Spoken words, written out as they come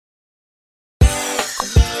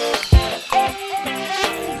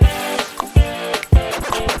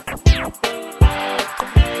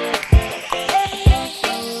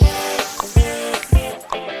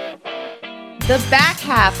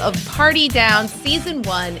of Party Down Season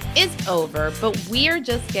 1 is over, but we're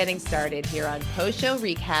just getting started here on Post-Show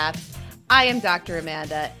Recaps. I am Dr.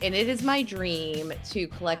 Amanda, and it is my dream to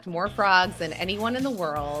collect more frogs than anyone in the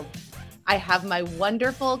world. I have my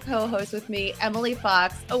wonderful co-host with me, Emily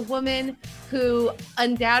Fox, a woman who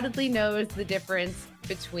undoubtedly knows the difference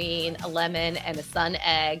between a lemon and a sun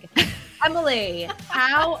egg. Emily,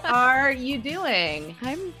 how are you doing?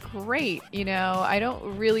 I'm great. You know, I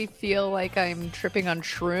don't really feel like I'm tripping on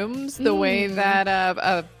shrooms the way that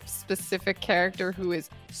a specific character who is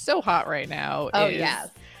so hot right now is.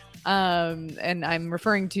 Yes. And I'm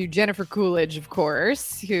referring to Jennifer Coolidge, of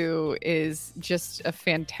course, who is just a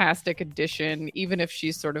fantastic addition, even if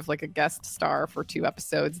she's sort of like a guest star for 2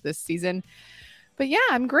 episodes this season. But yeah,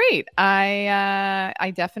 I'm great.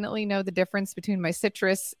 I definitely know the difference between my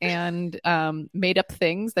citrus and made up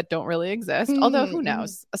things that don't really exist. Although who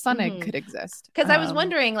knows? A sun egg could exist. Because I was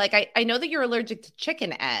wondering, like, I know that you're allergic to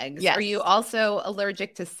chicken eggs. Yes. Are you also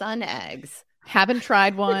allergic to sun eggs? Haven't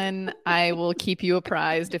tried one. I will keep you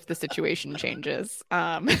apprised if the situation changes.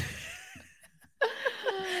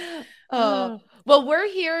 Well, we're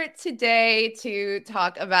here today to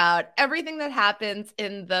talk about everything that happens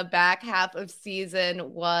in the back half of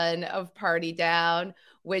season 1 of Party Down,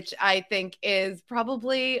 which I think is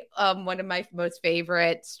probably one of my most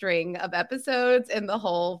favorite string of episodes in the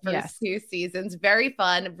whole first 2 seasons. Very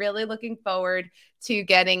fun. Really looking forward to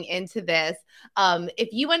getting into this. If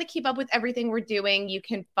you want to keep up with everything we're doing, you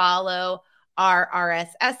can follow our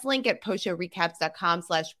RSS link at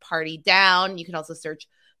postshowrecaps.com/partydown. You can also search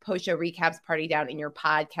Post-Show Recaps Party Down in your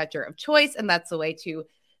podcatcher of choice. And that's the way to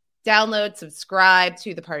download, subscribe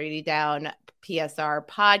to the Party Down PSR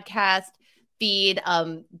podcast feed.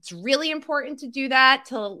 It's really important to do that,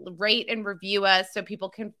 to rate and review us so people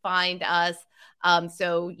can find us.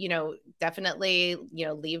 So, definitely,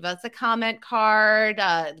 leave us a comment card,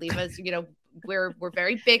 leave us, we're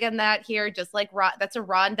very big on that here, just like that's a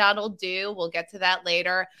Ron Donald do. We'll get to that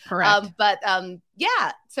later. Correct.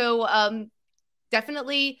 So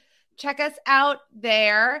definitely check us out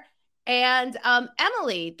there. And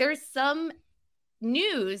Emily, there's some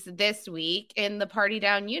news this week in the Party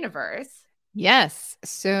Down universe. Yes.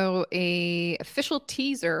 So a official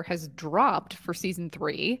teaser has dropped for season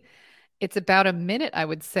 3. It's about a minute, I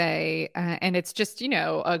would say. And it's just,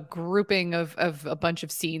 a grouping of a bunch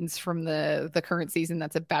of scenes from the current season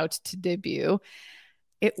that's about to debut.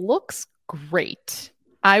 It looks great.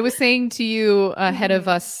 I was saying to you ahead of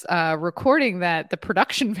us recording that the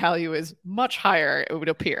production value is much higher, it would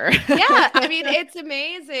appear. Yeah, I mean, it's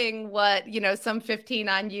amazing what, some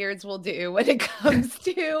 15 years will do when it comes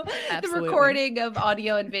to the recording of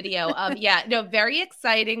audio and video. Very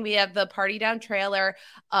exciting. We have the Party Down trailer,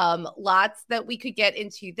 lots that we could get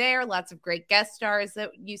into there, lots of great guest stars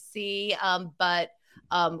that you see. But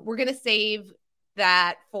we're going to save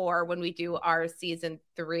that for when we do our season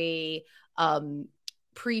 3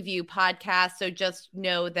 preview podcast. So just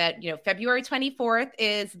know that, February 24th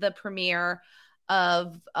is the premiere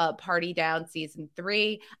of Party Down season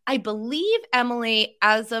 3. I believe, Emily,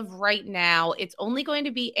 as of right now, it's only going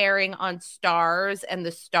to be airing on Starz and the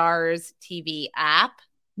Starz TV app.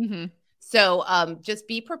 Mm-hmm. So just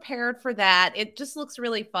be prepared for that. It just looks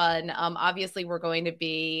really fun. Obviously, we're going to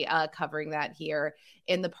be covering that here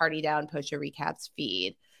in the Party Down Post-Show Recaps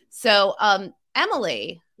feed. So,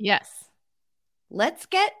 Emily. Yes. Let's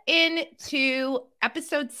get into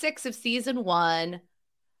episode 6 of season 1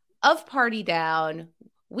 of Party Down.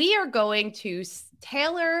 We are going to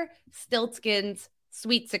Taylor Stiltskin's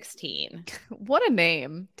Sweet 16. What a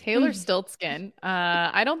name. Taylor Stiltskin.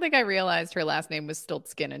 I don't think I realized her last name was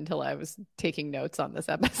Stiltskin until I was taking notes on this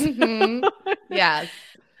episode. Mm-hmm. Yes.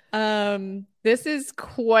 This is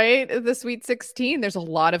quite the Sweet 16. There's a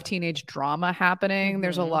lot of teenage drama happening. Mm-hmm.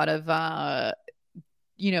 There's a lot of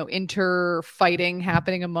inter-fighting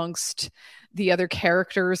happening amongst the other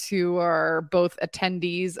characters who are both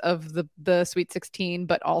attendees of the Sweet 16,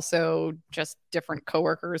 but also just different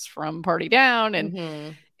coworkers from Party Down.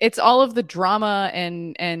 And it's all of the drama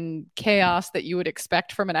and chaos that you would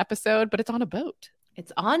expect from an episode, but it's on a boat.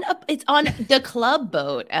 It's on the club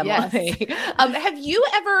boat, Emily. Yes. Have you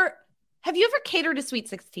ever catered a Sweet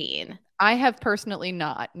 16? I have personally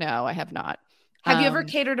not. No, I have not. Have you ever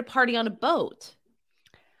catered a party on a boat?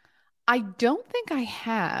 I don't think I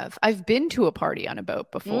have. I've been to a party on a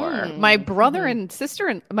boat before. My brother and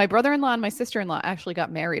my brother-in-law and my sister-in-law actually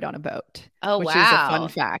got married on a boat. Oh, which wow. is a fun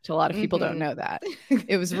fact. A lot of people don't know that.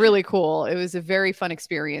 It was really cool. It was a very fun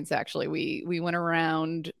experience, actually. We went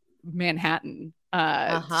around Manhattan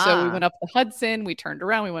So we went up the Hudson, we turned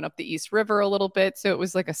around, we went up the East River a little bit. So it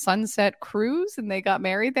was like a sunset cruise, and they got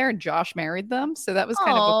married there, and Josh married them. So that was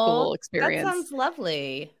kind of a cool experience. That sounds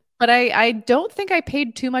lovely. But I don't think I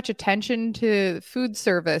paid too much attention to food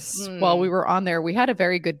service while we were on there. We had a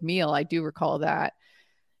very good meal. I do recall that.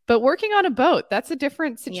 But working on a boat, that's a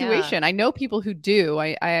different situation. Yeah. I know people who do.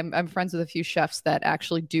 I'm friends with a few chefs that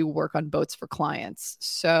actually do work on boats for clients.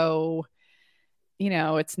 So,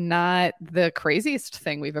 it's not the craziest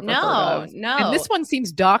thing we've ever heard of. No. And this one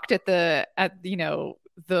seems docked at the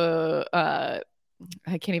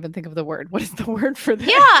I can't even think of the word. What is the word for that?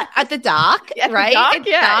 Yeah, at the dock, right?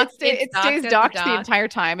 It stays docked the entire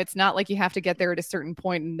time. It's not like you have to get there at a certain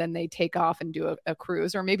point and then they take off and do a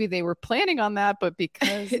cruise. Or maybe they were planning on that, but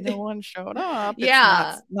because no one showed up,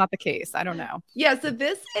 it's not the case. I don't know. Yeah, so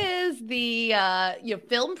this is the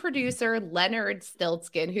film producer Leonard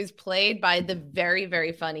Stiltskin, who's played by the very,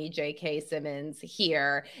 very funny J.K. Simmons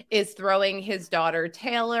here, is throwing his daughter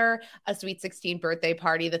Taylor a Sweet 16 birthday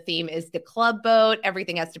party. The theme is the club boat.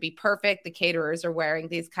 Everything has to be perfect. The caterers are wearing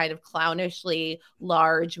these kind of clownishly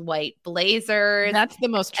large white blazers. That's the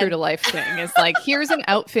most true to life thing. Is like, here's an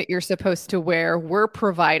outfit you're supposed to wear. We're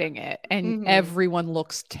providing it. And everyone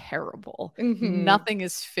looks terrible. Nothing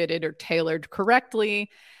is fitted or tailored correctly.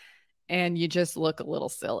 And you just look a little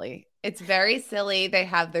silly. It's very silly. They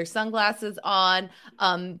have their sunglasses on.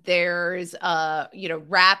 There's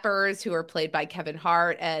rappers who are played by Kevin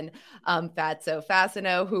Hart and Fatso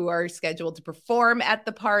Fasano, who are scheduled to perform at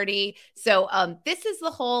the party. So this is the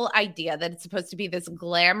whole idea that it's supposed to be this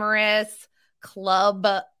glamorous club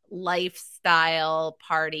lifestyle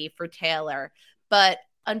party for Taylor. But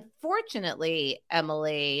unfortunately,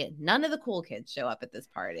 Emily, none of the cool kids show up at this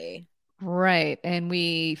party. Right. And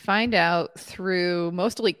we find out through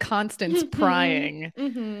mostly Constance prying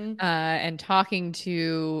and talking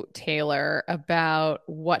to Taylor about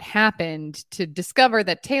what happened to discover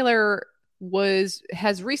that Taylor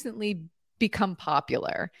has recently become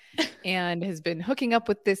popular and has been hooking up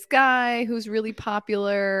with this guy who's really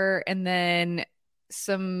popular. And then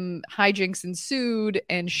some hijinks ensued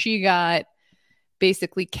and she got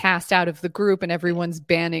basically cast out of the group and everyone's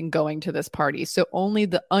banning going to this party. So only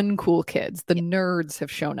the uncool kids, the nerds,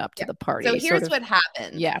 have shown up to the party. So here's what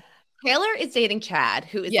happened. Yeah. Taylor is dating Chad,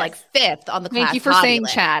 who is like fifth on the class. Thank you for saying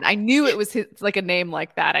list. Chad. I knew it was like a name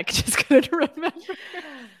like that. I just couldn't remember.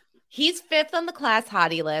 He's fifth on the class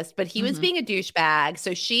hottie list, but he was being a douchebag.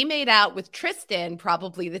 So she made out with Tristan,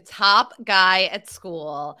 probably the top guy at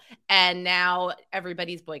school. And now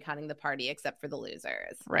everybody's boycotting the party except for the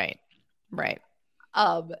losers. Right.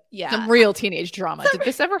 Yeah. Some real teenage drama. Did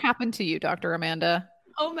this ever happen to you, Dr. Amanda?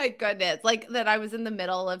 Oh my goodness. Like that I was in the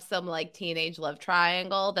middle of some like teenage love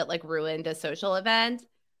triangle that like ruined a social event.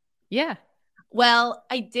 Yeah. Well,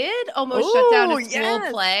 I did almost shut down a school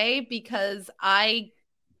play because I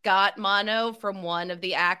got mono from one of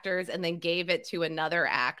the actors and then gave it to another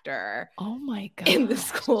actor. Oh my god! In the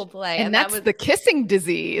school play, and that's the kissing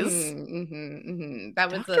disease. That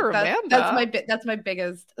was that's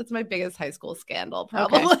my biggest high school scandal,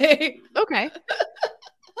 probably. Okay.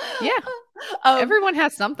 Yeah. Everyone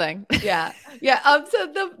has something. Yeah.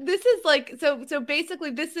 This is like so basically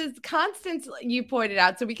this is Constance, you pointed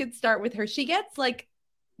out, so we could start with her. She gets like,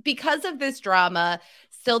 because of this drama,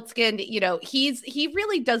 Stiltskin, he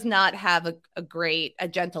really does not have a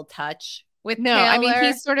gentle touch with Taylor. I mean,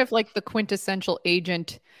 he's sort of like the quintessential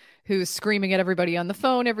agent who's screaming at everybody on the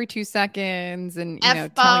phone every 2 seconds and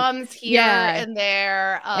F-bombs here and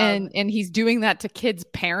there. And he's doing that to kids'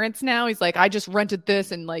 parents now. He's like, I just rented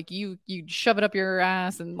this and like you shove it up your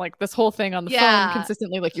ass and like this whole thing on the phone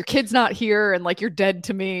consistently, like your kid's not here and like you're dead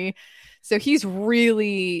to me. So he's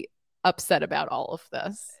really upset about all of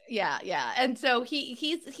this. Yeah. And so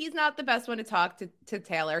he's not the best one to talk to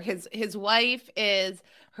Taylor. His wife is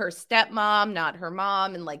her stepmom, not her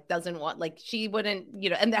mom, and like doesn't want, like she wouldn't,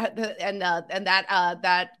 and that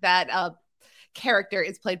character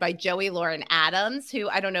is played by Joey Lauren Adams, who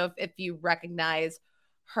I don't know if you recognize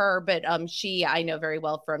her, but she I know very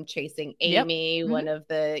well from Chasing Amy, one of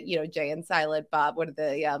the Jay and Silent Bob, one of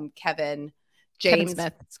the Kevin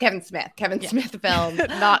Smith film.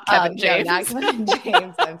 Not Kevin James. No, not Kevin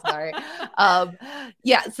James. I'm sorry.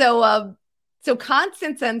 So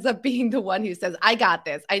Constance ends up being the one who says, I got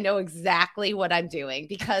this. I know exactly what I'm doing.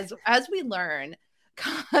 Because as we learn,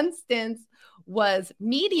 Constance was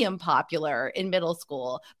medium popular in middle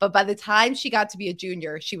school, but by the time she got to be a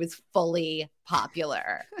junior, she was fully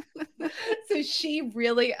popular. So she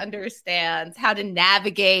really understands how to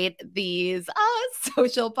navigate these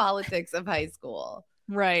social politics of high school.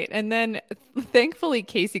 Right. And then thankfully,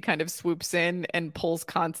 Casey kind of swoops in and pulls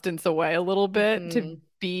Constance away a little bit to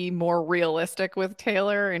be more realistic with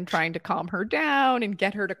Taylor and trying to calm her down and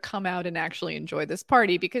get her to come out and actually enjoy this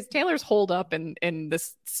party, because Taylor's holed up in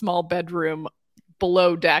this small bedroom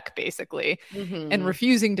below deck, basically, and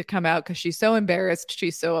refusing to come out because she's so embarrassed.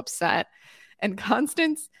 She's so upset. And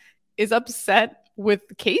Constance is upset with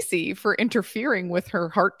Casey for interfering with her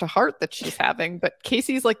heart-to-heart that she's having. But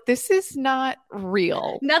Casey's like, this is not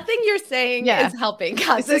real. Nothing you're saying is helping,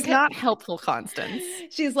 Constance. This is not helpful, Constance.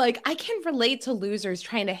 She's like, I can relate to losers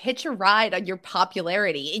trying to hitch a ride on your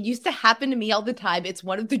popularity. It used to happen to me all the time. It's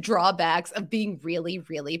one of the drawbacks of being really,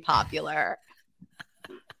 really popular.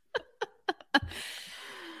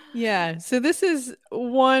 Yeah. So this is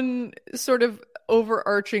one sort of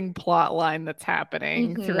overarching plot line that's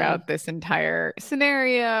happening throughout this entire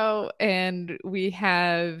scenario. And we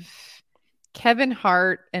have Kevin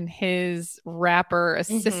Hart and his rapper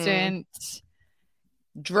assistant.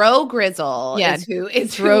 Dro Grizzle is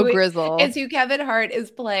who Kevin Hart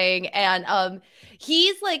is playing. And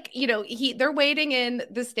he's like, they're waiting in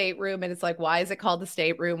the stateroom, and it's like, why is it called the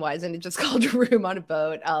stateroom? Why isn't it just called a room on a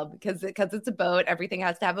boat? Because it's a boat. Everything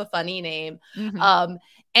has to have a funny name.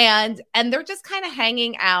 And they're just kind of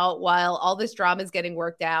hanging out while all this drama is getting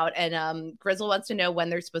worked out. And Grizzle wants to know when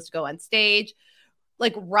they're supposed to go on stage.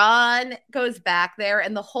 Like, Ron goes back there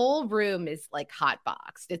and the whole room is like hot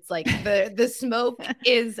boxed. It's like the smoke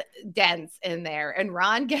is dense in there, and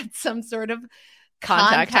Ron gets some sort of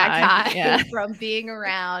contact high from being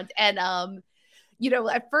around. And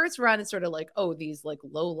at first Ron is sort of like, oh, these like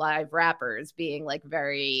low live rappers being like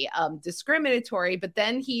very discriminatory, but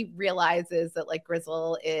then he realizes that like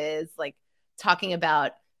Grizzle is like talking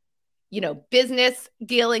about business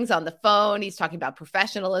dealings on the phone. He's talking about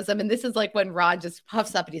professionalism. And this is like when Ron just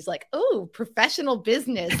puffs up and he's like, oh, professional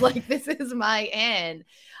business. Like, this is my end.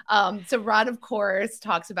 So Ron, of course,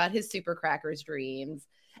 talks about his Super Crackers dreams.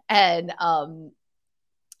 And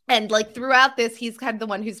like throughout this, he's kind of the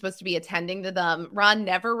one who's supposed to be attending to them. Ron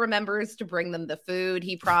never remembers to bring them the food.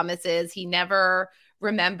 He promises. He never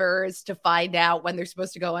remembers to find out when they're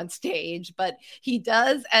supposed to go on stage, but he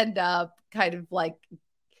does end up kind of like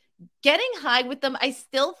getting high with them. I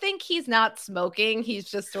still think he's not smoking. He's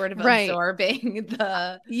just sort of absorbing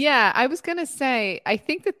the... Yeah, I was going to say, I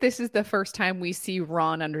think that this is the first time we see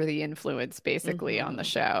Ron under the influence, basically, on the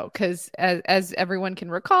show. Because as everyone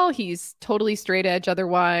can recall, he's totally straight edge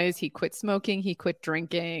otherwise. He quit smoking. He quit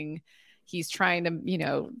drinking. He's trying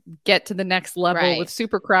to, get to the next level with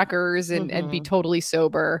Super Crackers and be totally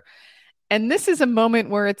sober. And this is a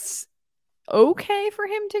moment where it's okay for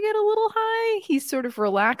him to get a little high. He's sort of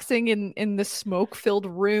relaxing in the smoke-filled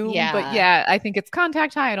room. Yeah. But yeah, I think it's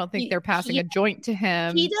contact high. I don't think they're passing a joint to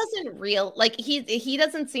him. He doesn't he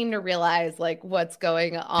doesn't seem to realize like what's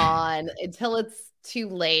going on until it's too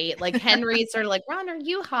late. Like Henry's sort of like, Ron, are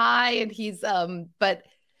you high? And he's but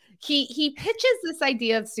he pitches this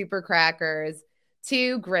idea of Super Crackers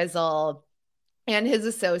to Grizzle and his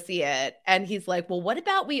associate, and he's like, well, what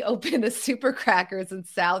about we open a Super Crackers in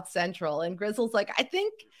South Central? And Grizzle's like, I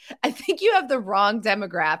think you have the wrong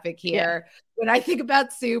demographic here. Yeah. When I think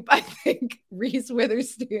about soup, I think Reese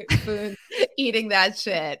Witherspoon eating that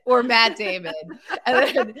shit, or Matt Damon.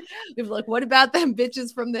 And then he was like, what about them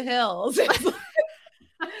bitches from the hills?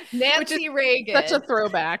 Nancy Reagan. Such a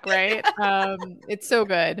throwback, right? It's so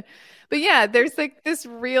good. But yeah, there's like this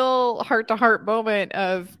real heart-to-heart moment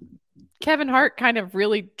of Kevin Hart kind of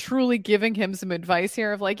really truly giving him some advice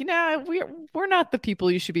here of like, we're not the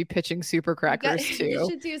people you should be pitching Super Crackers to. You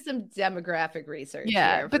should do some demographic research.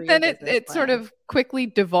 Yeah, but then it sort of quickly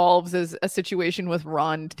devolves as a situation with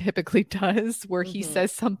Ron typically does, where he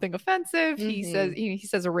says something offensive. He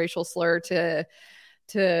says a racial slur to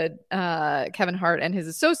Kevin Hart and his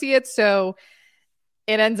associates. So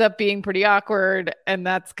it ends up being pretty awkward, and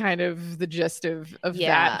that's kind of the gist of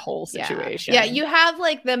that whole situation. Yeah, you have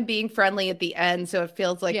like them being friendly at the end, so it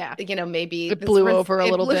feels like maybe it blew over a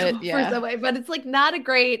little bit. Yeah, but it's like not a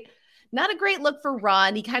great look for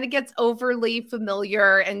Ron. He kind of gets overly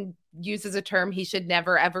familiar and uses a term he should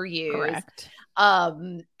never ever use. Correct.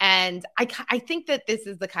 And I think that this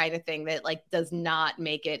is the kind of thing that like does not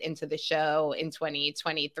make it into the show in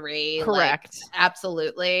 2023. Correct. Like,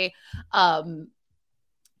 absolutely.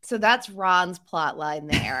 So that's Ron's plot line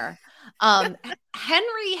there.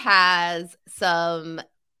 Henry has some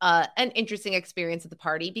an interesting experience at the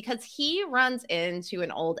party because he runs into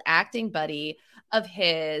an old acting buddy of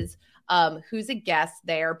his who's a guest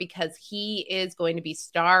there because he is going to be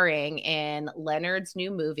starring in Leonard's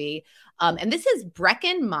new movie. And this is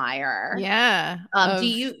Breckin Meyer. Yeah. Do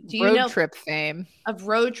you road know trip fame? Of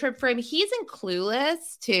road trip fame? He's in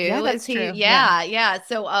Clueless too. Yeah, that's true. Yeah.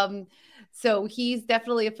 So he's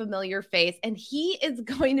definitely a familiar face, and he is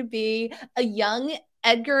going to be a young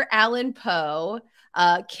Edgar Allan Poe,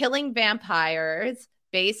 killing vampires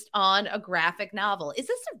based on a graphic novel. Is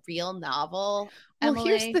this a real novel, Emily? Well,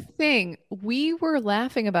 here's the thing. We were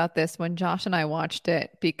laughing about this when Josh and I watched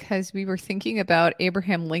it because we were thinking about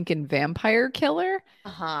Abraham Lincoln Vampire Killer.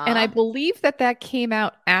 And I believe that came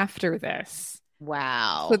out after this.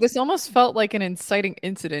 Wow. So this almost felt like an inciting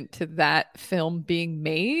incident to that film being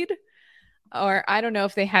made. Or I don't know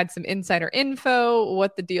if they had some insider info,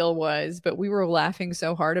 what the deal was, but we were laughing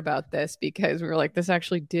so hard about this because we were like, this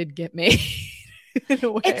actually did get made. In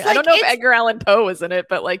a way. I don't know if Edgar Allan Poe was in it,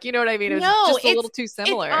 but like, you know what I mean? It's just a little too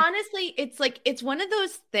similar. Honestly, it's one of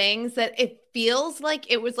those things that it feels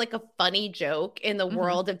like it was like a funny joke in the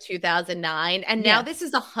world of 2009. And now this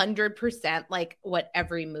is 100% like what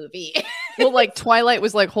every movie is. Well, like Twilight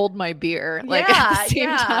was like Hold My Beer, like at the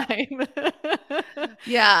same time.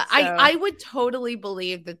 Yeah. So. I would totally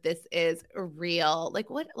believe that this is real. Like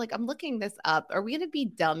what, like I'm looking this up. Are we going to be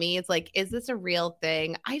dummies? Like, is this a real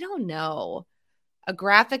thing? I don't know. A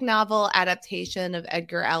graphic novel adaptation of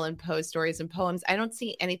Edgar Allan Poe stories and poems. I don't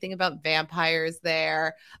see anything about vampires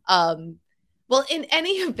there. Well, in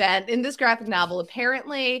any event, in this graphic novel,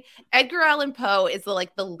 apparently Edgar Allan Poe is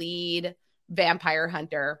the lead vampire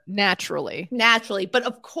hunter. Naturally. But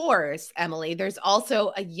of course, Emily, there's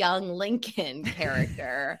also a young Lincoln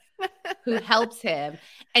character who helps him.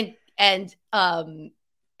 And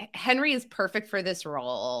Henry is perfect for this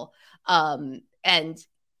role.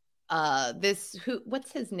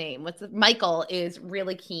 What's his name? Michael is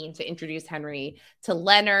really keen to introduce Henry to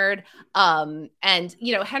Leonard. And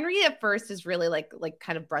you know, Henry at first is really like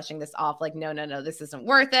kind of brushing this off, like, no, this isn't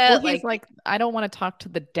worth it. Well, he's like, I don't want to talk to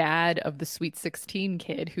the dad of the Sweet 16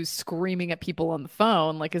 kid who's screaming at people on the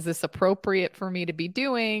phone. Like, is this appropriate for me to be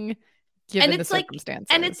doing? Given the circumstances.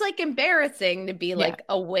 And it's like embarrassing to be like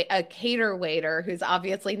a cater waiter who's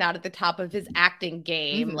obviously not at the top of his acting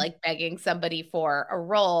game, like begging somebody for a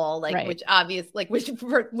role, like which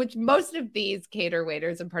most of these cater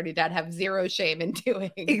waiters and Party Dad have zero shame in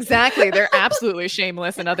doing. Exactly. They're absolutely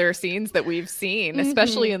shameless in other scenes that we've seen,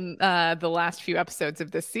 especially in the last few episodes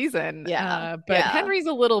of this season. But Henry's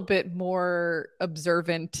a little bit more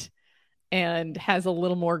observant and has a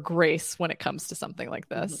little more grace when it comes to something like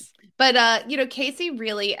this. But, you know, Casey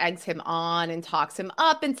really eggs him on and talks him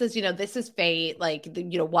up and says, you know, this is fate. Like,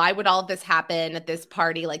 you know, why would all of this happen at this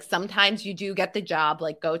party? Like, sometimes you do get the job,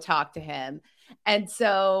 like, go talk to him. And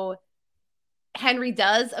so Henry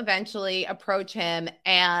does eventually approach him.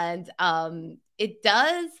 And it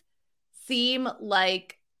does seem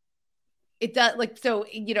like so,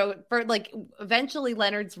 you know, for like eventually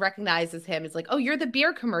Leonard's recognizes him as like, oh, you're the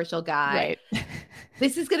beer commercial guy. Right.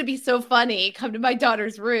 This is going to be so funny. Come to my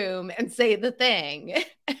daughter's room and say the thing.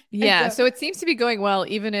 Yeah. So it seems to be going well,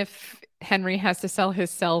 even if Henry has to sell his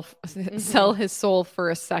soul for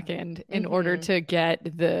a second in order to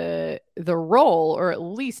get the role, or at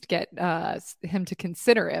least get him to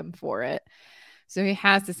consider him for it. So he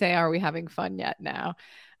has to say, are we having fun yet now?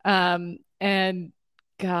 And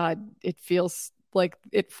God, it feels like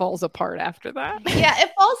it falls apart after that. Yeah,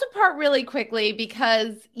 it falls apart really quickly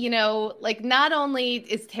because, you know, like not only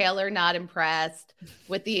is Taylor not impressed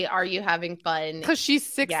with the "Are you having fun?" because she's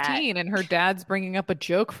 16 and her dad's bringing up a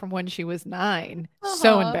joke from when she was 9.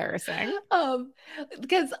 So embarrassing.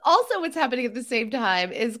 Because also what's happening at the same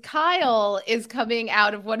time is Kyle is coming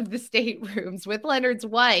out of one of the staterooms with Leonard's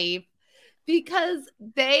wife because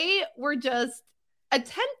they were just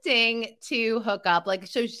attempting to hook up. Like,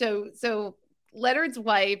 so Leonard's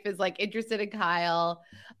wife is like interested in Kyle.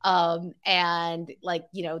 And like,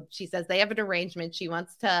 you know, she says they have an arrangement. She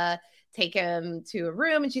wants to take him to a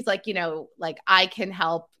room. And she's like, you know, like I can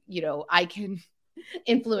help, you know, I can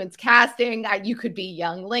influence casting. You could be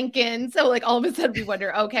young Lincoln. So like all of a sudden we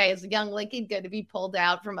wonder, okay, is young Lincoln going to be pulled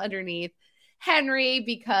out from underneath Henry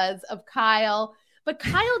because of Kyle? But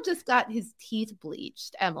Kyle just got his teeth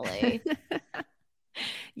bleached, Emily.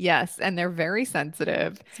 Yes, and they're very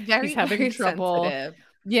sensitive. He's having trouble. Sensitive.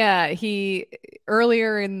 Yeah,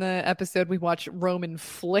 earlier in the episode we watched Roman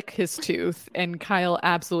flick his tooth and Kyle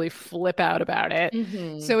absolutely flip out about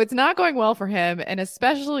it. So it's not going well for him, and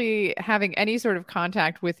especially having any sort of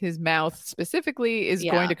contact with his mouth specifically is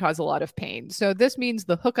going to cause a lot of pain. So this means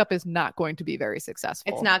the hookup is not going to be very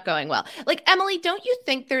successful. It's not going well. Like, Emily, don't you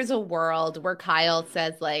think there's a world where Kyle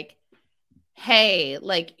says like, hey,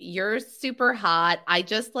 like you're super hot. I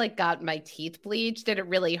just like got my teeth bleached and it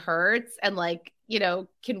really hurts. And like,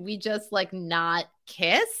 can we just like not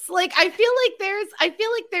kiss? Like, I feel like there's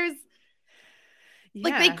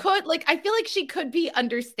like they could, like, I feel like she could be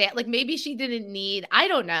understand. Like maybe she didn't need, I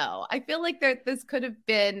don't know. I feel like this could have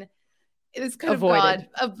been, this could have avoided.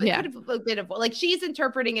 gone, it could have been like she's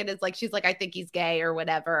interpreting it as like, she's like, I think he's gay or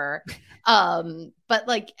whatever. But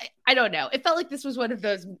like, I don't know. It felt like this was one of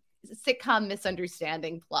those sitcom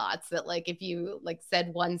misunderstanding plots that like if you like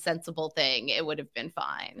said one sensible thing it would have been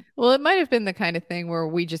fine. Well, it might have been the kind of thing where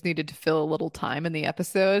we just needed to fill a little time in the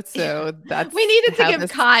episode, so that's we needed to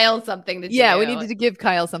give Kyle something to do. Yeah, we needed to give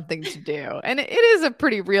Kyle something to do, and it is a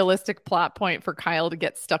pretty realistic plot point for Kyle to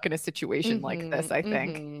get stuck in a situation like this, I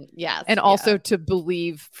think. Yes, and also to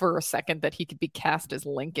believe for a second that he could be cast as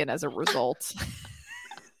Lincoln as a result.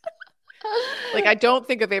 Like, I don't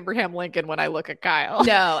think of Abraham Lincoln when I look at Kyle.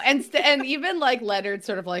 No, and even like Leonard's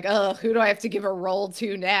sort of like, oh, who do I have to give a role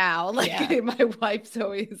to now? Like my wife's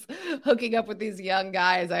always hooking up with these young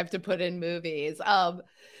guys I have to put in movies.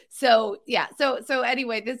 So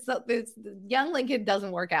anyway, this young Lincoln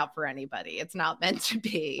doesn't work out for anybody. It's not meant to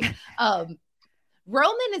be.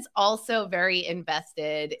 Roman is also very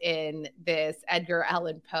invested in this Edgar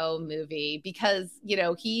Allan Poe movie because,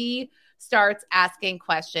 he starts asking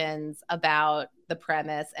questions about the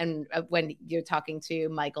premise and when you're talking to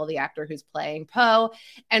Michael, the actor who's playing Poe,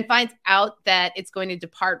 and finds out that it's going to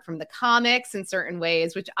depart from the comics in certain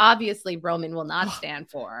ways, which obviously Roman will not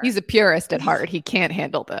stand for. He's a purist at heart. He can't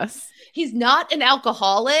handle this. He's not an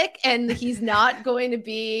alcoholic, and he's not going to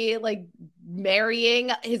be like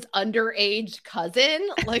marrying his underage cousin.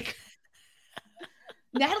 Like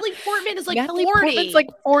Natalie Portman is like 40. Portman's like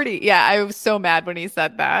 40. Yeah, I was so mad when he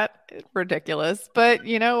said that. Ridiculous. But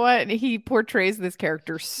you know what? He portrays this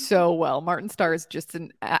character so well. Martin Starr is just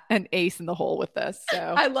an ace in the hole with this.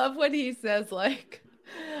 So I love when he says like,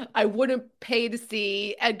 I wouldn't pay to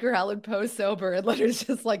see Edgar Allan Poe sober. And Leonard's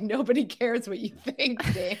just like, nobody cares what you think,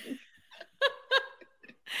 Dave.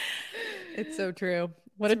 It's so true.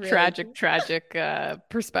 What a tragic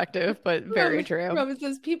perspective, but very true. Roman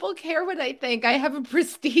says, people care what I think. I have a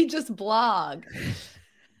prestigious blog.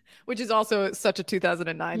 Which is also such a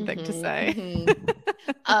 2009 thing to say.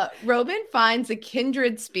 Roman finds a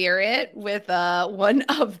kindred spirit with one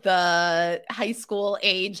of the high school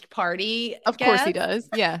aged party. Of course he does.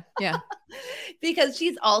 Yeah. Because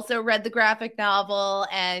she's also read the graphic novel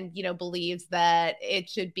and, believes that it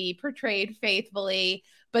should be portrayed faithfully.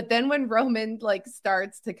 But then when Roman like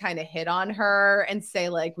starts to kind of hit on her and say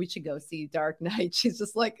like, we should go see Dark Knight, she's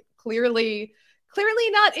just like clearly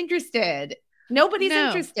not interested. Nobody's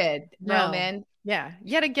interested, Roman. Yeah.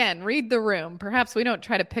 Yet again, read the room. Perhaps we don't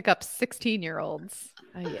try to pick up 16-year-olds.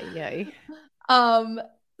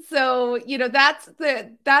 So, that's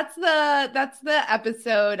the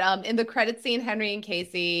episode. In the credit scene, Henry and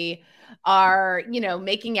Casey are,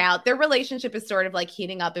 making out. Their relationship is sort of like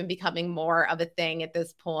heating up and becoming more of a thing at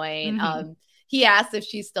this point. He asks if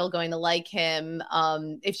she's still going to like him,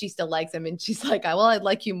 if she still likes him. And she's like, well, I'd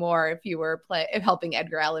like you more if you were helping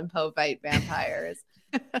Edgar Allan Poe fight vampires.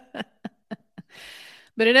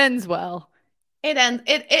 But it ends well. It ends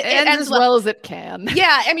as well as it can.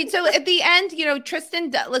 Yeah, I mean, so at the end,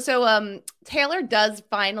 Tristan. Taylor does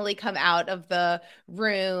finally come out of the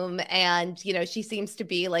room, and she seems to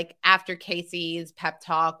be like, after Casey's pep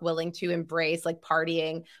talk, willing to embrace like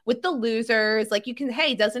partying with the losers. Like,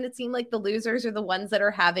 hey, doesn't it seem like the losers are the ones that are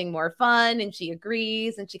having more fun? And she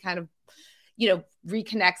agrees, and she kind of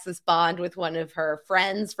reconnects this bond with one of her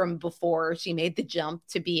friends from before she made the jump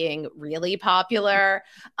to being really popular.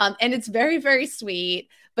 And it's very, very sweet.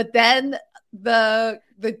 But then the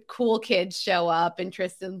cool kids show up and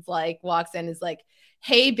Tristan's like walks in, is like,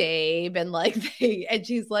 hey babe. And like, and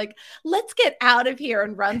she's like, let's get out of here,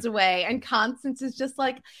 and runs away. And Constance is just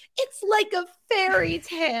like, it's like a fairy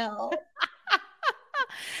tale.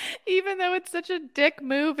 Even though it's such a dick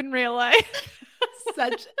move in real life.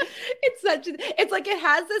 It's like it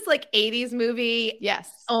has this like 80s movie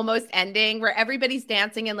almost ending where everybody's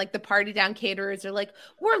dancing and like the party down caterers are like,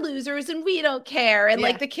 we're losers and we don't care, and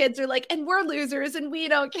like the kids are like, and we're losers and we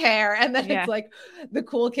don't care, and then it's like the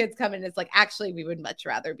cool kids come in and it's like, actually we would much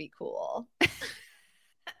rather be cool.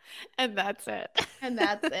 And that's it.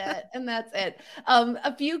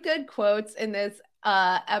 A few good quotes in this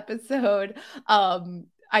episode.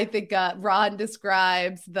 I think Ron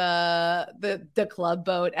describes the club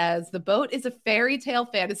boat as, the boat is a fairy tale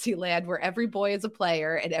fantasy land where every boy is a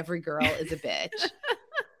player and every girl is a bitch.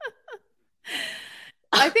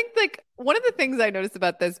 I think like one of the things I noticed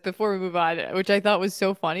about this before we move on, which I thought was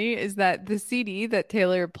so funny, is that the CD that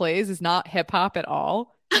Taylor plays is not hip hop at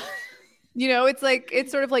all. It's like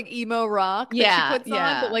it's sort of like emo rock that she puts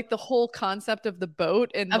on, but like the whole concept of the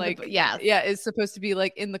boat and is supposed to be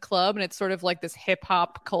like in the club, and it's sort of like this hip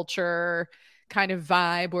hop culture kind of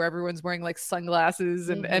vibe where everyone's wearing like sunglasses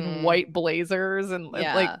and white blazers and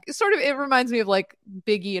like sort of it reminds me of like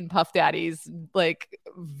Biggie and Puff Daddy's like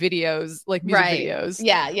videos, like music videos.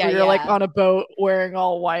 You're like on a boat wearing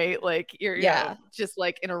all white, like you're just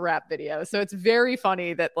like in a rap video. So it's very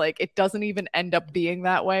funny that like it doesn't even end up being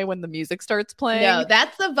that way when the music starts playing. No,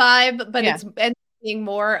 that's the vibe, but it's being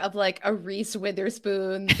more of like a Reese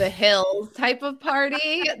Witherspoon, The Hills type of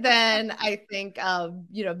party than I think,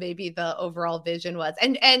 maybe the overall vision was.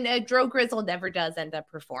 And Dro Grizzle never does end up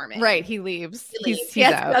performing. Right. He leaves. He's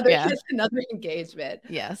out. He has another engagement.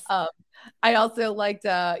 Yes. I also liked,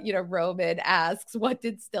 Roman asks, what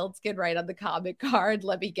did Stiltskin write on the comment card?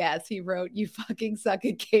 Let me guess. He wrote, you fucking suck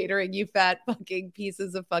at catering, you fat fucking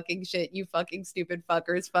pieces of fucking shit, you fucking stupid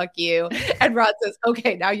fuckers, fuck you. And Rod says,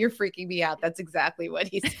 okay, now you're freaking me out. That's exactly what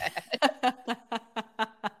he said.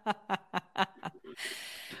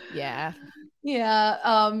 Yeah.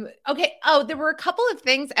 Okay. Oh, there were a couple of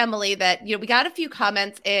things, Emily, that, we got a few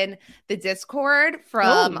comments in the Discord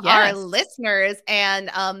from our listeners,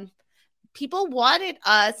 and people wanted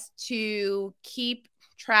us to keep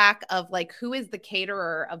track of like who is the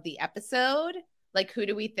caterer of the episode. Like, who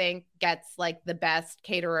do we think gets like the best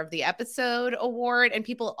caterer of the episode award? And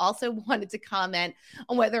people also wanted to comment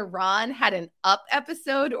on whether Ron had an up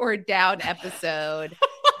episode or a down episode.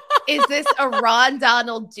 Is this a Ron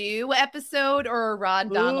Donald do episode or a Ron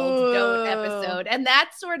Donald don't episode? And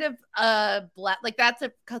that's sort of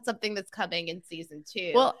that's something that's coming in season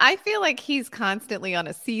 2. Well, I feel like he's constantly on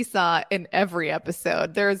a seesaw in every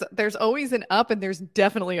episode. There's always an up and there's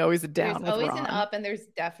definitely always a down. There's always an up and there's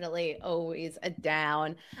definitely always a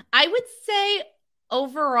down. I would say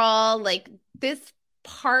overall, like, this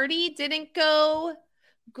party didn't go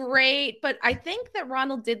great, but I think that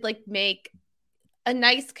Ronald did like make a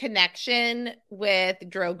nice connection with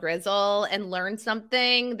Dro Grizzle and learn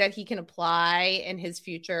something that he can apply in his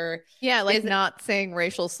future. Yeah, like not saying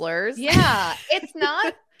racial slurs. Yeah, it's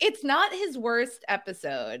not his worst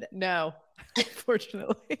episode. No,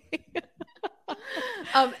 unfortunately.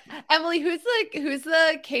 Emily, who's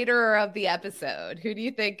the caterer of the episode? Who do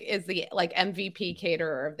you think is the like MVP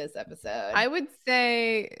caterer of this episode? I would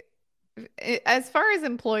say, as far as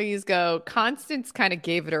employees go, Constance kind of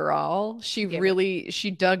gave it her all. She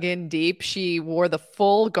dug in deep. She wore the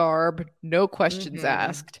full garb, no questions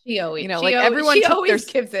asked. Everyone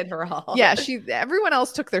gives it her all. Yeah, everyone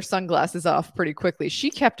else took their sunglasses off pretty quickly.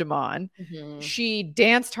 She kept them on. Mm-hmm. She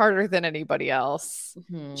danced harder than anybody else.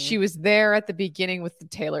 Mm-hmm. She was there at the beginning with the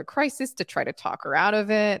Taylor crisis to try to talk her out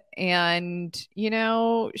of it. And,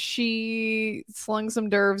 she slung some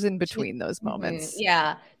nerves in between those moments.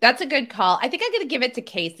 Yeah, that's a good call. I think I'm going to give it to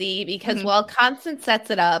Casey because while Constance sets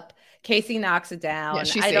it up, Casey knocks it down. Yeah,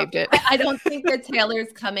 she saved it. I don't think that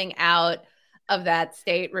Taylor's coming out of that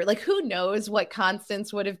state. Like, who knows what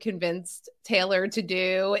Constance would have convinced Taylor to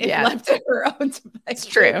do if left to her own devices. It's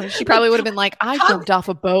true. She probably would have been like, I jumped off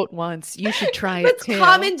a boat once. You should try it too. Let's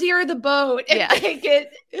commandeer the boat and make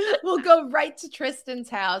it. We'll go right to Tristan's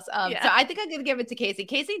house. So I think I'm going to give it to Casey.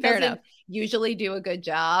 Casey doesn't usually do a good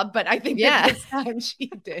job, but I think that this time she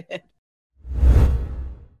did.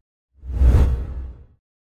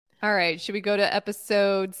 All right. Should we go to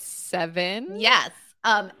episode 7? Yes.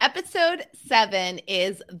 Episode 7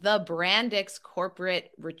 is the Brandix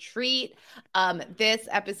Corporate Retreat. This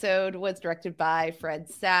episode was directed by Fred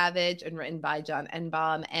Savage and written by John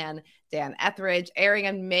Enbaum and Dan Etheridge, airing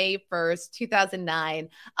on May 1st, 2009.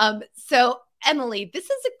 So, Emily, this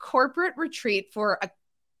is a corporate retreat for a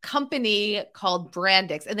company called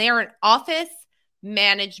Brandix, and they are an office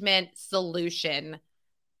management solution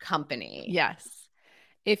company. Yes.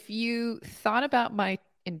 If you thought about my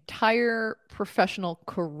entire professional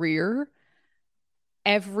career,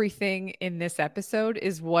 everything in this episode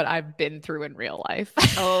is what I've been through in real life.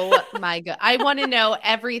 Oh my God. I want to know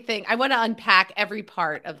everything. I want to unpack every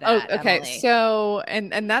part of that. Oh, okay. Emily. So,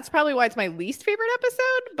 and that's probably why it's my least favorite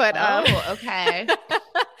episode, but okay.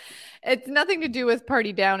 It's nothing to do with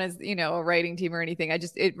Party Down as, a writing team or anything.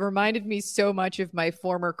 It reminded me so much of my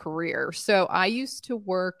former career. So I used to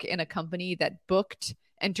work in a company that booked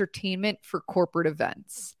entertainment for corporate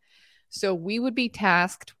events. So we would be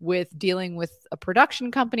tasked with dealing with a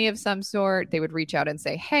production company of some sort. They would reach out and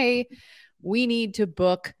say, hey, we need to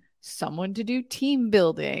book someone to do team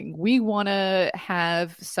building. We want to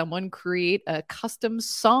have someone create a custom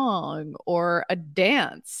song or a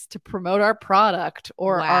dance to promote our product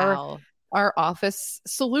or our office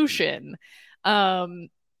solution.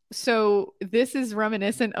 So this is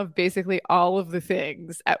reminiscent of basically all of the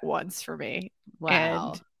things at once for me.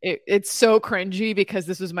 Wow. And it's so cringy because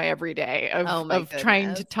this was my everyday of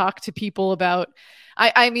trying to talk to people about.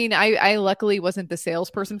 I mean, I luckily wasn't the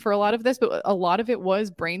salesperson for a lot of this, but a lot of it was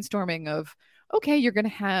brainstorming of, okay, you're going to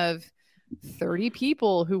have 30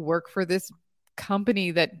 people who work for this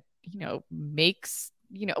company that, makes,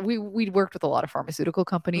 we worked with a lot of pharmaceutical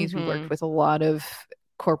companies. We worked with a lot of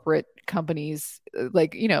corporate companies,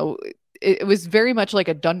 like, it was very much like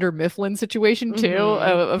a Dunder Mifflin situation too,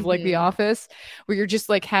 of like The Office, where you're just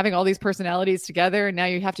like having all these personalities together, and now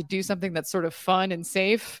you have to do something that's sort of fun and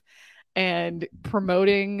safe and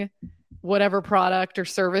promoting whatever product or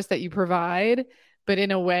service that you provide, but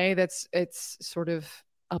in a way it's sort of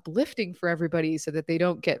uplifting for everybody, so that they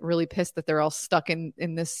don't get really pissed that they're all stuck in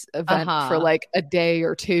this event for like a day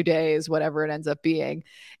or 2 days, whatever it ends up being.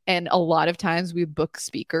 And a lot of times we book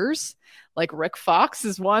speakers. Like Rick Fox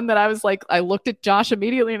is one that I was like, I looked at Josh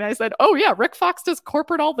immediately and I said, oh yeah, Rick Fox does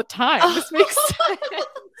corporate all the time. This makes sense.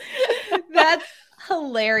 That's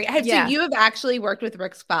hilarious. So you have actually worked with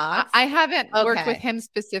Rick Fox? I haven't worked with him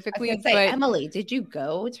specifically. But Emily, did you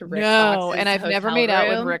go to Rick Fox? No, and I've never made out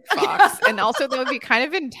with Rick Fox. And also that would be kind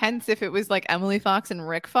of intense if it was like Emily Fox and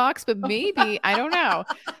Rick Fox, but maybe, I don't know.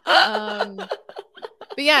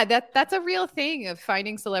 But yeah, that's a real thing of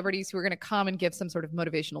finding celebrities who are going to come and give some sort of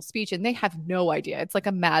motivational speech, and they have no idea. It's like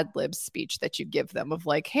a Mad Lib speech that you give them of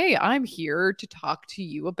like, hey, I'm here to talk to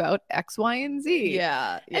you about X, Y, and Z.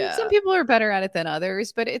 Yeah. And some people are better at it than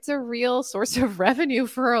others, but it's a real source of revenue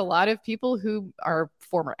for a lot of people who are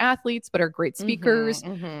former athletes, but are great speakers,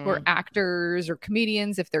 or actors or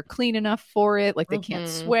comedians, if they're clean enough for it. Like they can't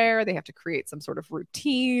swear. They have to create some sort of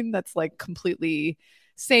routine that's like completely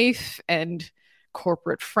safe and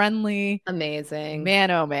corporate friendly. Amazing.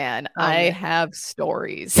 Man, oh man, I have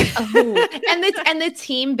stories. And the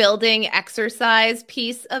team building exercise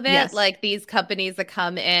piece of it, like these companies that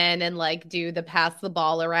come in and like do the pass the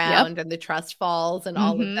ball around and the trust falls and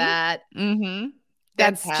all of that.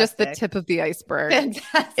 That's just the tip of the iceberg.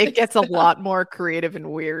 Fantastic. It gets a lot more creative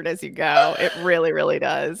and weird as you go. It really, really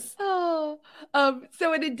does.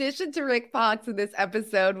 So in addition to Rick Fox in this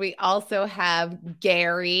episode, we also have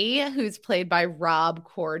Gary, who's played by Rob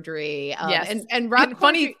Corddry. And Rob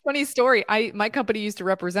Corddry, funny story. My company used to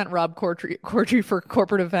represent Rob Corddry for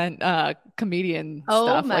corporate event comedian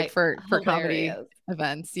stuff, like for comedy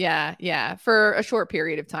events. Yeah. For a short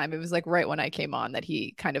period of time. It was like right when I came on that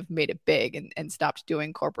he kind of made it big and stopped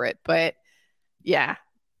doing corporate. But yeah,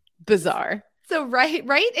 bizarre. So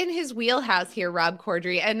right in his wheelhouse here, Rob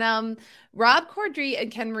Corddry. And Rob Corddry and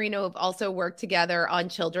Ken Marino have also worked together on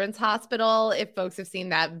Children's Hospital. If folks have seen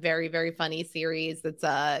that very, very funny series that's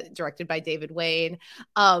directed by David Wayne.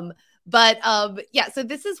 So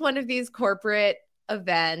this is one of these corporate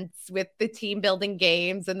events with the team building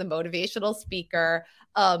games and the motivational speaker.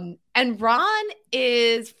 And Ron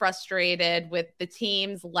is frustrated with the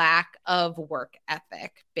team's lack of work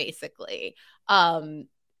ethic, basically.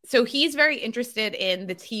 So he's very interested in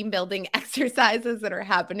the team building exercises that are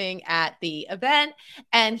happening at the event.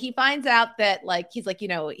 And he finds out that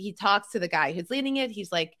he talks to the guy who's leading it.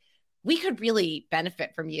 He's like, we could really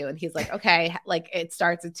benefit from you. And he's like, okay, like it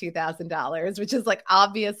starts at $2,000, which is like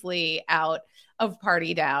obviously out of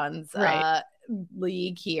Party Down's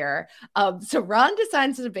league here. So Ron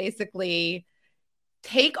decides to basically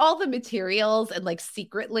take all the materials and like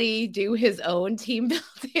secretly do his own team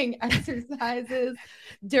building exercises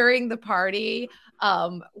during the party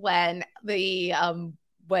when the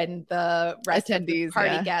rest attendees, of the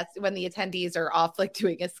party guests, when the attendees are off like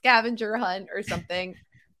doing a scavenger hunt or something.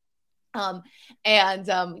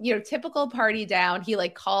 Typical Party Down, he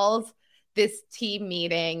like calls this team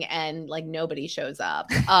meeting and like nobody shows up.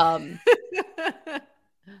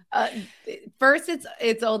 First,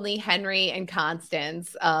 it's only Henry and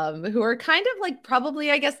Constance, who are kind of like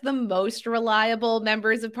probably, I guess, the most reliable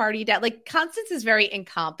members of Party Down. Like Constance is very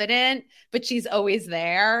incompetent, but she's always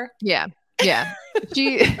there. Yeah.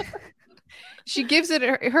 She gives it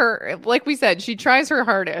her, like we said, she tries her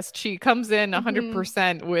hardest. She comes in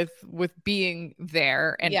 100% with being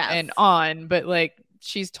there and on, but like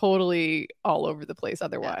she's totally all over the place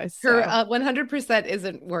otherwise. Her 100%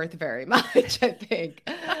 isn't worth very much, I think.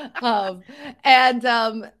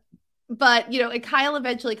 Kyle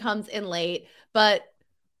eventually comes in late, but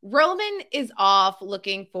Roman is off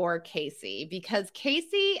looking for Casey because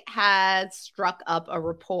Casey has struck up a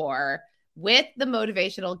rapport with the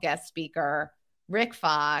motivational guest speaker, Rick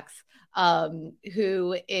Fox,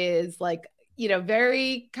 who is like,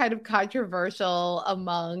 very kind of controversial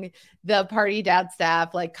among the Party Down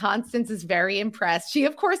staff. Like Constance is very impressed. She,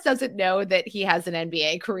 of course, doesn't know that he has an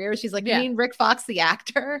NBA career. She's like, you mean Rick Fox, the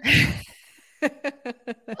actor?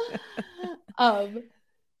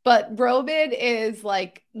 But Roman is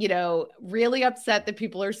like, really upset that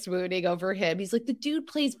people are swooning over him. He's like, the dude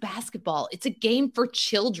plays basketball. It's a game for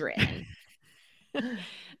children.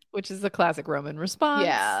 Which is the classic Roman response.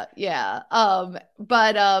 Yeah.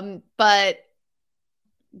 But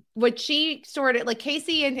what she sort of like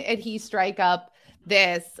Casey and he strike up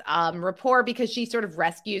this rapport because she sort of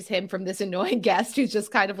rescues him from this annoying guest who's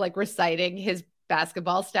just kind of like reciting his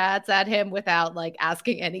basketball stats at him without like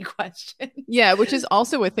asking any questions. Yeah, which is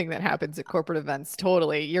also a thing that happens at corporate events.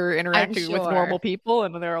 Totally. You're interacting with normal people,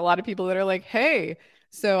 and there are a lot of people that are like, hey,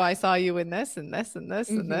 so I saw you in this and this and this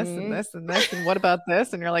and this and this and this. And what about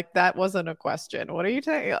this? And you're like, that wasn't a question. What are you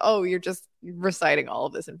saying? Oh, you're just reciting all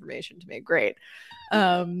of this information to me. Great.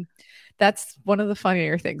 That's one of the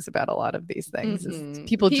funnier things about a lot of these things is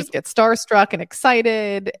people just get starstruck and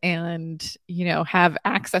excited and, have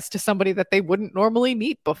access to somebody that they wouldn't normally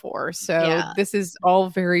meet before. So this is all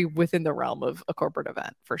very within the realm of a corporate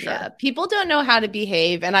event for sure. Yeah, people don't know how to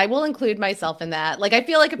behave. And I will include myself in that. Like, I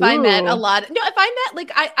feel like if I met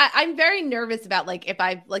I'm very nervous about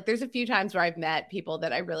there's a few times where I've met people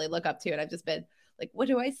that I really look up to and I've just been like, what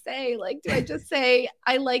do I say? Like, do I just say,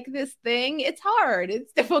 I like this thing? It's hard.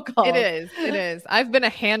 It's difficult. It is. I've been a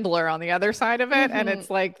handler on the other side of it. And it's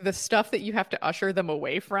like the stuff that you have to usher them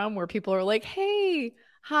away from where people are like, hey,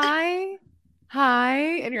 hi.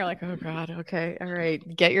 And you're like, oh God. Okay. All right.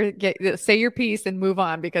 Say your piece and move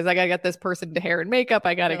on because I got to get this person to hair and makeup.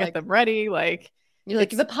 I got to get them ready. Like, you're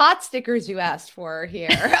like the pot stickers you asked for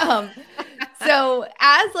here. So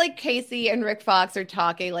as like Casey and Rick Fox are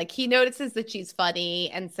talking, like he notices that she's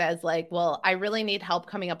funny and says like, well, I really need help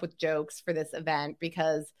coming up with jokes for this event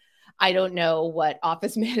because I don't know what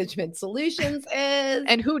Office Management Solutions is.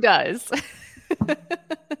 And who does?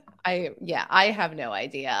 I have no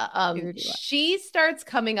idea. She starts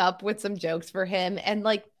coming up with some jokes for him and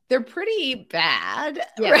like, they're pretty bad.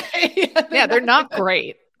 Yeah, right? They're not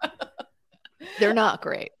great. They're not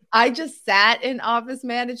great. I just sat in office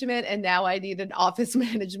management and now I need an office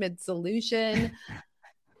management solution.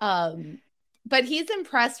 But he's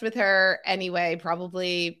impressed with her anyway,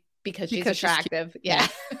 probably because she's attractive. Yeah.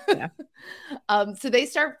 So they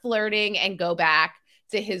start flirting and go back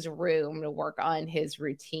to his room to work on his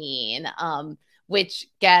routine, which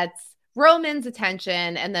gets Roman's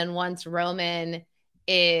attention. And then once Roman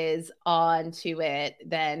is on to it,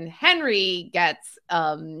 then Henry gets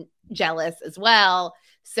jealous as well.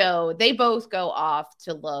 So they both go off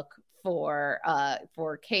to look for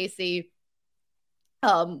Casey.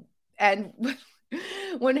 And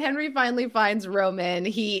when Henry finally finds Roman,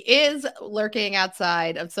 he is lurking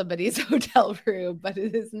outside of somebody's hotel room, but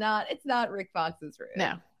it's not Rick Fox's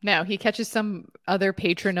room. No, he catches some other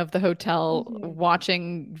patron of the hotel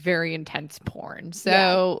watching very intense porn.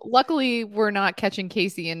 So luckily we're not catching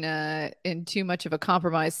Casey in too much of a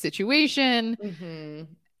compromised situation.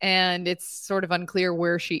 And it's sort of unclear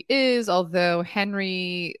where she is, although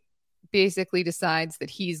Henry basically decides that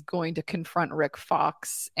he's going to confront Rick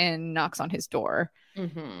Fox and knocks on his door.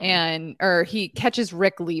 Or he catches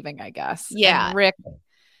Rick leaving, I guess. Yeah. And Rick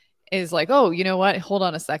is like, oh, you know what? Hold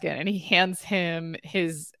on a second. And he hands him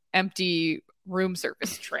his empty room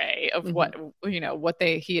service tray of what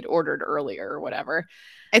he had ordered earlier or whatever.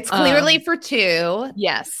 It's clearly for two.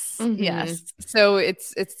 Yes. Yes. So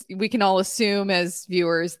we can all assume as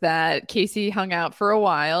viewers that Casey hung out for a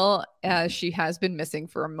while as she has been missing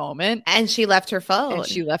for a moment. And she left her phone.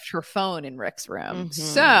 In Rick's room.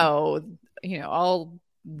 So,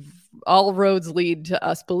 all roads lead to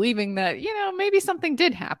us believing that, maybe something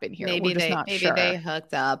did happen here. Maybe they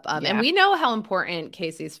hooked up. And we know how important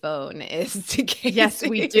Casey's phone is to Casey. Yes,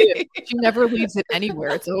 we do. She never leaves it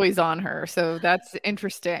anywhere. It's always on her. So that's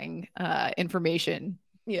interesting information.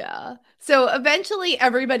 Yeah. So eventually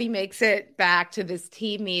everybody makes it back to this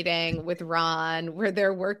team meeting with Ron where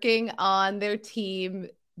they're working on their team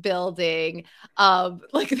building.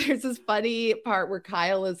 There's this funny part where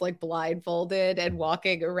Kyle is like blindfolded and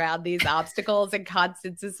walking around these obstacles and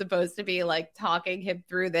Constance is supposed to be like talking him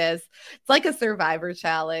through this. It's like a Survivor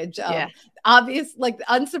challenge. Obvious, like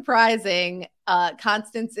unsurprising,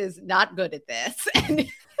 Constance is not good at this. And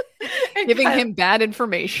giving him bad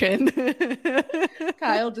information.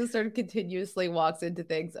 Kyle just sort of continuously walks into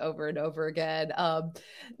things over and over again.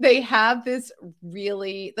 They have this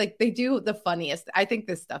really, like, they do the funniest. I think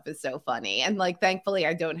this stuff is so funny. And like, thankfully,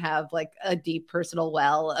 I don't have like a deep personal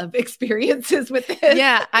well of experiences with this.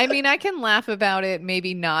 Yeah. I mean, I can laugh about it,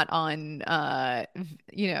 maybe not on, on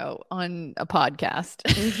a podcast.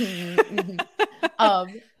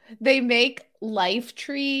 They make life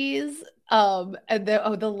trees. And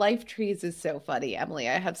the life trees is so funny, Emily.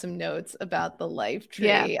 I have some notes about the life tree.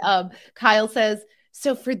 Yeah. Kyle says,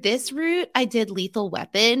 so for this route, I did Lethal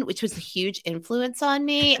Weapon, which was a huge influence on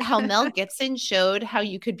me. How Mel Gibson showed how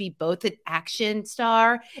you could be both an action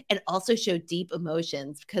star and also show deep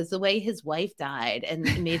emotions, because the way his wife died and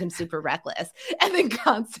it made him super reckless. And then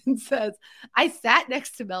Constance says, I sat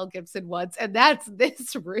next to Mel Gibson once, and that's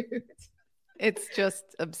this route. It's just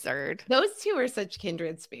absurd. Those two are such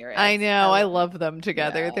kindred spirits. I know. I love them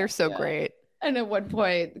together. Yeah, they're so great. And at one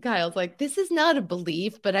point, Kyle's like, this is not a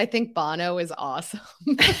belief, but I think Bono is awesome.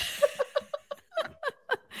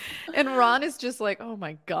 And Ron is just like, oh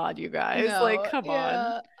my God, you guys. Like, come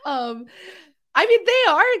on. I mean,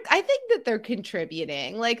 they are, I think that they're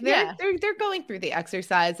contributing. Like they're going through the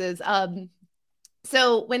exercises.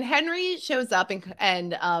 So when Henry shows up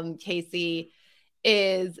and Casey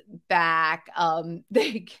is back,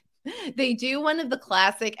 they do one of the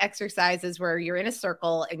classic exercises where you're in a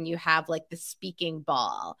circle and you have like the speaking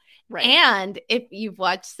ball. Right. And if you've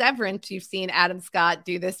watched Severance, you've seen Adam Scott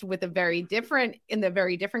do this with the very different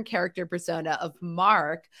character persona of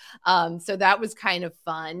Mark. So that was kind of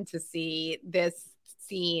fun to see this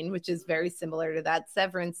scene, which is very similar to that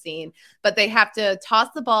Severance scene, but they have to toss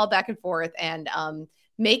the ball back and forth and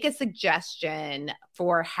make a suggestion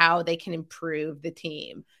for how they can improve the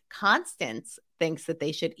team. Constance thinks that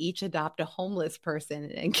they should each adopt a homeless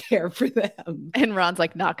person and care for them. And Ron's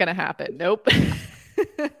like, not going to happen. Nope.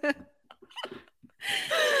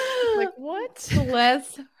 Like, what?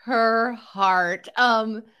 Bless her heart.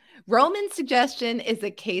 Roman's suggestion is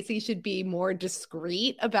that Casey should be more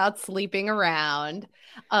discreet about sleeping around.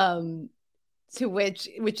 To which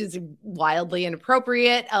is wildly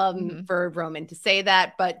inappropriate for Roman to say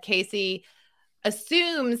that. But Casey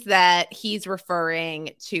assumes that he's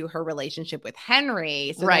referring to her relationship with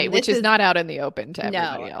Henry. So right, which is not out in the open to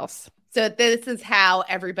everybody else. So this is how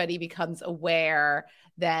everybody becomes aware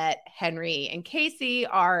that Henry and Casey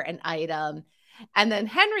are an item. And then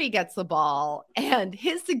Henry gets the ball, and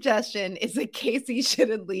his suggestion is that Casey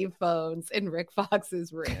shouldn't leave phones in Rick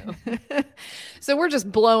Fox's room. So we're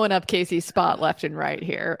just blowing up Casey's spot left and right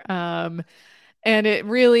here. And it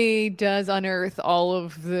really does unearth all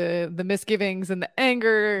of the misgivings and the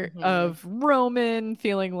anger of Roman,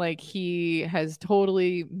 feeling like he has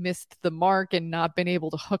totally missed the mark and not been able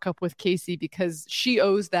to hook up with Casey because she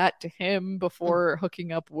owes that to him before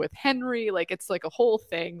hooking up with Henry. Like, it's like a whole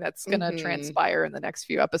thing that's going to transpire in the next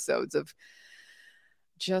few episodes of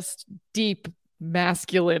just deep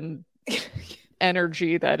masculine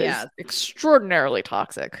energy that is extraordinarily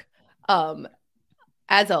toxic.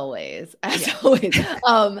 As always.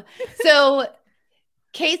 So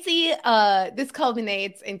Casey, this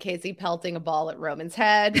culminates in Casey pelting a ball at Roman's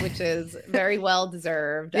head, which is very well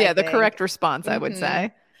deserved. Yeah, the correct response, I would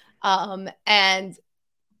say. And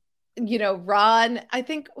Ron, I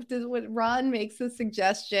think when Ron makes a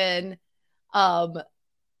suggestion,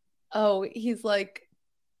 he's like,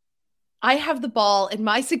 I have the ball, and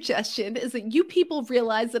my suggestion is that you people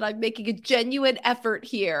realize that I'm making a genuine effort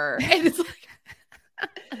here. And it's like,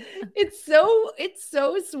 it's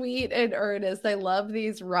so sweet and earnest. I love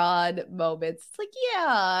these Ron moments. It's like,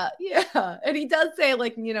 yeah. And he does say,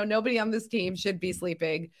 like, nobody on this team should be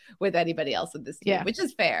sleeping with anybody else in this team, which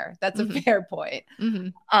is fair. That's a fair point.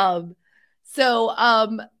 So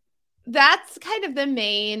that's kind of the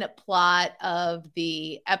main plot of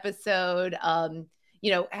the episode.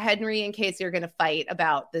 Henry and Casey are going to fight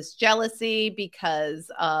about this jealousy because,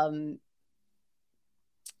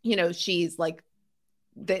 she's like,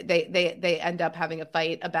 they end up having a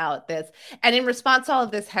fight about this. And in response to all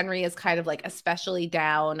of this, Henry is kind of like especially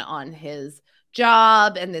down on his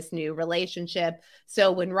job and this new relationship.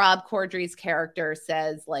 So when Rob Corddry's character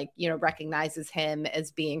says, like, recognizes him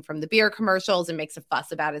as being from the beer commercials and makes a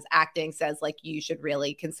fuss about his acting, says, like, you should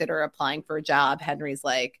really consider applying for a job, Henry's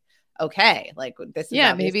like, okay, like, this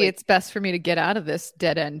is maybe it's best for me to get out of this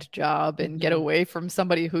dead end job and get away from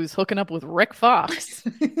somebody who's hooking up with Rick Fox,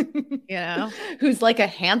 who's like a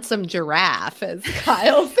handsome giraffe, as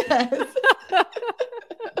Kyle says.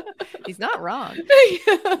 He's not wrong.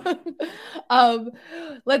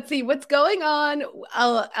 Let's see what's going on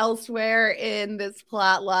elsewhere in this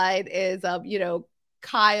plot line is,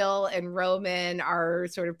 Kyle and Roman are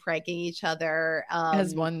sort of pranking each other,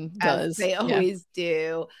 as one does, as they always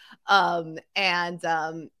do.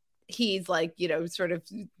 He's like, sort of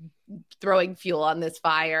throwing fuel on this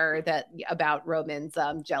fire about Roman's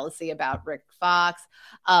jealousy about Rick Fox.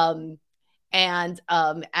 And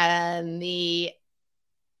the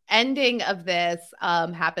ending of this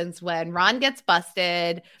happens when Ron gets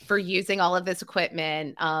busted for using all of this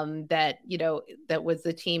equipment that was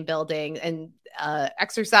the team building and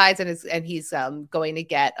exercise, and he's going to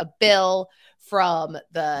get a bill from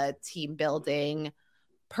the team building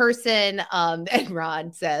person, and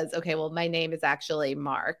Ron says, okay, well, my name is actually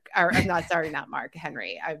Mark, or I'm not Mark,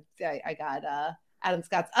 Henry. I got Adam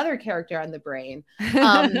Scott's other character on the brain.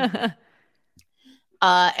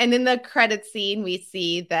 And in the credit scene, we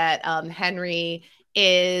see that Henry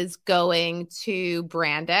is going to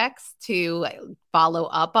Brandex to follow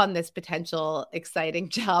up on this potential exciting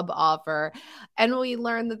job offer. And we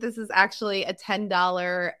learn that this is actually a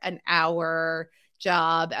 $10 an hour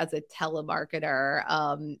job as a telemarketer.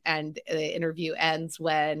 And the interview ends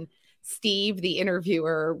when Steve, the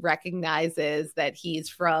interviewer, recognizes that he's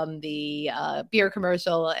from the beer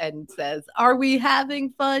commercial and says, "Are we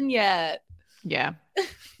having fun yet?" Yeah.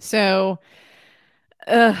 So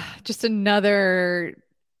just another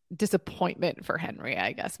disappointment for Henry,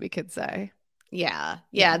 I guess we could say. Yeah.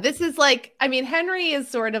 This is like, I mean, Henry is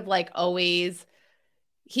sort of like always,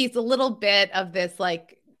 he's a little bit of this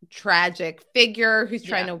like tragic figure who's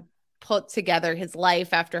trying to put together his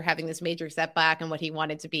life after having this major setback and what he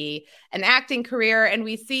wanted to be an acting career. And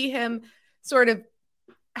we see him sort of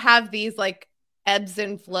have these like ebbs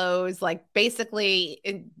and flows, like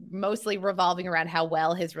basically mostly revolving around how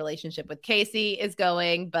well his relationship with Casey is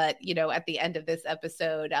going. But, at the end of this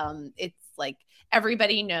episode, it's like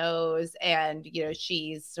everybody knows. And,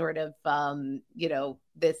 she's sort of,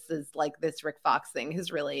 this is like this Rick Fox thing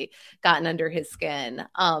has really gotten under his skin.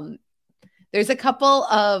 There's a couple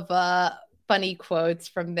of funny quotes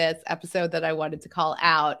from this episode that I wanted to call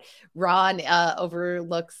out. Ron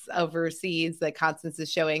oversees that Constance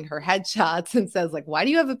is showing her headshots and says, like, why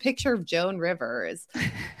do you have a picture of Joan Rivers?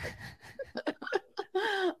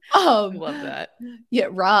 Love that. Yeah,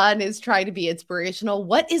 Ron is trying to be inspirational.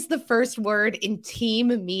 What is the first word in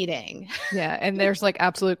team meeting? Yeah, and there's like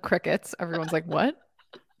absolute crickets. Everyone's like, what?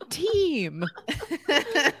 Team.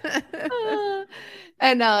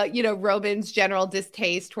 And, Roman's general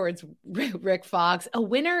distaste towards Rick Fox. A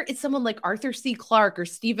winner is someone like Arthur C. Clarke or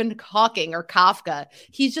Stephen Hawking or Kafka.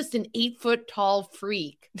 He's just an 8-foot tall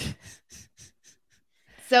freak.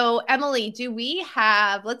 So, Emily,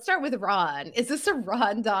 let's start with Ron. Is this a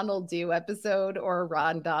Ron Donald do episode or a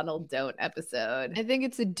Ron Donald don't episode? I think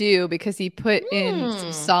it's a do because he put in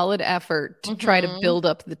some solid effort to try to build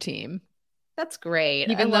up the team. That's great.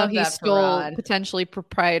 Even though he stole potentially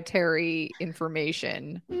proprietary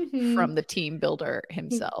information from the team builder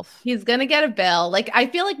himself. He's going to get a bill. Like, I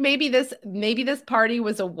feel like maybe this party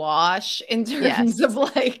was a wash in terms of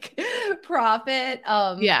like profit.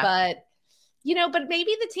 But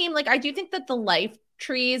maybe the team, like, I do think that the life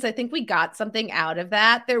trees, I think we got something out of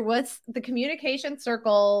that. There was the communication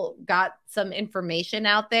circle got some information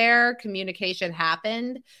out there. Communication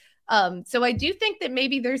happened. So I do think that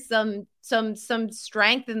maybe there's some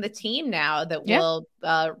strength in the team now that will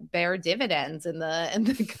bear dividends in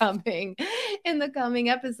the coming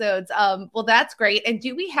episodes. Well, that's great. And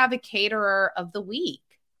do we have a caterer of the week?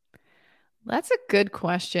 That's a good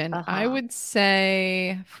question. I would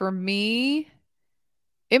say for me,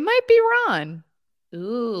 it might be Ron.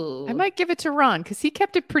 Ooh. I might give it to Ron because he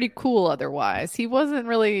kept it pretty cool otherwise. He wasn't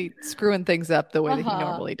really screwing things up the way that he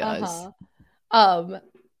normally does.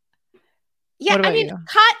 Yeah, I mean,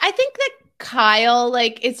 I think that Kyle,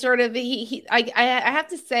 like, it's sort of I have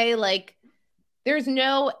to say, like, there's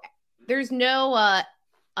no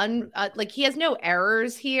like he has no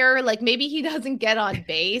errors here. Like, maybe he doesn't get on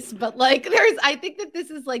base, but like I think that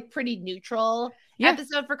this is like pretty neutral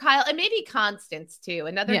episode for Kyle, and maybe Constance too.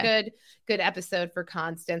 Another good episode for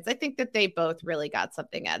Constance. I think that they both really got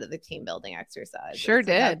something out of the team building exercise. Sure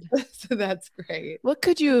did. So that's great. What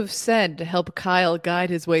could you have said to help Kyle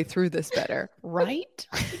guide his way through this better? Right?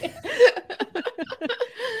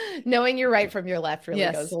 Knowing your right from your left really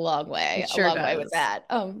goes a long way. Sure, a long way with that.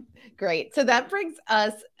 Great. So that brings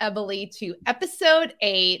us, Emily, to episode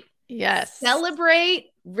 8. Yes.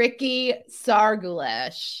 Celebrate Ricky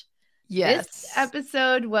Sargulesh. Yes. This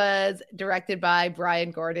episode was directed by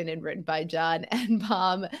Brian Gordon and written by John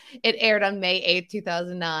Enbom. It aired on May 8th,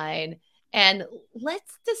 2009. And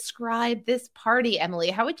let's describe this party, Emily.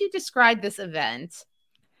 How would you describe this event?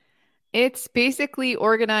 It's basically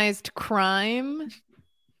organized crime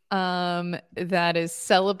that is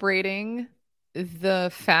celebrating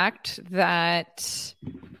the fact that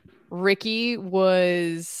Ricky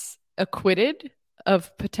was acquitted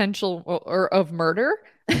of potential or of murder.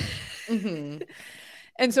 Mm-hmm.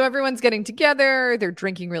 And so everyone's getting together, they're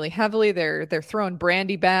drinking really heavily, they're throwing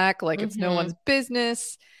brandy back like it's no one's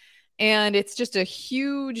business. And it's just a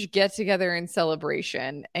huge get together and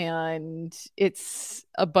celebration. And it's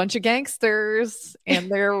a bunch of gangsters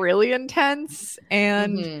and they're really intense.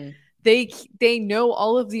 And they know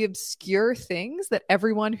all of the obscure things that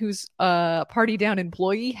everyone who's a Party Down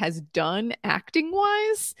employee has done acting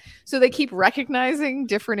wise. So they keep recognizing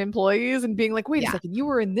different employees and being like, wait a second, you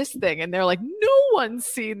were in this thing. And they're like, no one's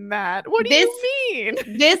seen that. What do you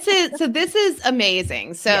mean? This is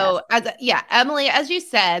amazing. So Emily, as you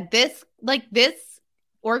said, this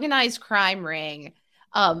organized crime ring,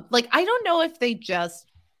 like, I don't know if they just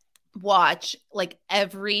watch like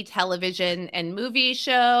every television and movie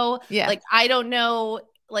show. Like, I don't know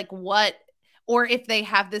like what, or if they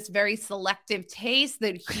have this very selective taste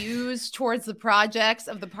that hews towards the projects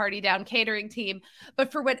of the Party Down catering team.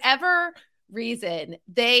 But for whatever reason,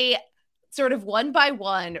 they sort of one by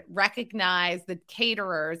one recognize the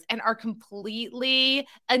caterers and are completely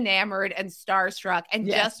enamored and starstruck and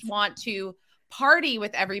just want to party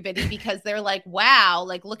with everybody because they're like, wow,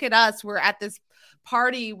 like, look at us. We're at this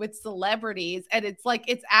party with celebrities. And it's like,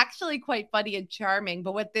 it's actually quite funny and charming.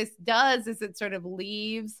 But what this does is it sort of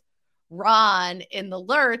leaves Ron in the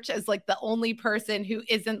lurch as like the only person who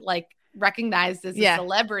isn't like recognized as a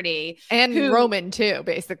celebrity. And Roman too,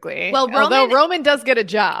 basically. Well, Roman does get a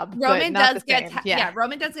job. Roman does get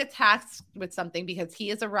Roman does get tasked with something because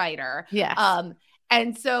he is a writer.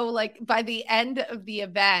 And so like by the end of the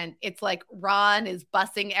event, it's like Ron is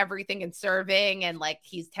bussing everything and serving, and like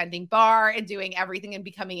he's tending bar and doing everything and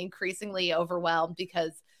becoming increasingly overwhelmed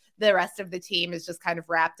because the rest of the team is just kind of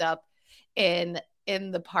wrapped up in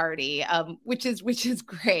the party, which is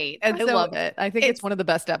great. And I love it. I think it's one of the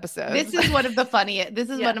best episodes. This is one of the funniest. This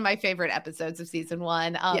is one of my favorite episodes of season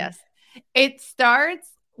 1. It starts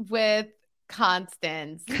with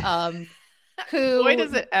Constance, who, boy,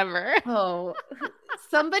 does it ever.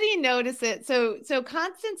 Somebody notices. So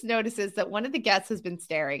Constance notices that one of the guests has been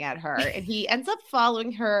staring at her, and he ends up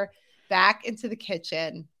following her back into the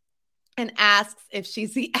kitchen and asks if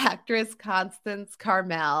she's the actress Constance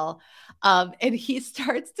Carmel. And he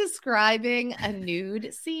starts describing a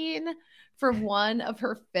nude scene from one of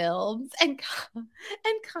her films. And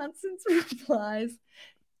Constance replies,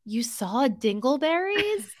 "You saw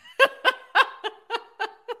Dingleberries?"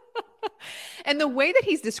 And the way that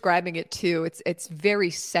he's describing it too, it's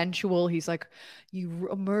very sensual. He's like, you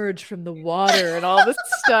emerge from the water and all this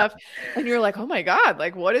stuff. And you're like, oh my God,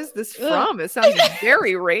 like, what is this from? It sounds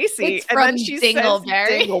very racy. It's and from then she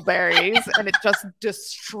Dingleberries, and it just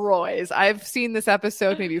destroys. I've seen this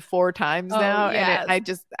episode maybe 4 times now, and I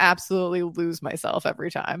just absolutely lose myself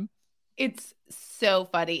every time. It's so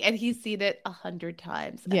funny. And he's seen it 100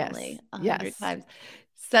 times, Emily. 100 times.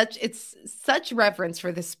 It's such reverence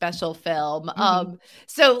for this special film.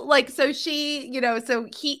 So she, so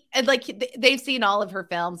he, and like they've seen all of her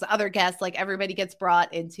films, other guests, like everybody gets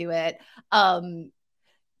brought into it. Then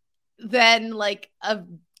like,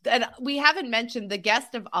 and we haven't mentioned the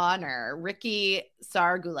guest of honor, Ricky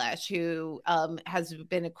Sargulesh, who has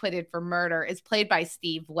been acquitted for murder, is played by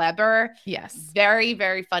Steve Weber. Yes. Very,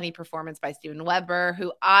 very funny performance by Steven Weber,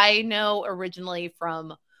 who I know originally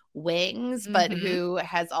from Wings, but who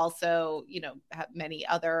has also, have many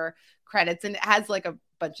other credits and has like a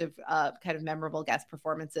bunch of kind of memorable guest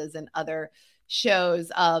performances in other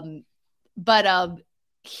shows. But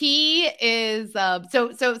he is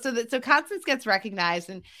so Constance gets recognized,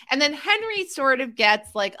 and then Henry sort of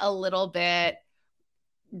gets like a little bit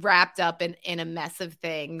wrapped up in a mess of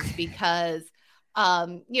things because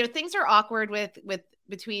things are awkward with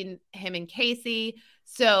between him and Casey.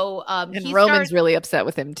 So and Roman's really upset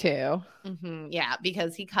with him too.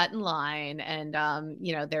 Because he cut in line, and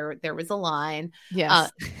there was a line.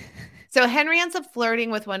 Yes. So Henry ends up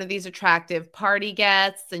flirting with one of these attractive party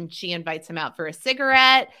guests, and she invites him out for a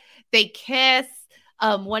cigarette. They kiss.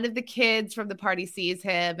 One of the kids from the party sees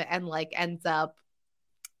him and like ends up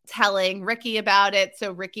telling Ricky about it.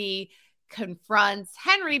 So Ricky confronts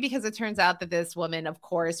Henry because it turns out that this woman, of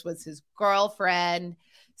course, was his girlfriend.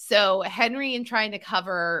 So Henry, in trying to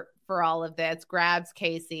cover for all of this, grabs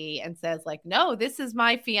Casey and says like, no, this is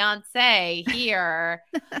my fiance here.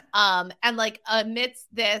 And like amidst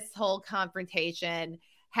this whole confrontation,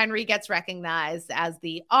 Henry gets recognized as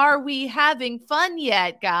the "Are we having fun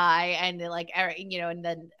yet?" guy. And like, and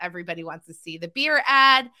then everybody wants to see the beer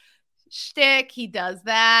ad shtick. He does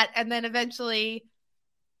that. And then eventually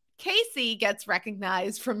Casey gets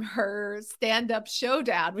recognized from her stand-up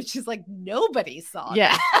showdown, which is like nobody saw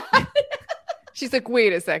Yeah. that. She's like,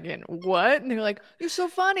 wait a second, what? And they're like, you're so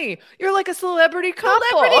funny. You're like a celebrity couple.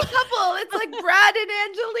 It's like Brad and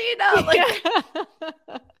Angelina.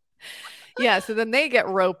 Like, yeah. So then they get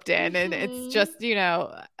roped in, and it's just, you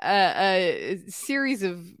know, a series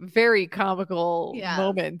of very comical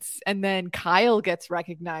moments. And then Kyle gets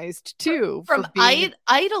recognized too from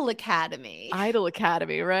Idol Academy. Idol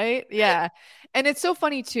Academy, right? Yeah. And it's so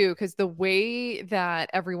funny too, because the way that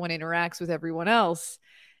everyone interacts with everyone else,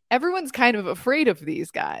 everyone's kind of afraid of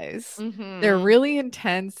these guys. They're really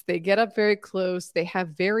intense. They get up very close. They have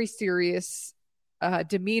very serious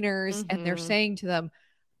demeanors, and they're saying to them,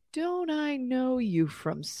 don't I know you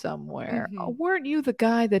from somewhere? Weren't you the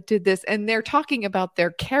guy that did this? And they're talking about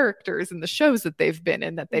their characters in the shows that they've been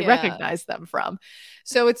in that they recognize them from.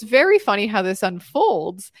 So it's very funny how this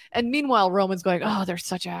unfolds. And meanwhile, Roman's going, oh, they're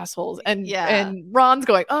such assholes. And Ron's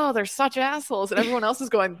going, oh, they're such assholes. And everyone else is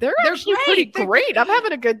going, they're actually pretty great. I'm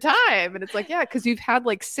having a good time. And it's like, yeah, because you've had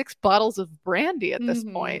like 6 bottles of brandy at this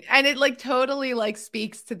point. And it like totally like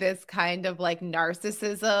speaks to this kind of like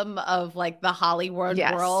narcissism of like the Hollywood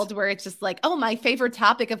world, where it's just like, oh, my favorite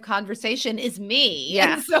topic of conversation is me.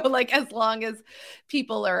 Yeah. And so like, as long as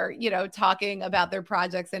people are, you know, talking about their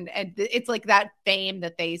projects, and it's like that fame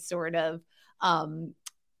that they sort of,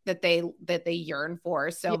 that they yearn for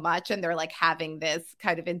so much. And they're like having this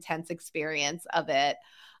kind of intense experience of it.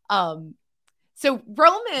 So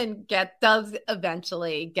Roman does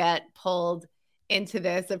eventually get pulled into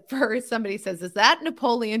this. At first, somebody says, is that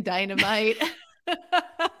Napoleon Dynamite?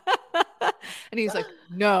 And he's like,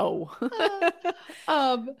 no.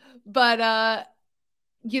 But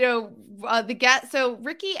you know, so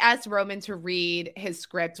Ricky asked Roman to read his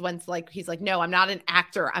script once, like, he's like, no, I'm not an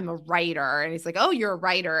actor, I'm a writer. And he's like, oh, you're a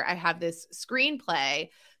writer, I have this screenplay.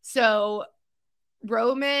 So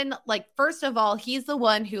Roman, like, first of all, he's the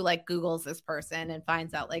one who like Googles this person and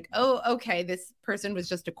finds out like, oh, okay, this person was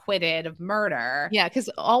just acquitted of murder. Yeah, because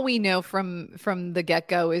all we know from the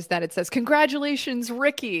get-go is that it says, congratulations,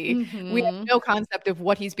 Ricky. We have no concept of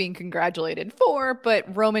what he's being congratulated for, but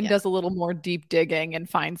Roman does a little more deep digging and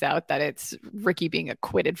finds out that it's Ricky being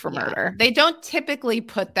acquitted for murder. They don't typically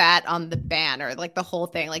put that on the banner, like the whole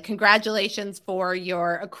thing, like, congratulations for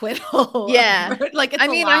your acquittal. Yeah. Like, it's I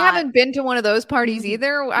mean, I haven't been to one of those parties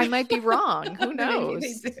either. I might be wrong. Who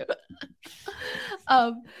knows?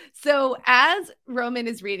 So as Roman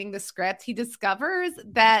is reading the script, he discovers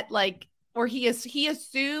that like, or he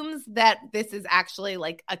assumes that this is actually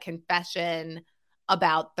like a confession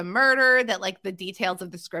about the murder, that like the details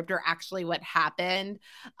of the script are actually what happened.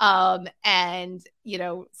 And you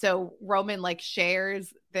know, so Roman like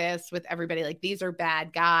shares this with everybody, like, these are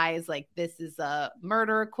bad guys, like this is a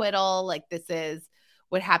murder acquittal, like this is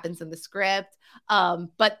what happens in the script.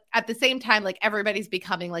 But at the same time, like, everybody's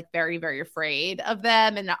becoming like very, very afraid of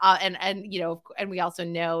them. And, you know, and we also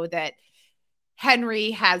know that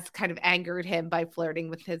Henry has kind of angered him by flirting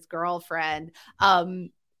with his girlfriend.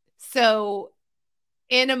 So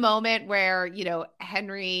in a moment where, you know,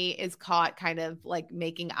 Henry is caught kind of like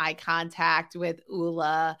making eye contact with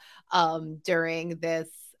Ula, during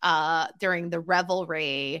the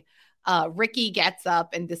revelry, Ricky gets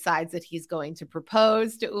up and decides that he's going to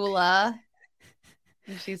propose to Ula.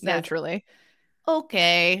 And she says, naturally,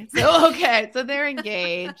 okay. So they're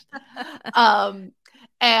engaged. And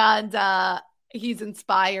he's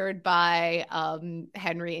inspired by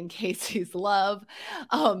Henry and Casey's love.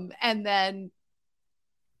 And then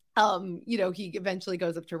you know, he eventually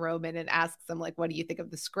goes up to Roman and asks him, like, what do you think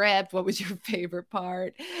of the script? What was your favorite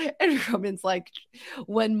part? And Roman's like,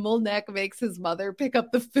 when Mulnek makes his mother pick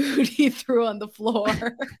up the food he threw on the floor.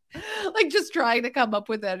 Like, just trying to come up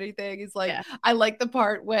with anything. He's like, I like the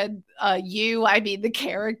part when the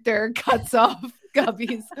character cuts off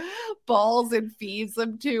Gubby's balls and feeds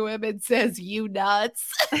them to him and says, you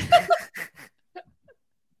nuts.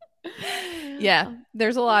 Yeah,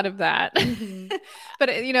 there's a lot of that.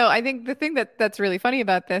 But, you know, I think the thing that's really funny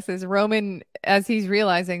about this is Roman, as he's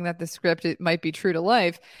realizing that the script, it might be true to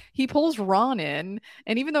life, he pulls Ron in.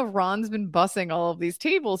 And even though Ron's been bussing all of these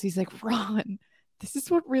tables, he's like, Ron, this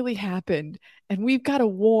is what really happened. And we've got to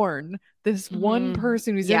warn this one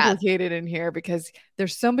person who's implicated in here, because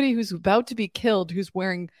there's somebody who's about to be killed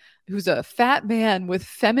who's a fat man with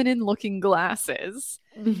feminine looking glasses.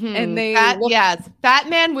 And they fat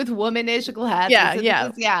man with womanish glasses.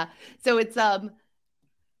 So it's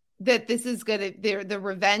that this is gonna the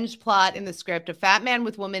revenge plot in the script, a fat man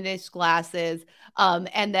with womanish glasses,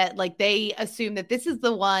 and that like they assume that this is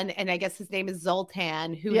the one, and I guess his name is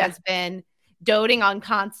Zoltan, who has been doting on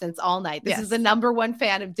Constance all night. This is the number one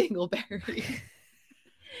fan of Dingleberry.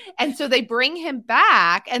 And so they bring him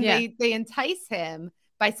back and they entice him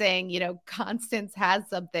by saying, Constance has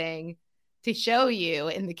something to show you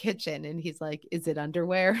in the kitchen. And he's like, is it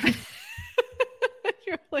underwear?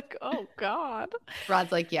 You're like, oh God.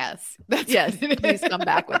 Rod's like, yes. Please come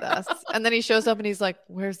back with us. And then he shows up and he's like,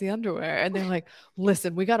 where's the underwear? And they're like,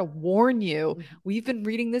 listen, we got to warn you. We've been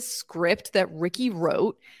reading this script that Ricky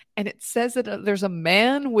wrote, and it says that there's a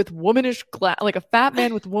man with womanish like a fat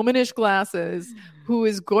man with womanish glasses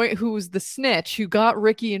who's the snitch who got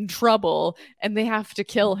Ricky in trouble, and they have to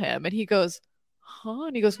kill him. And he goes, huh?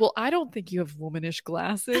 And he goes, well, I don't think you have womanish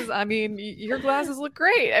glasses. I mean, your glasses look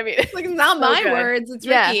great. I mean, it's like, it's not so my words, it's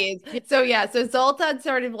Ricky's. So Zoltan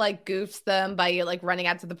sort of like goofs them by like running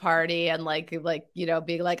out to the party and like being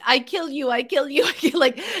like, I kill you. Like,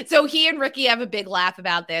 so he and Ricky have a big laugh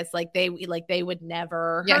about this. Like they would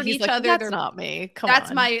never hurt each other. That's not me.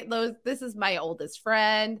 This is my oldest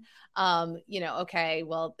friend. Okay,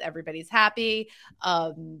 well, everybody's happy.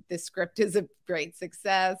 The script is a great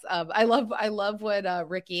success. I love when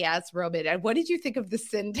Ricky asked Roman, and what did you think of the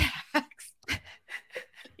syntax?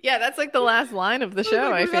 Yeah, that's like the last line of the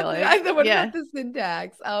show. I feel like. What about the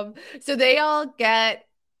syntax? So they all get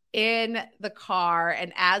in the car,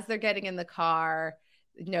 and as they're getting in the car,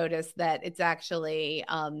 notice that it's actually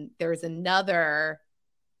there's another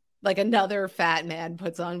fat man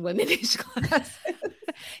puts on womanish glasses.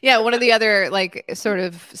 Yeah, one of the other like sort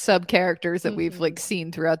of sub characters that we've like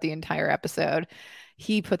seen throughout the entire episode.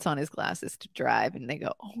 He puts on his glasses to drive, and they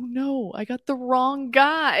go, "Oh no, I got the wrong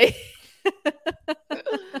guy."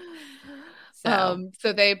 So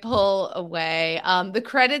they pull away. The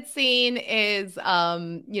credit scene is,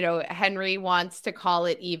 Henry wants to call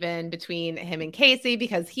it even between him and Casey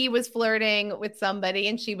because he was flirting with somebody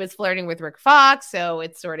and she was flirting with Rick Fox. So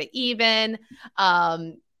it's sort of even.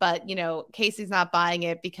 But, Casey's not buying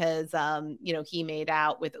it because, he made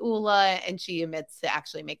out with Ula and she admits to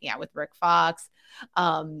actually making out with Rick Fox.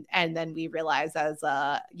 And then we realize as,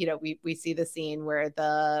 we see the scene where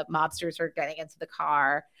the mobsters are getting into the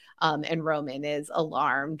car and Roman is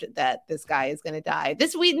alarmed that this guy is going to die.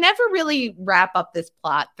 We never really wrap up this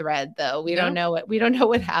plot thread, though. We don't know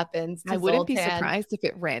what happens. I wouldn't be surprised if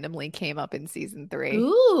it randomly came up in season 3.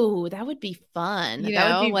 Ooh, that would be fun.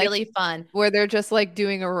 That would be like, really fun. Where they're just like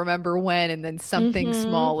doing a remember when, and then something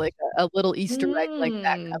small, like a little Easter egg like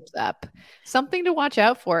that comes up. Something to watch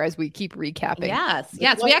out for as we keep recapping. Yes.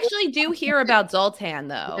 We actually do hear about Zoltan,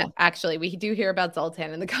 though. Yeah. Actually, we do hear about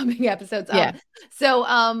Zoltan in the coming episodes.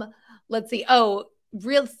 Let's see.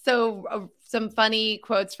 Some funny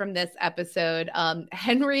quotes from this episode.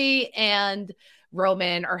 Henry and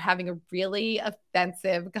Roman are having a really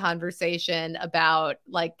offensive conversation about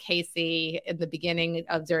like Casey in the beginning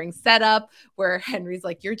of during setup, where Henry's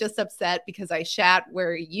like, you're just upset because I shat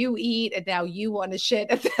where you eat and now you want to shit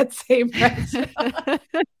at that same restaurant.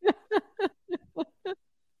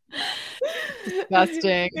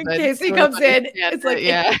 Disgusting. And Casey comes in. It's like,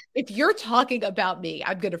 if you're talking about me,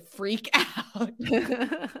 I'm gonna freak out.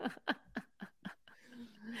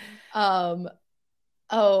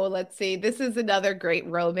 Let's see. This is another great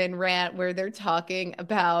Roman rant where he's talking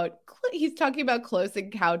about close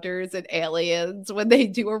encounters and aliens. When they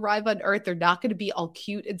do arrive on Earth, they're not going to be all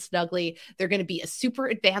cute and snuggly. They're going to be a super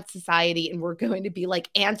advanced society, and we're going to be like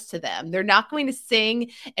ants to them. They're not going to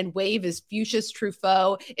sing and wave as Fuchsia's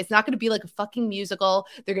Truffaut. It's not going to be like a fucking musical.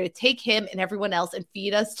 They're going to take him and everyone else and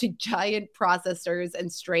feed us to giant processors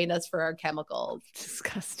and strain us for our chemicals.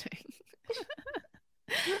 Disgusting.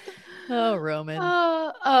 Oh, Roman.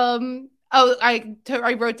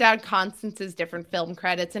 I wrote down Constance's different film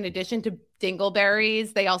credits. In addition to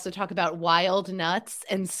Dingleberries, they also talk about Wild Nuts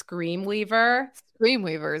and Screamweaver.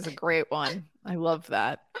 Screamweaver is a great one. I love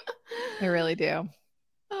that. I really do.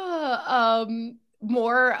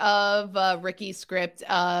 More of Ricky's script.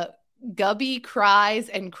 Gubby cries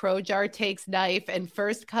and Crowjar takes knife and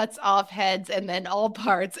first cuts off heads and then all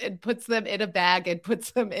parts and puts them in a bag and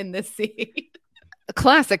puts them in the sea. A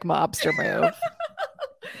classic mobster move.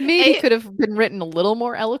 Maybe could have been written a little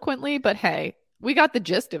more eloquently, but hey, we got the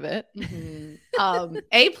gist of it. Mm-hmm.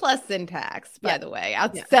 A+ syntax, by the way.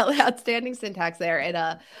 Outstanding syntax there. And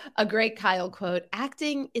a great Kyle quote: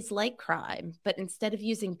 acting is like crime, but instead of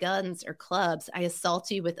using guns or clubs, I assault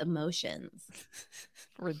you with emotions.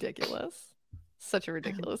 Ridiculous. Such a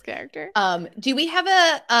ridiculous character. Do we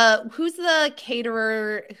have who's the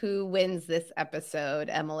caterer who wins this episode,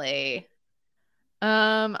 Emily?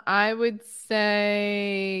 I would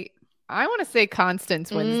say, I want to say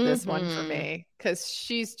Constance wins this one for me, because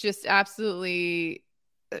she's just absolutely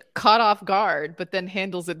caught off guard, but then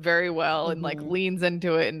handles it very well and like leans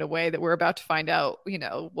into it in a way that we're about to find out,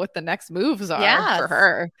 what the next moves are for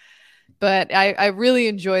her. But I really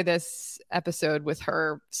enjoy this episode with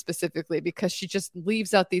her specifically because she just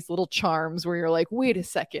leaves out these little charms where you're like, wait a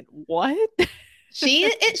second, what?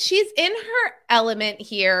 She's in her element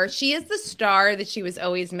here. She is the star that she was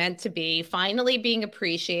always meant to be, finally being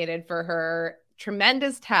appreciated for her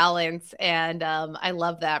tremendous talents. And I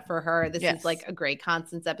love that for her. This is like a great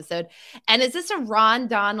Constance episode. And is this a Ron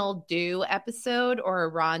Donald do episode or a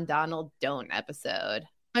Ron Donald don't episode?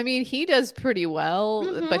 I mean, he does pretty well,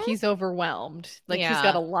 but he's overwhelmed. Like he's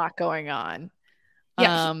got a lot going on.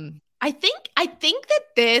 Yeah. I think that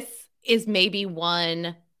this is maybe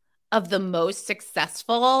one of the most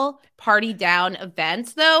successful Party Down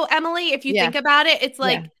events, though, Emily. If you think about it, it's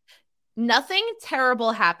like nothing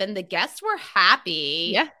terrible happened. The guests were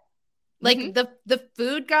happy. Yeah. Like the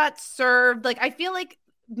food got served. Like I feel like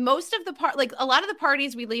most of the a lot of the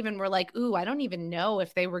parties we leave in were like, ooh, I don't even know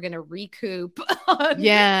if they were going to recoup. What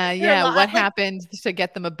happened to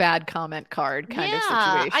get them a bad comment card kind of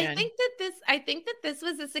situation. I think that this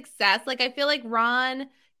was a success. Like I feel like Ron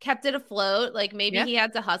kept it afloat. Like maybe he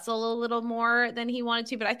had to hustle a little more than he wanted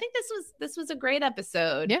to, but I think this was a great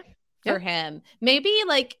episode for him. Maybe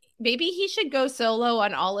he should go solo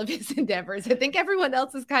on all of his endeavors. I think everyone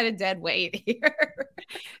else is kind of dead weight here.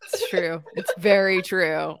 It's true. It's very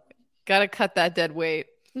true. Got to cut that dead weight.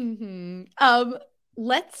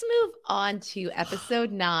 Let's move on to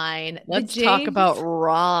episode 9. Let's talk about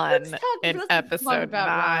Ron in episode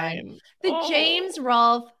 9. The James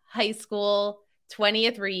Rolfe High School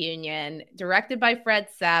 20th reunion, directed by Fred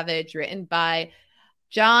Savage, written by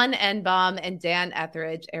John Enbom and Dan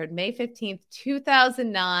Etheridge, aired May 15th,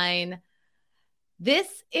 2009. This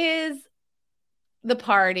is the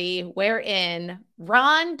party wherein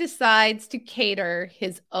Ron decides to cater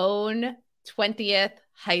his own 20th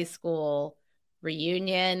high school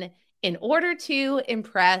reunion in order to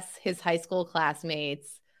impress his high school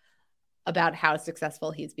classmates about how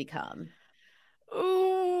successful he's become.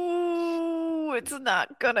 Ooh, it's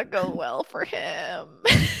not gonna go well for him.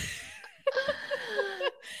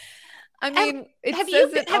 I mean, have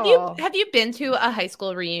you been to a high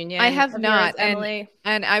school reunion? I have not, Emily.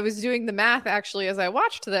 And I was doing the math actually as I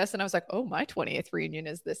watched this, and I was like, "Oh, my 20th reunion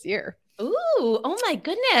is this year." Ooh, oh my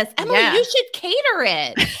goodness, Emily, you should cater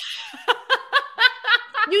it.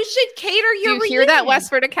 You should cater your reunion. Hear that,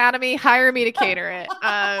 Westford Academy? Hire me to cater it.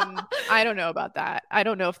 I don't know about that. I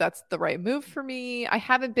don't know if that's the right move for me. I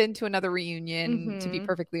haven't been to another reunion, to be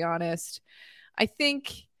perfectly honest. I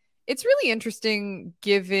think it's really interesting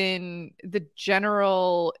given the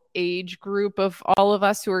general age group of all of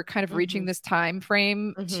us who are kind of reaching this time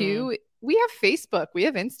frame too. We have Facebook, we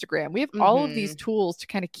have Instagram, we have all of these tools to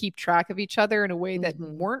kind of keep track of each other in a way that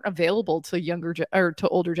weren't available to younger or to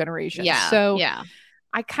older generations.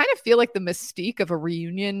 I kind of feel like the mystique of a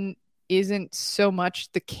reunion isn't so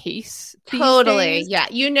much the case. Totally. Yeah.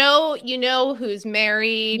 You know who's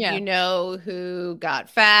married, you know who got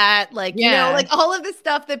fat, like like all of the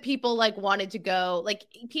stuff that people like wanted to go, like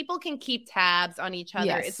people can keep tabs on each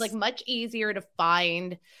other. It's like much easier to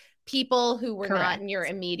find people who were not in your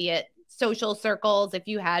immediate social circles if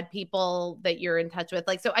you had people that you're in touch with.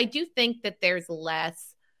 Like, so I do think that there's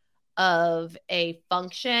less of a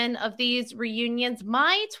function of these reunions.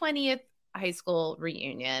 My 20th high school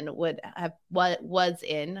reunion was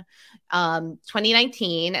in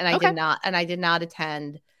 2019, and I did not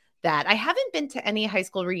attend that. I haven't been to any high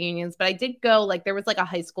school reunions, but I did go, like there was like a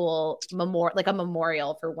high school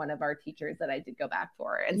memorial for one of our teachers that I did go back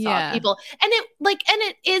for and saw people, and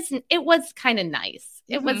it was kind of nice.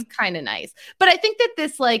 It was kind of nice. But I think that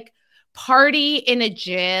this like party in a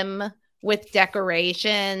gym with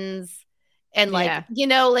decorations and like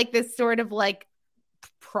like this sort of like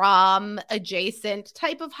prom adjacent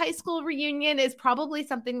type of high school reunion is probably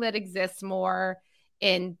something that exists more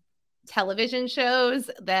in television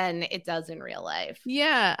shows than it does in real life.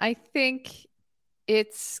 Yeah, I think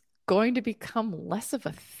it's going to become less of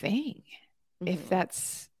a thing, if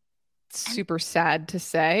that's super sad to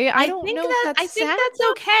say. I think that's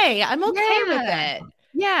okay. I'm okay with it.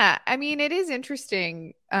 Yeah, I mean, it is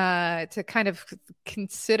interesting to kind of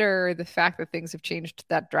consider the fact that things have changed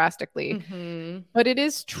that drastically, but it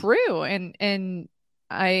is true, and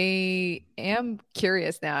I am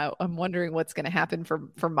curious now. I'm wondering what's going to happen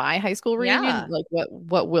for my high school reunion, like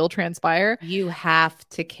what will transpire. You have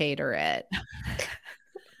to cater it.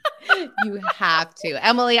 You have to.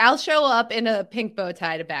 Emily, I'll show up in a pink bow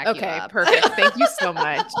tie to back you up. Okay, perfect. Thank you so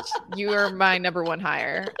much. You are my number one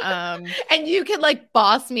hire. And you could like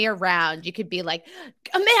boss me around. You could be like,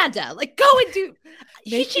 Amanda, like go and do.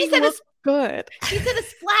 She said good. She said a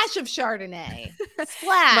splash of Chardonnay.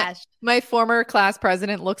 Splash. My former class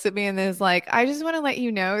president looks at me and is like, I just want to let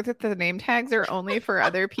you know that the name tags are only for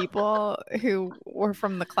other people who were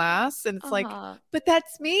from the class. And it's like, but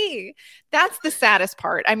that's me. That's the saddest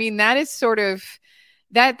part. I mean, that is sort of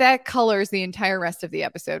that colors the entire rest of the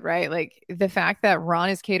episode, right? Like the fact that Ron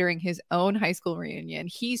is catering his own high school reunion.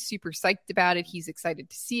 He's super psyched about it. He's excited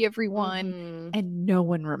to see everyone, and no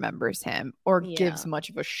one remembers him or gives much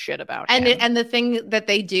of a shit about him. And the thing that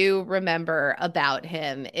they do remember about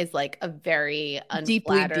him is like a very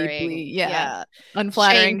unflattering, deeply,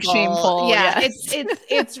 unflattering, shameful. Yeah,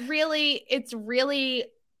 it's really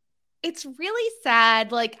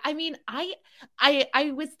sad. Like, I mean,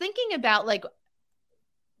 I was thinking about like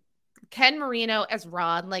Ken Marino as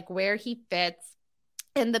Ron, like where he fits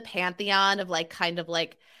in the pantheon of like kind of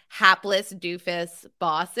like hapless doofus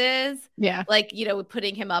bosses. Yeah. Like, you know,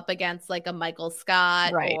 putting him up against like a Michael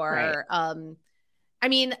Scott or I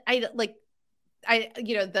mean, you know, like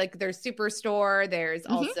there's Superstore, there's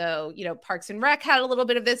also, you know, Parks and Rec had a little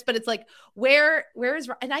bit of this, but it's like where is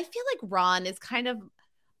Ron? And I feel like Ron is kind of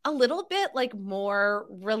a little bit like more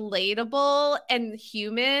relatable and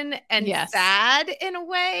human and sad in a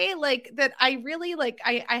way, like that. I really like,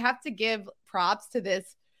 I have to give props to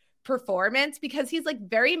this performance because he's like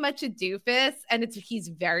very much a doofus and he's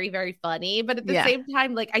very, very funny. But at the same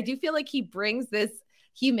time, like, I do feel like he brings this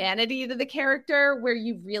humanity to the character where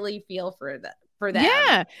you really feel for them.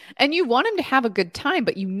 Yeah. And you want him to have a good time,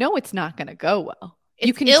 but you know, it's not going to go well.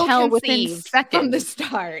 You can tell within seconds from the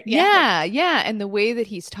start. Yeah. And the way that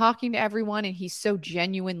he's talking to everyone, and he's so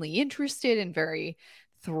genuinely interested and very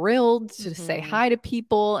thrilled to say hi to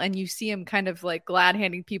people. And you see him kind of like glad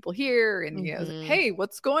handing people here and you know, like, hey,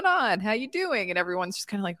 what's going on? How you doing? And everyone's just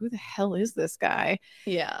kind of like, who the hell is this guy?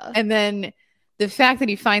 Yeah. And then the fact that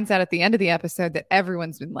he finds out at the end of the episode that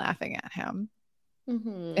everyone's been laughing at him.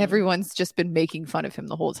 Everyone's just been making fun of him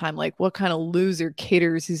the whole time. Like, what kind of loser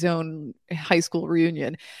caters his own high school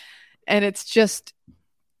reunion? And it's just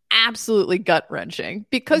absolutely gut-wrenching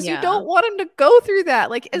because you don't want him to go through that.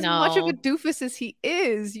 Like, as much of a doofus as he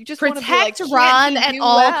is, you just protect want to be like, Ron at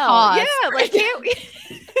all costs. Yeah, like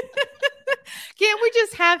can't we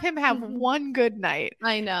just have him have one good night?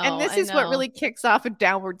 I know. And this is what really kicks off a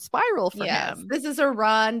downward spiral for him. This is a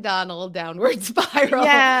Ron Donald downward spiral.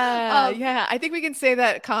 Yeah. I think we can say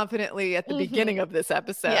that confidently at the beginning of this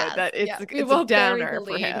episode that it's a downer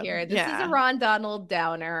for him. Here. This is a Ron Donald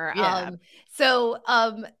downer.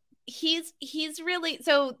 He's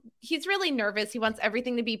really nervous. He wants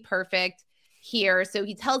everything to be perfect here. So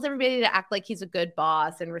he tells everybody to act like he's a good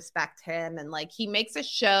boss and respect him. And like, he makes a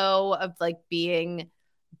show of like being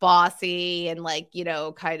bossy and like, you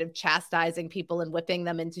know, kind of chastising people and whipping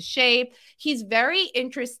them into shape. He's very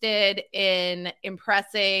interested in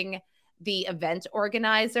impressing the event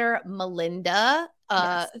organizer, Melinda,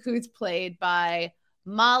 who's played by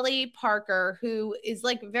Molly Parker, who is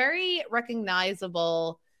like very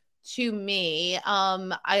recognizable to me.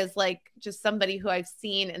 I was like just somebody who I've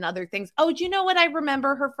seen in other things. Oh, do you know what I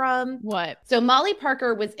remember her from? What? So Molly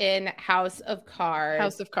Parker was in House of Cards.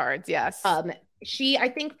 House of Cards, yes. She, I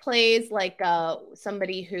think, plays like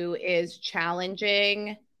somebody who is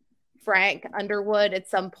challenging Frank Underwood at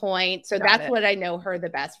some point. So that's what I know her the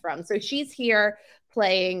best from. So she's here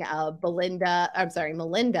playing Melinda.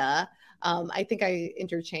 I think I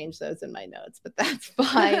interchanged those in my notes, but that's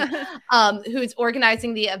fine. Who's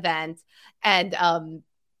organizing the event, and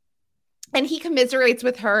he commiserates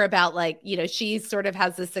with her about like, you know, she sort of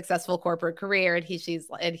has this successful corporate career, and he's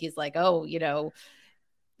like, oh, you know,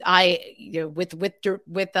 with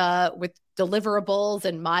deliverables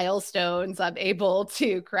and milestones, I'm able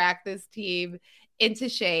to crack this team into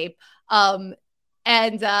shape.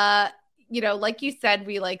 You know, like you said,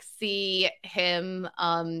 we like see him,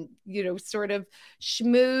 you know, sort of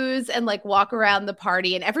schmooze and like walk around the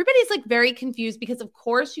party, and everybody's like very confused because of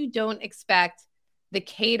course you don't expect the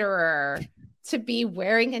caterer to be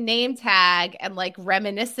wearing a name tag and like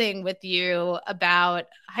reminiscing with you about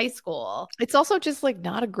high school. It's also just like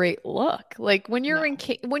not a great look. Like when you're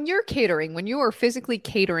when you're catering, when you are physically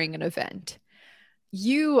catering an event,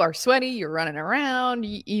 you are sweaty, you're running around,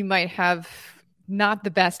 you might have not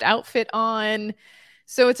the best outfit on.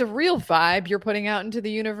 So it's a real vibe you're putting out into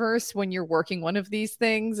the universe when you're working one of these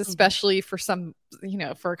things, especially for some,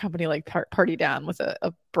 for a company like Party Down with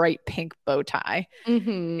a bright pink bow tie.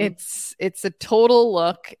 It's a total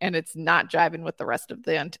look, and it's not jiving with the rest of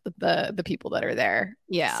the people that are there.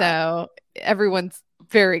 Yeah. So everyone's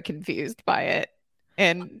very confused by it,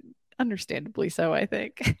 and understandably so, I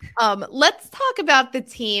think. Let's talk about the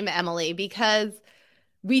team, Emily, because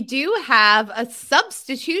we do have a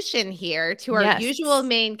substitution here to our usual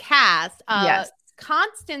main cast.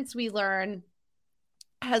 Constance, we learn,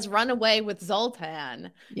 has run away with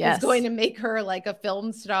Zoltan. Is going to make her like a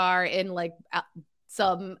film star in like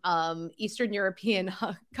some Eastern European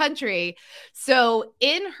country. So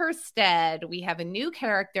in her stead, we have a new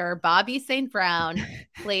character, Bobby St. Brown,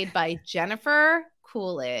 played by Jennifer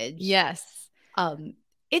Coolidge. Yes.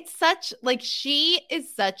 It's such like, she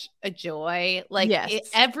is such a joy. Like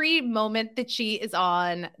every moment that she is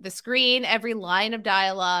on the screen, every line of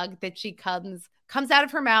dialogue that she comes out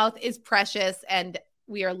of her mouth is precious, and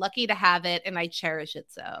we are lucky to have it, and I cherish it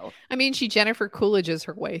so. I mean, she Jennifer Coolidge's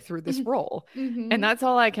her way through this role, and that's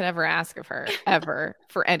all I can ever ask of her, ever,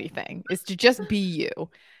 for anything, is to just be you.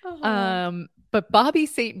 But Bobby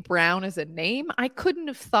St. Brown as a name, I couldn't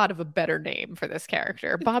have thought of a better name for this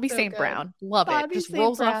character. Bobby St. Brown. Love it. Just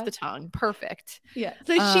rolls off the tongue. Perfect. Yeah.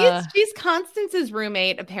 So she's Constance's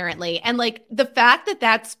roommate, apparently. And like the fact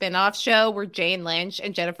that spinoff show where Jane Lynch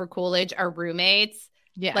and Jennifer Coolidge are roommates,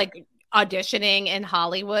 like auditioning in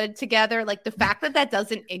Hollywood together, like the fact that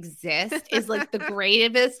doesn't exist is like the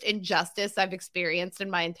greatest injustice I've experienced in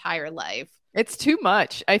my entire life. It's too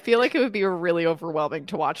much. I feel like it would be really overwhelming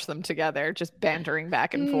to watch them together, just bantering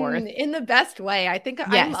back and forth. In the best way. I think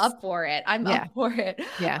I'm up for it. up for it.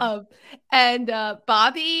 Yeah. And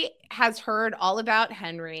Bobby has heard all about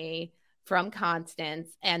Henry from Constance,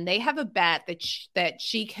 and they have a bet that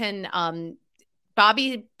she can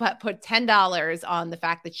Bobby put $10 on the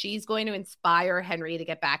fact that she's going to inspire Henry to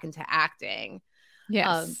get back into acting.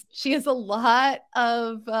 Yes. She has a lot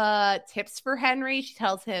of tips for Henry. She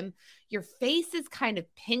tells him, your face is kind of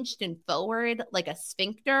pinched and forward like a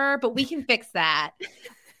sphincter, but we can fix that.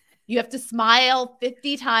 You have to smile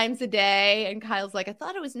 50 times a day. And Kyle's like, I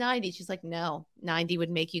thought it was 90. She's like, no, 90 would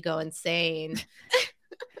make you go insane.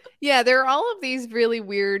 Yeah, there are all of these really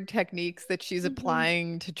weird techniques that she's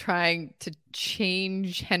applying to trying to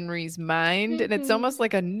change Henry's mind. And it's almost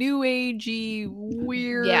like a new agey,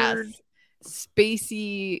 weird,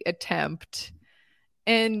 spacey attempt.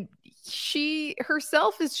 And she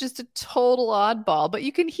herself is just a total oddball, but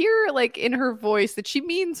you can hear like in her voice that she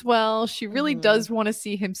means well. She really does want to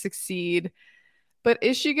see him succeed. But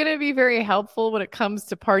is she going to be very helpful when it comes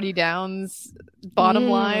to Party Down's bottom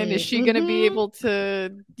line? Is she going to be able to,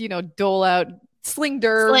 dole out sling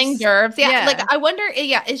derves? Yeah. Like, I wonder,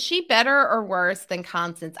 is she better or worse than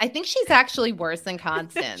Constance? I think she's actually worse than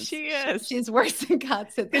Constance. She is. She's worse than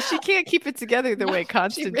Constance. Because she can't keep it together the way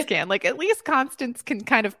Constance can. Like, at least Constance can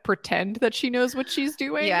kind of pretend that she knows what she's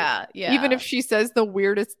doing. Yeah. Even if she says the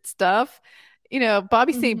weirdest stuff.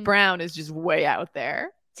 Bobby St. Brown is just way out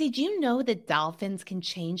there. See, do you know that dolphins can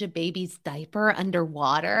change a baby's diaper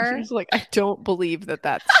underwater? She's like, I don't believe that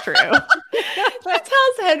that's true. She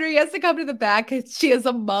tells Henry he has to come to the back because she has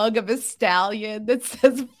a mug of a stallion that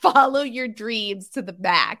says, follow your dreams to the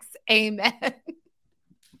max. Amen.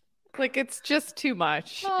 Like, it's just too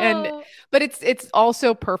much. But it's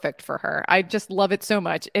also perfect for her. I just love it so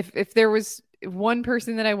much. If there was one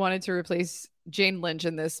person that I wanted to replace Jane Lynch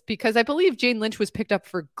in this, because I believe Jane Lynch was picked up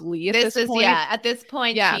for Glee at this point. At this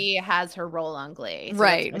point, she has her role on Glee. So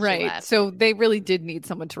right. So they really did need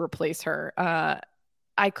someone to replace her.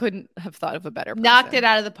 I couldn't have thought of a better person. Knocked it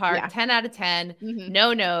out of the park. 10 out of 10.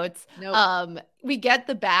 No notes. Nope. We get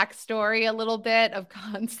the backstory a little bit of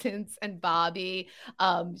Constance and Bobby.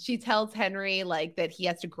 She tells Henry like that he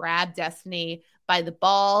has to grab Destiny by the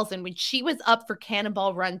balls. And when she was up for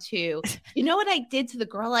Cannonball Run 2, you know what I did to the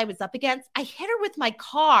girl I was up against? I hit her with my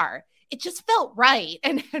car. It just felt right.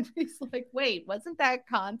 And Henry's like, wait, wasn't that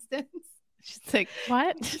Constance? She's like,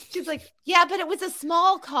 what? She's like, yeah, but it was a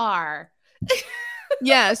small car.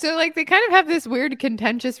 Yeah, so like they kind of have this weird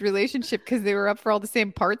contentious relationship because they were up for all the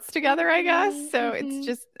same parts together, I guess. So it's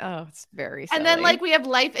just, it's very silly. And then like we have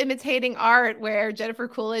Life Imitating Art where Jennifer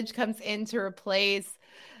Coolidge comes in to replace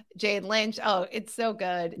Jane Lynch. Oh, it's so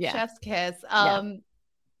good. Yeah. Chef's kiss.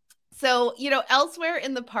 So, elsewhere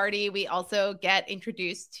in the party, we also get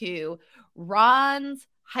introduced to Ron's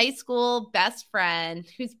high school best friend,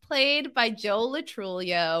 who's played by Joe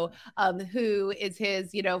Latrulio, who is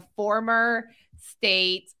his, former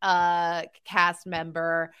state cast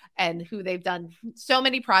member and who they've done so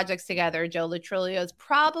many projects together. Joe Latrulio is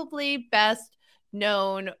probably best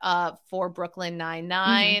known for Brooklyn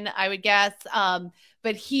Nine-Nine, I would guess.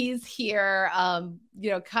 But he's here,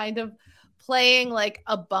 kind of playing like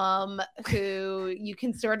a bum who you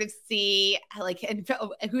can sort of see like, and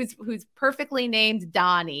who's perfectly named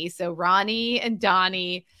Donnie. So Ronnie and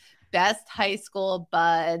Donnie, best high school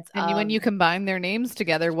buds. And when you combine their names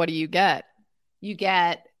together, what do you get? You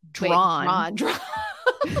get Drawn.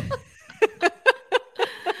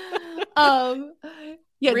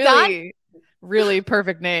 Yeah, really, really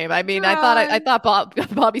perfect name. I mean, Drawn. I thought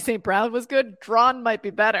Bobby St. Brown was good. Drawn might be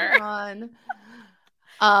better. Drawn.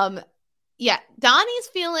 Yeah, Donnie's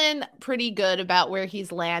feeling pretty good about where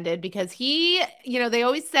he's landed because he, they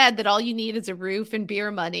always said that all you need is a roof and beer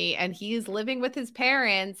money, and he's living with his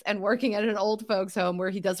parents and working at an old folks home where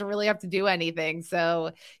he doesn't really have to do anything.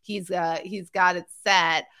 So he's got it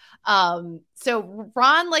set. So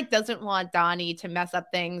Ron doesn't want Donnie to mess up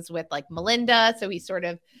things with Melinda, so he sort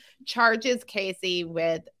of charges Casey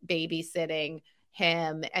with babysitting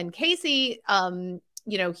him, and Casey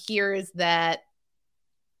hears that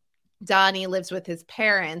Donnie lives with his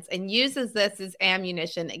parents and uses this as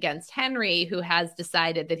ammunition against Henry, who has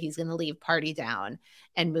decided that he's going to leave Party Down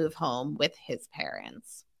and move home with his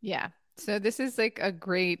parents. Yeah. So this is a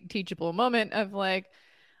great teachable moment of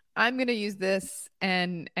I'm going to use this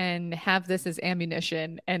and have this as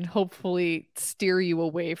ammunition and hopefully steer you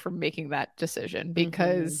away from making that decision,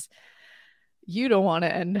 because you don't want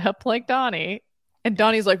to end up like Donnie. And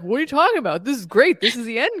Donnie's like, what are you talking about? This is great. This is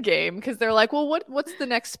the end game. Because they're like, well, what's the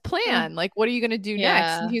next plan? What are you going to do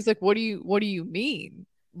next? And he's like, what do you mean?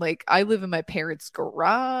 I live in my parents'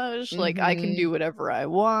 garage. I can do whatever I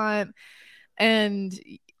want. And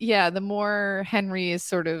yeah, the more Henry is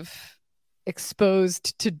sort of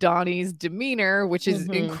exposed to Donnie's demeanor, which is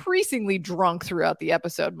increasingly drunk throughout the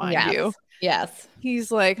episode, mind you. Yes.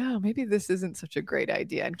 He's like, oh, maybe this isn't such a great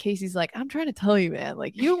idea. And Casey's like, I'm trying to tell you, man,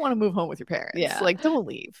 you don't want to move home with your parents. Yeah. Don't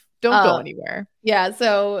leave. Don't go anywhere. Yeah.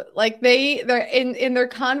 So they're in their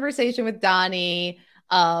conversation with Donnie.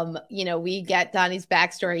 We get Donnie's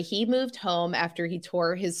backstory. He moved home after he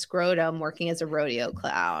tore his scrotum working as a rodeo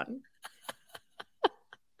clown.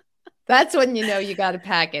 That's when you got to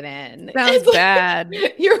pack it in. Sounds bad.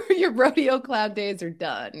 Your rodeo clown days are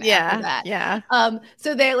done. Yeah, yeah.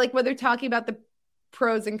 So they when they're talking about the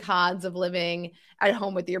pros and cons of living at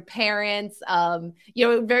home with your parents,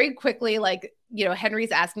 very quickly,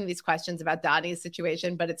 Henry's asking these questions about Donnie's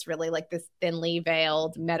situation, but it's really this thinly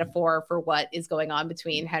veiled metaphor for what is going on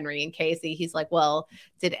between Henry and Casey. He's like, well,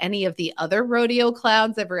 did any of the other rodeo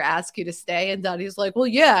clowns ever ask you to stay? And Donnie's like, well,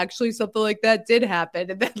 yeah, actually something like that did happen.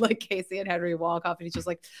 And then Casey and Henry walk off and he's just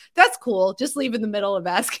like, that's cool. Just leave in the middle of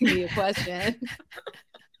asking me a question.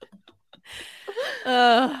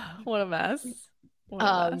 What a mess.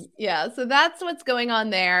 Yeah, so that's what's going on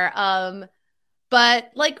there.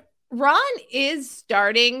 But Ron is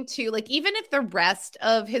starting to even if the rest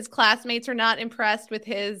of his classmates are not impressed with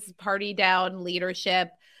his Party Down leadership,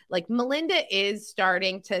 Melinda is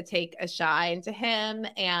starting to take a shine to him,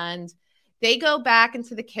 and they go back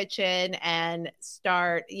into the kitchen and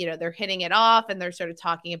start, they're hitting it off, and they're sort of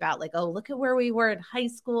talking about oh, look at where we were in high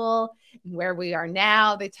school and where we are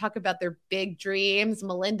now. They talk about their big dreams.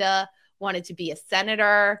 Melinda wanted to be a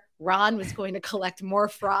senator. Ron was going to collect more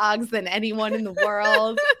frogs than anyone in the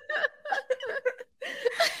world.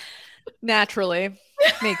 Naturally.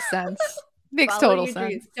 Makes sense. Makes total sense.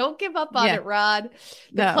 Dreams. Don't give up on it, Rod.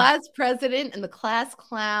 The class president and the class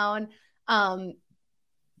clown. And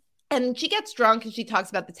she gets drunk and she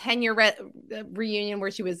talks about the 10-year reunion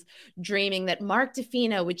where she was dreaming that Mark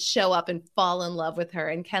DeFino would show up and fall in love with her.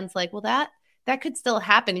 And Ken's like, well, that could still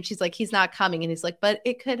happen. And she's like, he's not coming. And he's like, but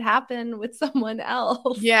it could happen with someone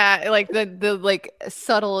else. Yeah. The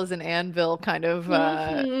subtle as an anvil kind of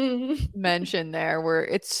mention there, where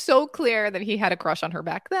it's so clear that he had a crush on her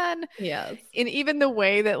back then. Yes. And even the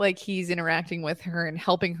way that he's interacting with her and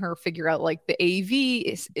helping her figure out the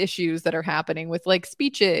AV issues that are happening with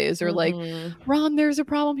speeches or Ron, there's a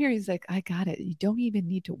problem here. He's like, I got it. You don't even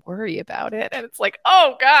need to worry about it. And it's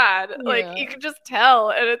oh God, you can just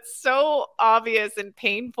tell. And it's so obvious and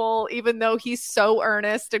painful, even though he's so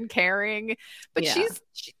earnest and caring. But she's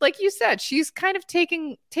like you said, she's kind of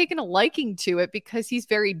taking a liking to it because he's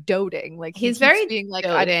very doting. He's very being I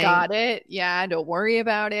got it. Yeah, don't worry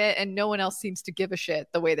about it. And no one else seems to give a shit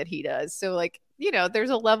the way that he does. So there's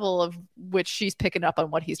a level of which she's picking up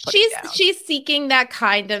on what he's putting down. She's seeking that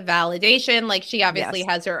kind of validation. She obviously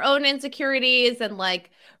has her own insecurities, and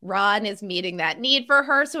Ron is meeting that need for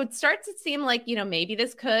her. So it starts to seem maybe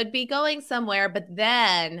this could be going somewhere. But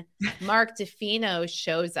then Mark DeFino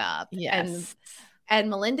shows up. Yes. And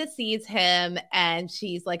Melinda sees him and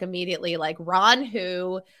she's like immediately like, Ron,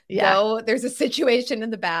 who? No, there's a situation in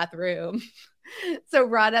the bathroom. So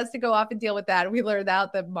Ron has to go off and deal with that. We learned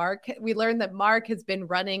that Mark has been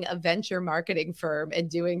running a venture marketing firm and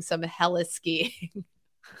doing some hella skiing.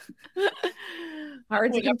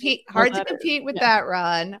 Hard to compete with that,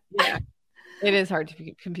 Ron. Yeah. It is hard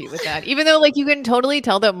to compete with that, even though like you can totally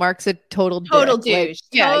tell that Mark's a total douche.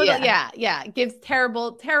 Like, yeah. Gives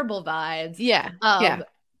terrible vibes. Yeah.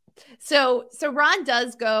 So Ron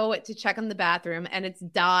does go to check on the bathroom, and it's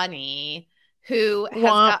Donnie who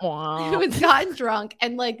has gotten drunk,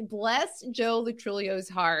 and like bless Joe Lo Truglio's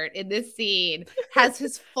heart in this scene has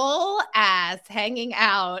his full ass hanging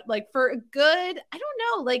out like for a good, I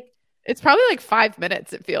don't know, like it's probably like 5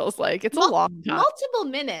 minutes. It feels like it's a long time. Multiple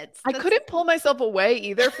minutes. I couldn't pull myself away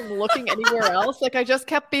either from looking anywhere else. Like I just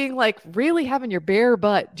kept being like, really having your bare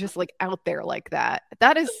butt just like out there like that.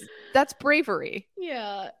 That's bravery.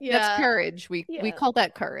 Yeah. That's courage. We call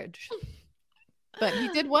that courage. But he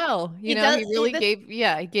did well. He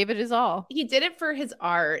gave it his all. He did it for his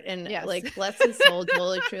art, and like bless his soul, Joe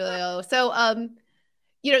Lo Truglio. So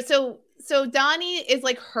So Donnie is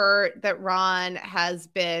like hurt that Ron has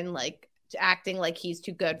been like acting like he's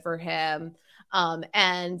too good for him.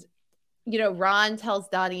 And Ron tells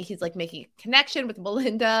Donnie he's like making a connection with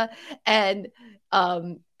Melinda, and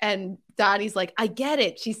Donnie's like, I get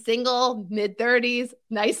it. She's single, mid-30s,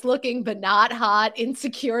 nice looking, but not hot,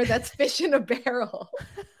 insecure. That's fish in a barrel.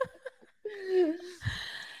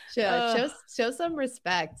 Show some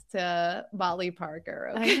respect to Molly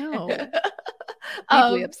Parker. Okay? I know.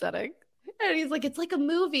 Deeply upsetting. And he's like, it's like a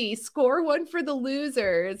movie. Score one for the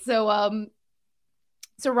losers.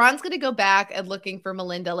 So Ron's going to go back and looking for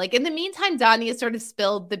Melinda. Like in the meantime, Donnie has sort of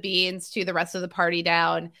spilled the beans to the rest of the party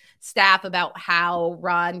down staff about how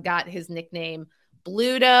Ron got his nickname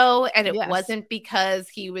Bluto. And it wasn't because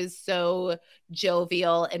he was so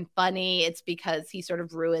jovial and funny. It's because he sort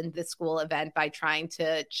of ruined the school event by trying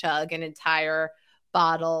to chug an entire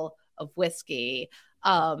bottle of whiskey.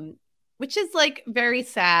 Which is like very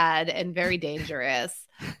sad and very dangerous.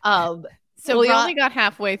 So he only got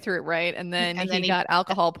halfway through, right? And then he got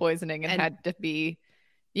alcohol poisoning and had to be,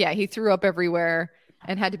 he threw up everywhere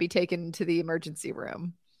and had to be taken to the emergency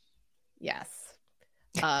room. Yes.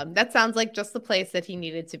 That sounds like just the place that he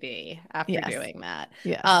needed to be after doing that.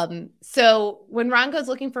 Yeah. So when Ron goes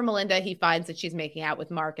looking for Melinda, he finds that she's making out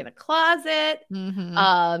with Mark in a closet.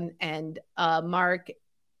 Mm-hmm. And Mark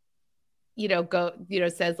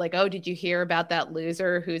says like, oh, did you hear about that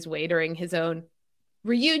loser who's waitering his own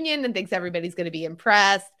reunion and thinks everybody's going to be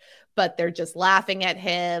impressed, but they're just laughing at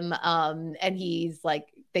him. And he's like,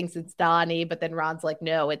 thinks it's Donnie, but then Ron's like,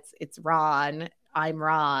 no, it's Ron. I'm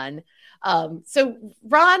Ron. So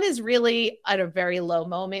Ron is really at a very low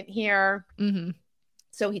moment here. Mm-hmm.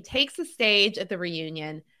 So he takes the stage at the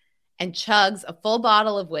reunion and chugs a full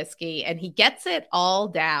bottle of whiskey, and he gets it all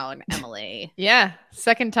down, Emily. Yeah.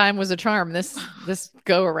 Second time was a charm this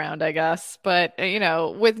go around, I guess. But,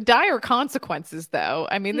 with dire consequences, though.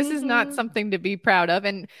 I mean, this is not something to be proud of.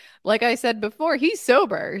 And like I said before, he's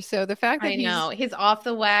sober. So the fact that he's off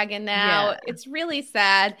the wagon now, it's really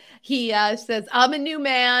sad. He says, I'm a new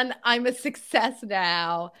man. I'm a success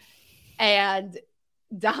now. And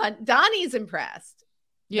Donnie's impressed.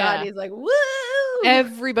 Yeah. Donnie's like, woo!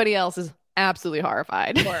 Everybody else is absolutely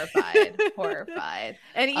horrified. Horrified.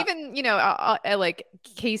 And even, like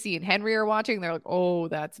Casey and Henry are watching. They're like, oh,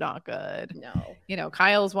 that's not good. No.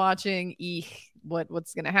 Kyle's watching. Eek,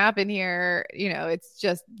 what's going to happen here? It's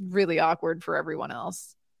just really awkward for everyone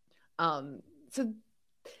else. So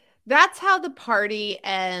that's how the party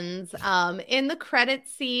ends. In the credit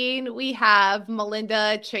scene, we have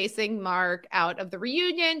Melinda chasing Mark out of the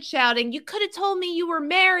reunion, shouting, you could have told me you were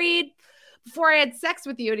married before I had sex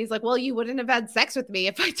with you. And he's like, well, you wouldn't have had sex with me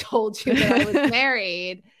if I told you that I was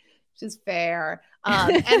married, which is fair.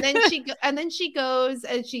 And then she goes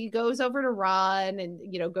over to Ron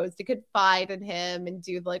and, goes to confide in him and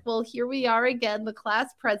do like, well, here we are again, the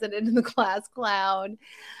class president and the class clown.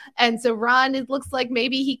 And so Ron, it looks like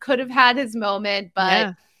maybe he could have had his moment,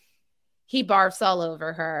 but he barfs all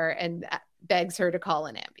over her and begs her to call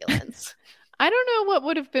an ambulance. I don't know what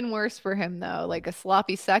would have been worse for him, though, like a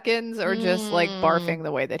sloppy seconds or just like barfing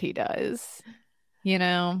the way that he does.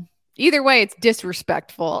 Either way, it's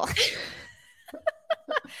disrespectful.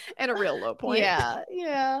 And a real low point.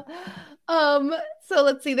 Yeah. So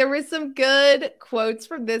let's see. There were some good quotes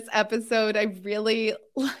from this episode. I really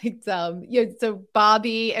liked so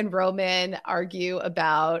Bobby and Roman argue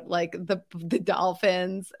about like the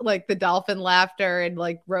dolphins, like the dolphin laughter, and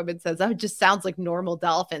like Roman says, oh, it just sounds like normal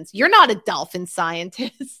dolphins. You're not a dolphin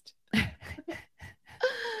scientist.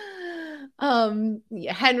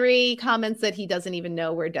 Henry comments that he doesn't even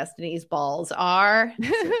know where Destiny's balls are.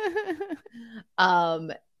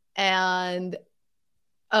 And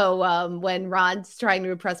when Ron's trying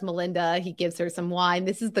to impress Melinda, he gives her some wine.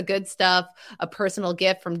 This is the good stuff. A personal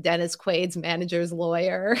gift from Dennis Quaid's manager's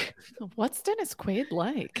lawyer. What's Dennis Quaid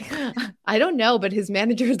like? I don't know, but his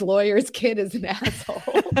manager's lawyer's kid is an asshole.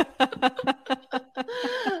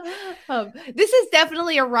 This is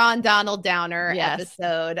definitely a Ron Donald Downer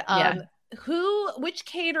episode. Which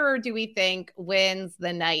caterer do we think wins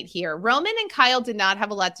the night here? Roman and Kyle did not have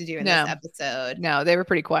a lot to do in this episode. No, they were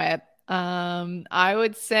pretty quiet. I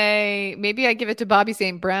would say maybe I give it to Bobby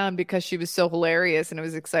St. Brown because she was so hilarious and it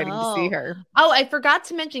was exciting to see her. Oh, I forgot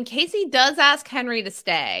to mention Casey does ask Henry to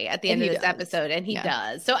stay at the end of this episode, and he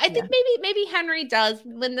does. So I think maybe Henry does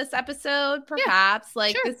win this episode, perhaps.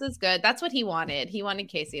 This is good. That's what he wanted. He wanted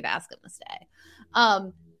Casey to ask him to stay.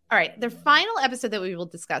 All right. The final episode that we will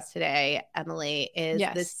discuss today, Emily, is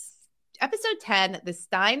this episode 10, the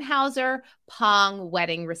Steinhauser Pong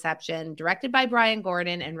wedding reception, directed by Brian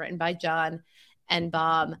Gordon and written by John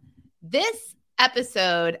Enbaum. This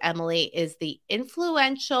episode, Emily, is the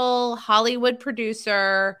influential Hollywood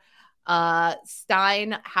producer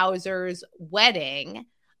Steinhauser's wedding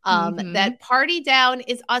that Party Down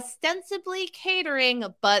is ostensibly catering,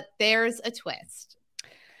 but there's a twist.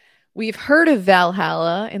 We've heard of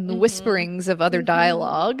Valhalla in the whisperings of other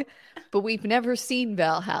dialogue, but we've never seen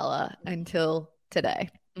Valhalla until today.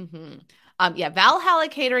 Valhalla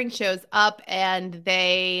Catering shows up and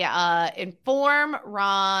they inform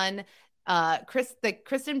Ron,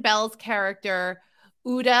 Kristen Bell's character,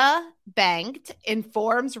 Uda Banked,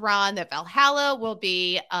 informs Ron that Valhalla will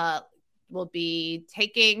be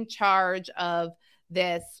taking charge of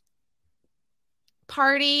this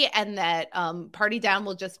party, and that Party Down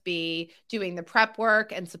will just be doing the prep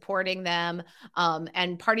work and supporting them,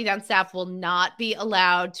 and Party Down staff will not be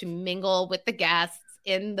allowed to mingle with the guests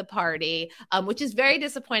in the party, which is very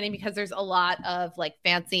disappointing because there's a lot of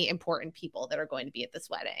fancy important people that are going to be at this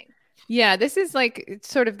wedding. Yeah, this is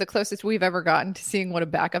sort of the closest we've ever gotten to seeing what a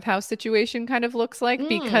back of house situation kind of looks like,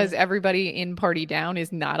 because everybody in Party Down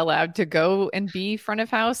is not allowed to go and be front of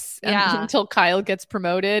house until Kyle gets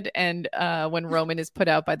promoted and when Roman is put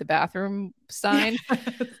out by the bathroom sign.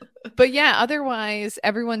 But otherwise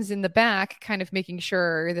everyone's in the back kind of making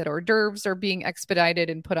sure that hors d'oeuvres are being expedited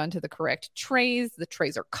and put onto the correct trays. The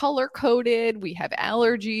trays are color coded. We have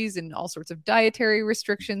allergies and all sorts of dietary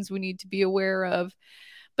restrictions we need to be aware of.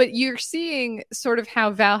 But you're seeing sort of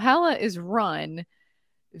how Valhalla is run,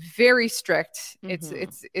 very strict.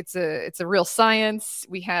 It's a real science.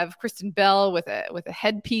 We have Kristen Bell with a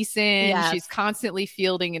headpiece in. Yes. She's constantly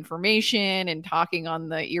fielding information and talking on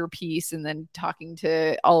the earpiece and then talking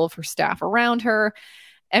to all of her staff around her.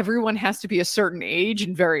 Everyone has to be a certain age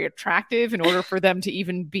and very attractive in order for them to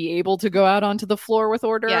even be able to go out onto the floor with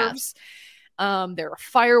hors d'oeuvres. Yeah. There are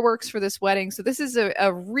fireworks for this wedding. So this is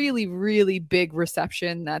a really, really big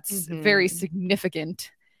reception that's very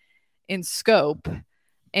significant in scope.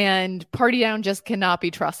 And Party Down just cannot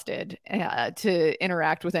be trusted to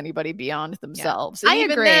interact with anybody beyond themselves. And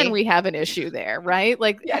even then we have an issue there, right?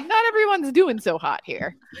 Not everyone's doing so hot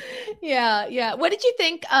here. Yeah. What did you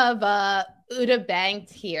think of Uda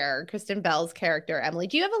Banked here, Kristen Bell's character, Emily?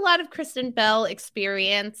 Do you have a lot of Kristen Bell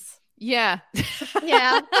experience? Yeah. Maybe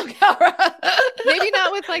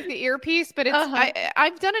not with the earpiece, but it's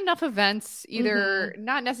I've done enough events, either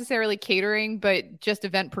not necessarily catering, but just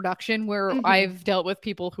event production, where I've dealt with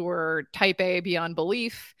people who are type A beyond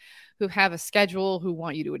belief, who have a schedule, who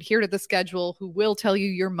want you to adhere to the schedule, who will tell you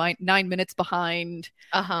you're 9 minutes behind.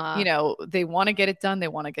 They want to get it done. They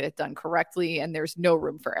want to get it done correctly, and there's no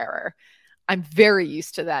room for error. I'm very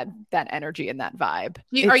used to that energy and that vibe.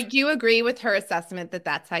 Do you agree with her assessment that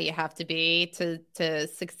that's how you have to be to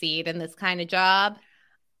succeed in this kind of job?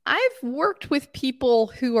 I've worked with people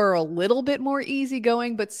who are a little bit more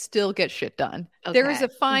easygoing, but still get shit done. Okay. There is a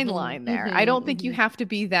fine line there. I don't think you have to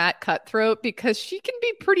be that cutthroat, because she can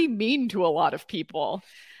be pretty mean to a lot of people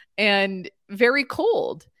and very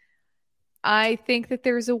cold. I think that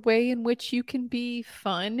there's a way in which you can be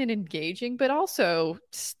fun and engaging, but also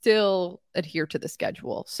still adhere to the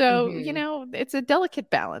schedule. So, it's a delicate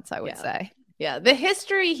balance, I would say. Yeah. The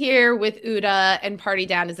history here with Uda and Party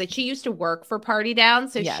Down is that she used to work for Party Down.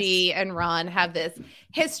 So she and Ron have this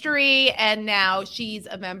history, and now she's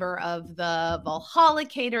a member of the Valhalla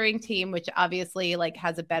catering team, which obviously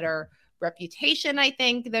has a better reputation, I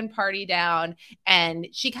think, than Party Down. And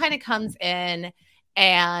she kind of comes in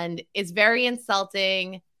and is very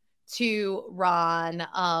insulting to Ron.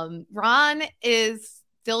 Ron is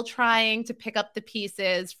still trying to pick up the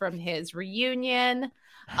pieces from his reunion.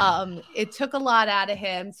 It took a lot out of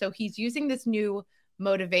him. So he's using this new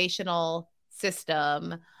motivational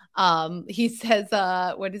system. He says,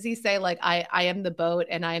 what does he say? Like, I am the boat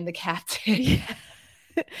and I am the captain.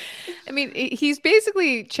 I mean, he's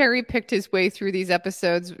basically cherry picked his way through these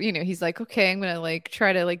episodes. You know, he's like, okay, I'm going to like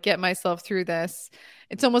try to like get myself through this.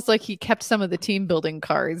 It's almost like he kept some of the team building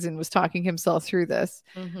cards and was talking himself through this.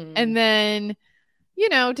 Mm-hmm. And then, you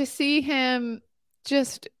know, to see him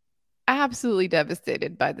just absolutely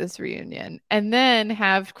devastated by this reunion, and then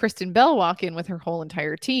have Kristen Bell walk in with her whole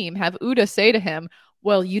entire team, have Uda say to him,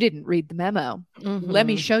 well, you didn't read the memo. Mm-hmm. Let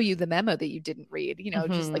me show you the memo that you didn't read, you know,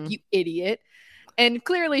 just like, you idiot. And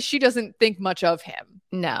clearly she doesn't think much of him.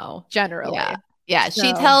 No, generally. Yeah. So.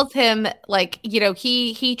 She tells him, like, you know,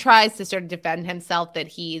 he tries to sort of defend himself that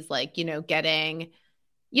he's like, you know, getting,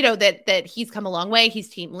 you know, that he's come a long way. He's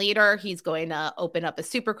team leader. He's going to open up a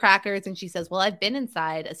Super Crackers. And she says, well, I've been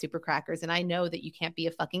inside a Super Crackers and I know that you can't be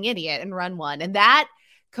a fucking idiot and run one. And that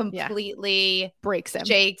completely breaks him,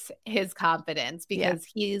 shakes his confidence, because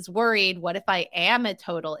he's worried, what if I am a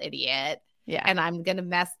total idiot and I'm going to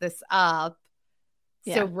mess this up?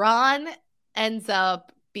 Yeah. So Ron ends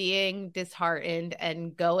up being disheartened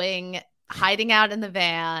and hiding out in the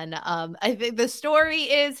van. I think the story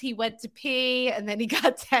is he went to pee and then he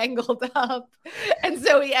got tangled up. And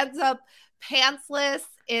so he ends up pantsless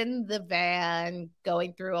in the van,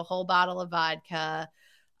 going through a whole bottle of vodka,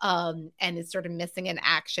 and is sort of missing in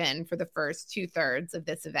action for the first 2/3 of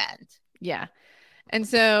this event. Yeah. And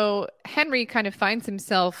so Henry kind of finds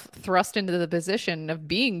himself thrust into the position of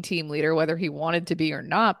being team leader, whether he wanted to be or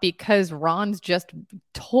not, because Ron's just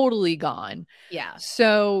totally gone. Yeah.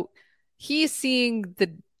 So he's seeing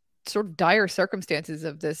the sort of dire circumstances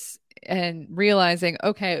of this and realizing,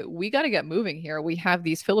 okay, we got to get moving here. We have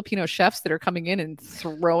these Filipino chefs that are coming in and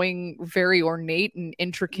throwing very ornate and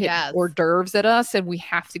intricate hors d'oeuvres at us, and we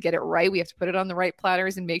have to get it right. We have to put it on the right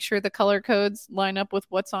platters and make sure the color codes line up with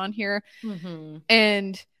what's on here. Mm-hmm.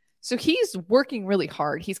 And so he's working really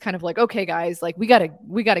hard. He's kind of like, okay, guys, like we gotta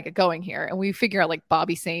get going here. And we figure out like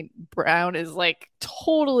Bobby St. Brown is like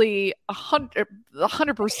totally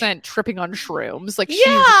 100% tripping on shrooms. Like she's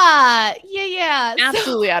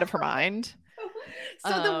absolutely out of her mind.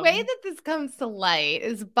 So the way that this comes to light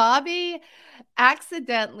is Bobby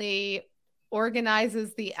accidentally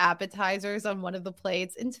organizes the appetizers on one of the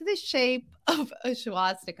plates into the shape of a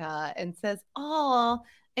swastika and says, oh,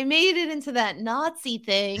 I made it into that Nazi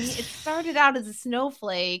thing. It started out as a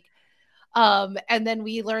snowflake. And then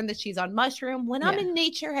we learn that she's on mushroom. When I'm in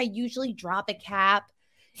nature, I usually drop a cap.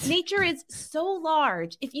 Nature is so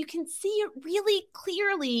large. If you can see it really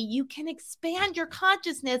clearly, you can expand your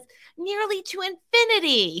consciousness nearly to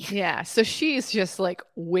infinity. Yeah. So she's just like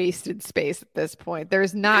wasted space at this point.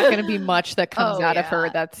 There's not going to be much that comes out of her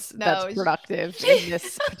that's productive in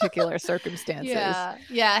this particular circumstances.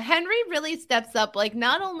 Yeah. Henry really steps up, like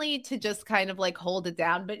not only to just kind of like hold it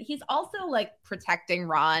down, but he's also like protecting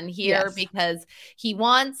Ron here because he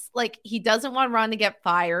doesn't want Ron to get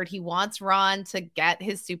fired. He wants Ron to get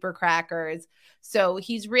his Super Crackers. So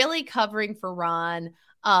he's really covering for Ron.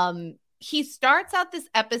 He starts out this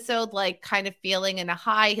episode like kind of feeling in a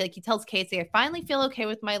high, like he tells Casey, I finally feel okay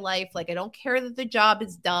with my life. Like I don't care that the job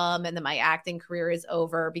is dumb and that my acting career is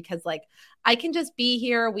over, because like I can just be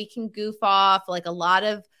here. We can goof off. Like a lot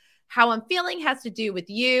of how I'm feeling has to do with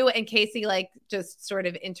you. And Casey like just sort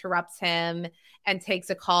of interrupts him and takes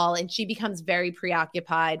a call, and she becomes very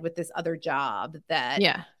preoccupied with this other job that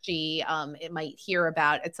she it might hear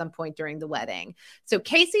about at some point during the wedding. So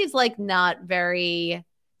Casey's like not very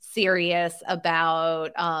serious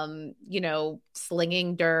about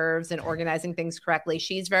slinging d'oeuvres and organizing things correctly.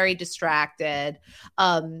 She's very distracted.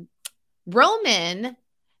 Roman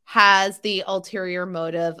has the ulterior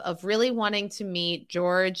motive of really wanting to meet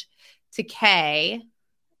George Takei.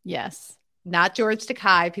 Yes. Not George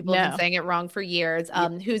Takei. People have been saying it wrong for years.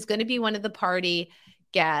 Who's going to be one of the party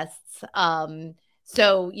guests.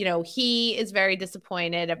 So, he is very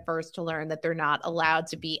disappointed at first to learn that they're not allowed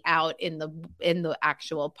to be out in the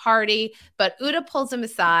actual party. But Uda pulls him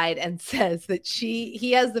aside and says that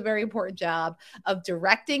he has the very important job of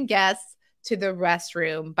directing guests to the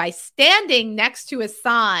restroom by standing next to a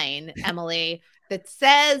sign, Emily, that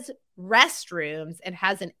says restrooms and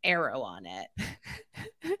has an arrow on it.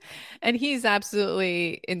 And he's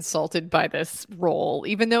absolutely insulted by this role,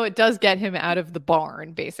 even though it does get him out of the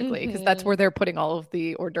barn, basically, because that's where they're putting all of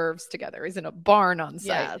the hors d'oeuvres together, is in a barn on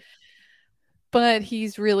site. Yes. But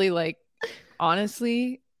he's really like,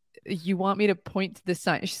 honestly, you want me to point to the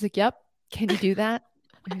sign? She's like, yep. Can you do that?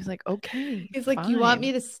 And he's like, okay. He's like, you want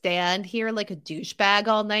me to stand here like a douchebag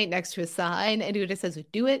all night next to a sign? And Uda says,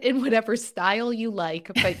 do it in whatever style you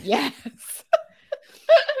like, but yes.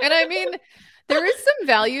 And I mean, there is some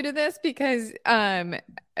value to this because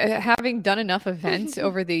having done enough events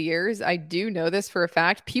over the years, I do know this for a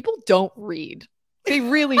fact. People don't read. They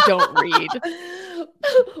really don't read.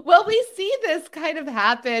 Well, we see this kind of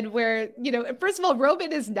happen where, first of all,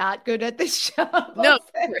 Roman is not good at this job. No,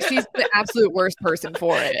 he's the absolute worst person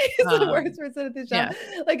for it. He's the worst person at the job.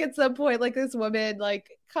 Yeah. Like at some point, like this woman like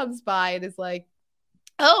comes by and is like,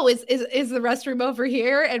 oh, is the restroom over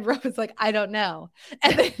here? And Roman's like, I don't know.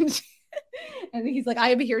 And then and he's like, I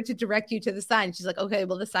am here to direct you to the sign. She's like, okay,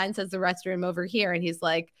 well, the sign says the restroom over here. And he's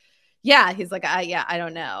like, yeah. He's like, I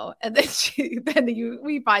don't know. And then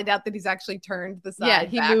we find out that he's actually turned the sign. Yeah,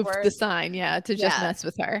 he backwards. moved the sign. Yeah, to just mess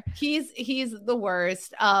with her. He's the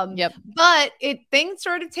worst. Yep. But things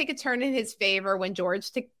sort of take a turn in his favor when George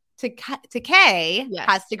Takei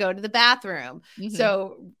has to go to the bathroom. Mm-hmm.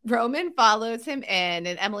 So Roman follows him in.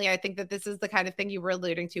 And Emily, I think that this is the kind of thing you were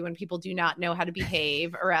alluding to when people do not know how to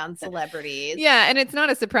behave around celebrities. Yeah. And it's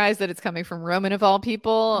not a surprise that it's coming from Roman of all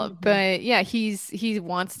people. Mm-hmm. But yeah, he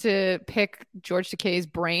wants to pick George Takei's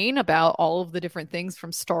brain about all of the different things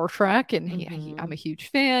from Star Trek. And I'm a huge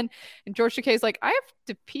fan. And George Takei's like, I have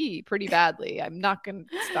to pee pretty badly. I'm not going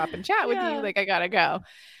to stop and chat with you. Like, I got to go.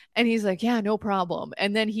 And he's like, yeah, no problem.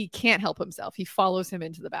 And then he can't help himself. He follows him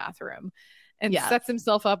into the bathroom and sets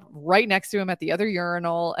himself up right next to him at the other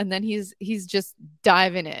urinal. And then he's just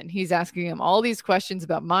diving in. He's asking him all these questions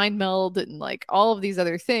about mind meld and like all of these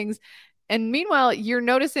other things. And meanwhile, you're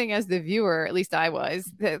noticing as the viewer, at least I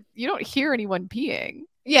was, that you don't hear anyone peeing.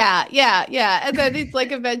 Yeah. And then it's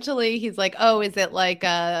like, eventually he's like, oh, is it like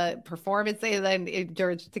a performance? And then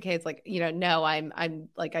George Takei's like, no, I'm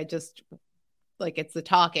like, I just... like it's the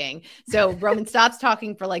talking. So Roman stops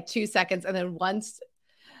talking for like 2 seconds. And then once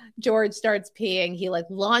George starts peeing, he like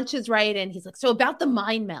launches right in. He's like, so about the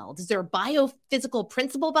mind meld, is there a biophysical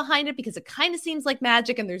principle behind it? Because it kind of seems like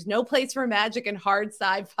magic and there's no place for magic in hard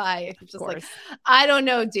sci-fi. It's just like, I don't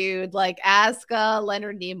know, dude, like ask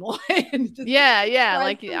Leonard Nimoy. Yeah.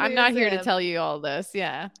 Like I'm not here to tell you all this.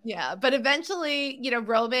 Yeah. But eventually,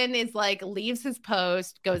 Roman is like, leaves his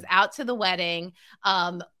post, goes out to the wedding.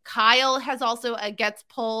 Kyle has also gets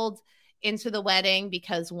pulled into the wedding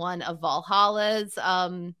because one of Valhalla's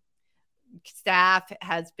staff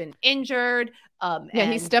has been injured.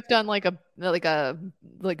 He stepped on like a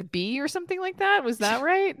bee or something like that. Was that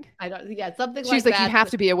right? Something like that. She's like, you have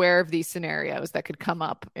to be aware of these scenarios that could come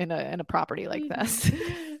up in a property like this.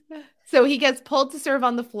 So he gets pulled to serve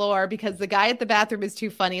on the floor because the guy at the bathroom is too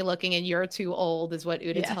funny looking and you're too old, is what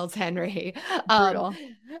Uda tells Henry. Brutal.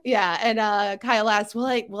 And Kyle asks, will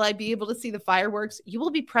I be able to see the fireworks? You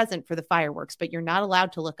will be present for the fireworks, but you're not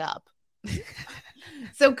allowed to look up.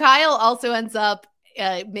 So Kyle also ends up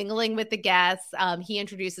mingling with the guests. He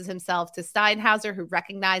introduces himself to Steinhauser, who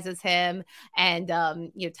recognizes him and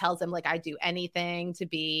tells him like, I do anything to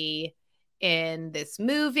be in this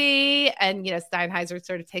movie. And Steinhauser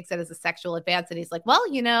sort of takes it as a sexual advance, and he's like, well,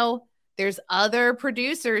 there's other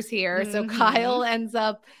producers here. Mm-hmm. So Kyle ends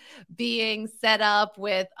up being set up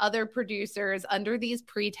with other producers under these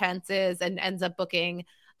pretenses and ends up booking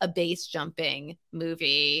a base jumping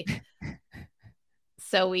movie.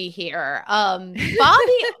 So we hear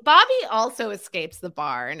Bobby also escapes the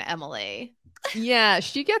barn, Emily. Yeah,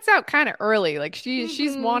 she gets out kind of early. Like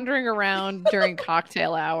she's wandering around during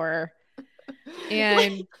cocktail hour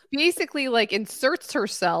and basically like inserts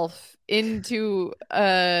herself into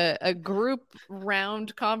a group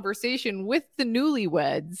round conversation with the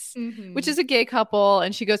newlyweds, which is a gay couple.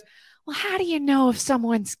 And she goes, well, how do you know if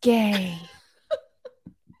someone's gay?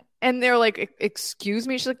 And they're like, excuse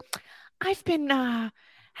me. She's like, I've been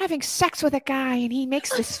having sex with a guy and he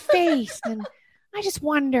makes this face and I just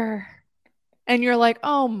wonder. And you're like,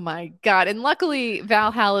 oh my God. And luckily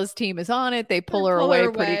Valhalla's team is on it. They pull her away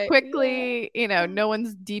pretty quickly. Yeah. No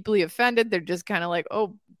one's deeply offended. They're just kind of like,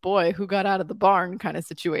 oh boy, who got out of the barn kind of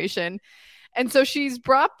situation. And so she's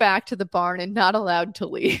brought back to the barn and not allowed to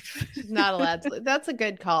leave. She's not allowed to leave. That's a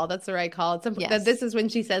good call. That's the right call. This is when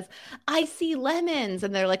she says, I see lemons.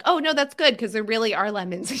 And they're like, oh, no, that's good because there really are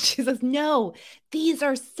lemons. And she says, no, these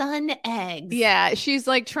are sun eggs. Yeah, she's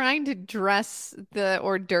like trying to dress the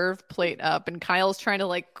hors d'oeuvre plate up. And Kyle's trying to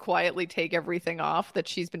like quietly take everything off that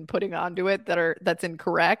she's been putting onto it that's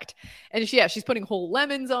incorrect. And she's putting whole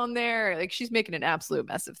lemons on there. Like she's making an absolute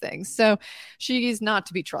mess of things. So she's not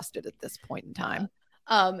to be trusted at this point in time.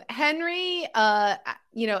 Henry,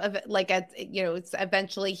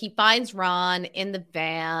 eventually he finds Ron in the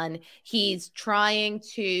van. He's trying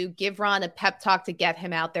to give Ron a pep talk to get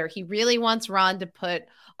him out there. He really wants Ron to put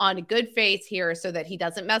on a good face here so that he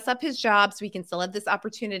doesn't mess up his job, so we can still have this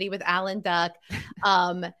opportunity with Alan Duck.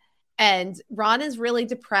 And Ron is really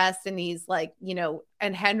depressed, and he's like,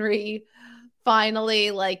 and Henry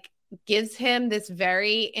finally gives him this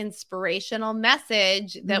very inspirational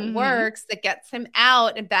message that works, that gets him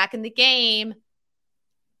out and back in the game.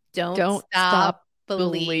 Don't stop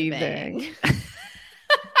believing.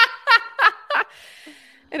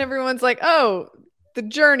 And everyone's like, oh, the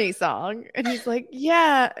Journey song. And he's like,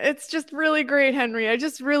 yeah, it's just really great, Henry. I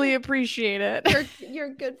just really appreciate it. You're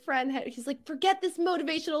a good friend. He's like, forget this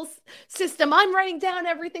motivational system. I'm writing down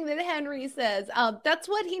everything that Henry says. That's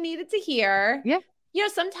what he needed to hear. Yeah.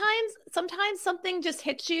 Sometimes something just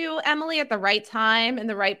hits you, Emily, at the right time in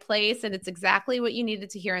the right place, and it's exactly what you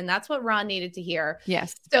needed to hear. And that's what Ron needed to hear.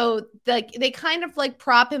 Yes. So they kind of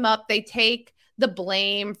prop him up. They take the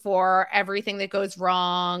blame for everything that goes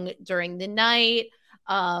wrong during the night.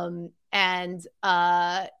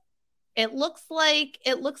 It looks like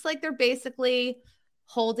they're basically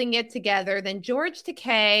holding it together. Then George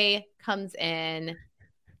Takei comes in.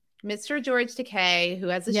 Mr. George Takei, who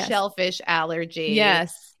has a shellfish allergy.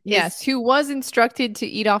 Yes. Who was instructed to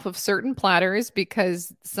eat off of certain platters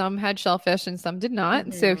because some had shellfish and some did not.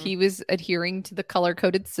 Mm-hmm. So he was adhering to the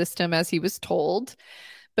color-coded system as he was told.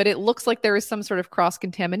 But it looks like there was some sort of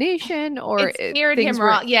cross-contamination, or it steered him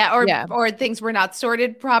wrong. Or things were not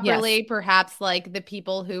sorted properly. Yes. Perhaps the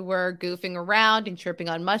people who were goofing around and tripping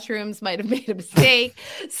on mushrooms might have made a mistake.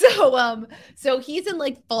 So he's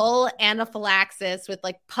in full anaphylaxis with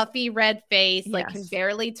puffy red face, can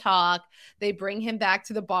barely talk. They bring him back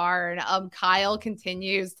to the bar, and Kyle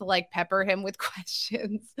continues to pepper him with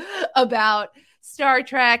questions about Star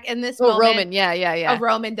Trek. And this moment, Roman, yeah.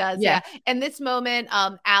 Roman does, yeah. And this moment,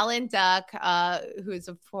 Alan Duck, who's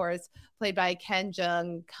of course played by Ken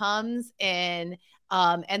Jeong, comes in,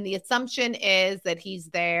 and the assumption is that he's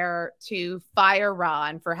there to fire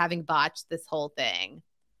Ron for having botched this whole thing.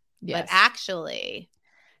 Yes. But actually,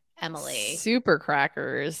 Emily, Super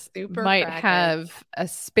Crackers might have a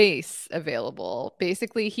space available.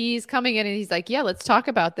 Basically, he's coming in and he's like, yeah, let's talk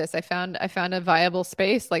about this. I found a viable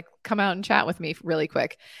space. Come out and chat with me really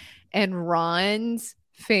quick. And Ron's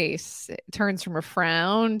face turns from a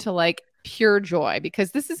frown to pure joy,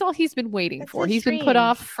 because this is all he's been waiting for. He's been put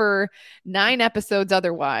off for 9 episodes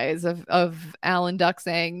otherwise of Alan Duck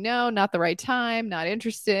saying, no, not the right time, not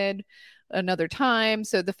interested, another time.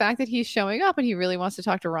 So the fact that he's showing up and he really wants to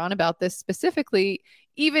talk to Ron about this specifically,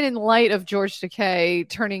 even in light of George Takei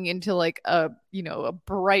turning into a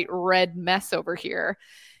bright red mess over here,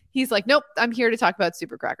 he's like, nope, I'm here to talk about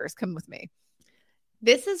Super Crackers. Come with me.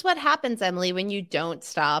 This is what happens, Emily, when you don't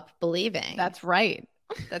stop believing. That's right.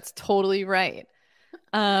 That's totally right.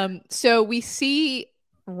 So we see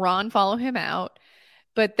Ron follow him out.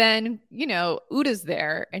 But then, Uda's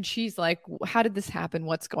there and she's like, how did this happen?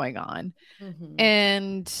 What's going on? Mm-hmm.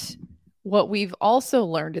 And what we've also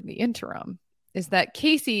learned in the interim is that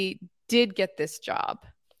Casey did get this job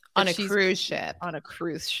on a cruise ship.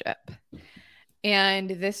 And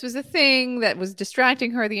this was a thing that was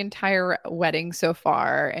distracting her the entire wedding so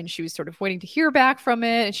far. And she was sort of waiting to hear back from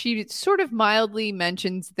it. And she sort of mildly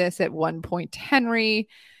mentions this at one point to Henry,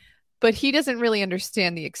 but he doesn't really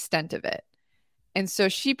understand the extent of it. And so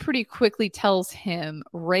she pretty quickly tells him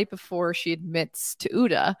right before she admits to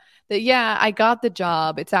Uda that, yeah, I got the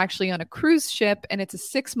job. It's actually on a cruise ship and it's a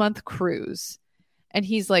 6-month cruise. And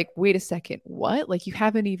he's like, wait a second, what? You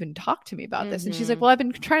haven't even talked to me about this. And she's like, well, I've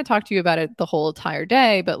been trying to talk to you about it the whole entire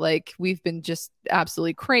day, but we've been just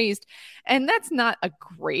absolutely crazed. And that's not a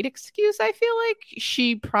great excuse. I feel like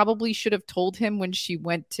she probably should have told him when she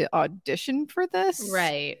went to audition for this.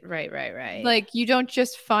 Right. You don't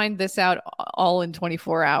just find this out all in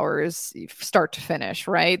 24 hours, start to finish,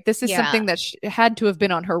 right? This is something that had to have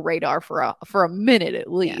been on her radar for a minute at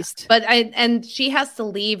least. Yeah. But and she has to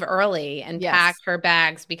leave early and pack her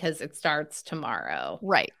bags because it starts tomorrow.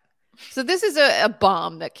 Right. So this is a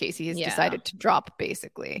bomb that Casey has decided to drop,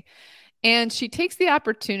 basically. And she takes the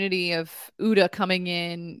opportunity of Uda coming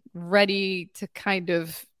in ready to kind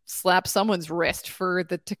of slap someone's wrist for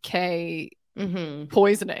the Takei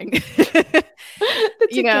poisoning. The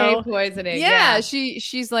Takei poisoning. Yeah.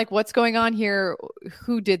 She's like, what's going on here?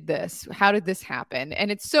 Who did this? How did this happen?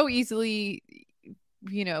 And it's so easily,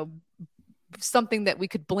 something that we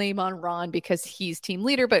could blame on Ron because he's team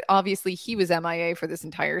leader, but obviously he was MIA for this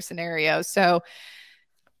entire scenario. So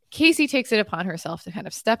Casey takes it upon herself to kind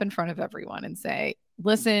of step in front of everyone and say,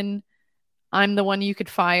 listen, I'm the one you could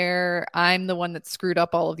fire. I'm the one that screwed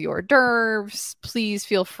up all of the hors d'oeuvres. Please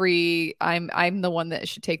feel free. I'm the one that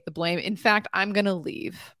should take the blame. In fact, I'm gonna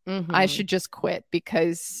leave. I should just quit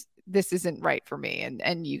because this isn't right for me,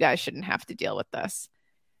 and you guys shouldn't have to deal with this.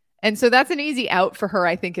 And so that's an easy out for her,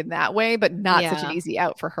 I think, in that way, but not such an easy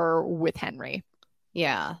out for her with Henry.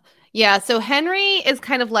 Yeah. Yeah. So Henry is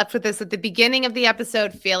kind of left with this at the beginning of the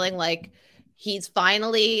episode, feeling like he's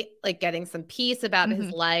finally like getting some peace about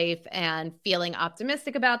his life and feeling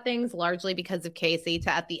optimistic about things, largely because of Casey,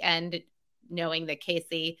 to at the end knowing that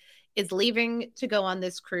Casey is leaving to go on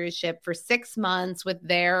this cruise ship for 6 months with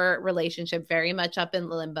their relationship very much up in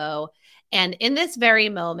limbo. And in this very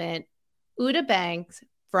moment, Ouda Banks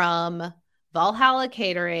from Valhalla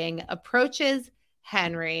Catering approaches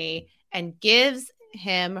Henry and gives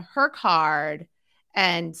him her card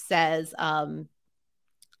and says,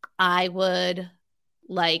 I would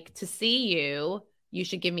like to see you. You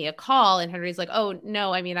should give me a call. And Henry's like, oh,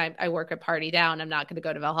 no, I mean, I work at Party Down. I'm not going to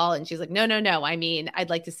go to Valhalla. And she's like, no. I mean, I'd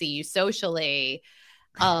like to see you socially.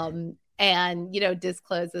 And,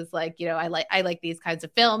 discloses like, I like these kinds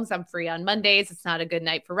of films. I'm free on Mondays. It's not a good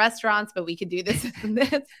night for restaurants, but we could do this and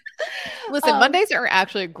this. Listen, Mondays are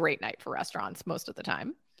actually a great night for restaurants most of the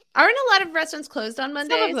time. Aren't a lot of restaurants closed on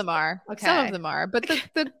Mondays? Some of them are. Okay. Some of them are. But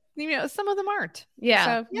the some of them aren't. Yeah.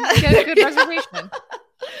 So you get a good reservation.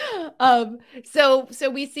 So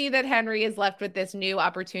we see that Henry is left with this new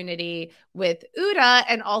opportunity with Ouda,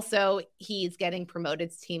 and also he's getting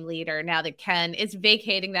promoted to team leader now that Ken is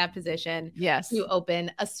vacating that position. Yes. To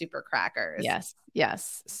open a Super Crackers.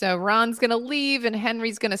 Yes. So Ron's going to leave and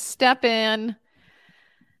Henry's going to step in,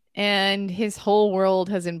 and his whole world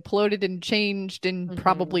has imploded and changed in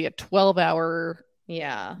probably a 12-hour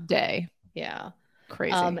day. Yeah.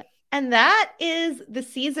 Crazy. And that is the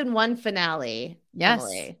season 1 finale. Yes.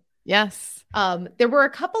 Emily. Yes. There were a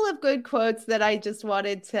couple of good quotes that I just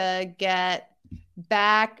wanted to get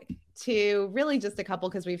back to, really just a couple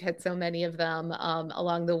because we've hit so many of them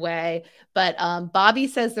along the way. But Bobby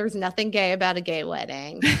says there's nothing gay about a gay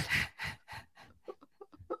wedding.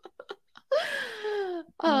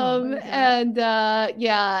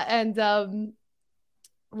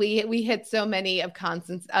 We hit so many of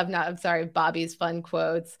Bobby's fun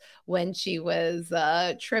quotes when she was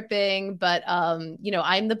tripping, but I'm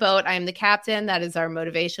the boat, I'm the captain. That is our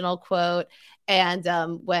motivational quote. And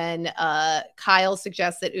when Kyle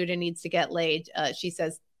suggests that Ouda needs to get laid, she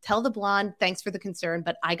says, tell the blonde, thanks for the concern,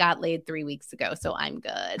 but I got laid 3 weeks ago, so I'm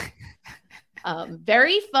good.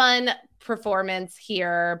 Very fun performance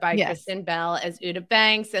here by Kristen Bell as Ouda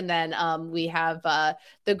Banks. And then we have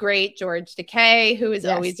the great George Takei, who is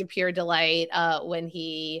always a pure delight when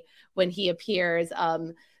he appears.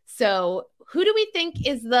 So who do we think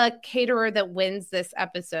is the caterer that wins this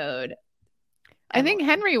episode? I think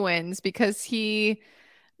Henry wins because he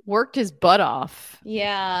worked his butt off.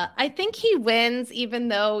 Yeah, I think he wins, even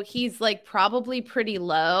though he's like probably pretty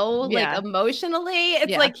low, like emotionally.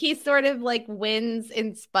 It's like he sort of like wins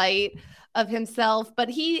in spite of himself, but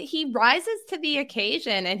he rises to the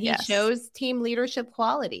occasion and he shows team leadership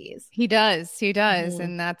qualities. He does.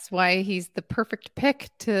 And that's why he's the perfect pick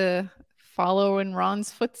to follow in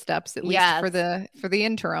Ron's footsteps, at least for the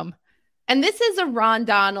interim. And this is a Ron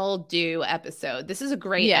Donald do episode. This is a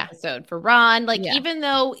great episode for Ron. Even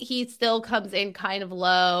though he still comes in kind of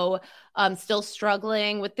low, still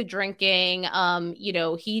struggling with the drinking,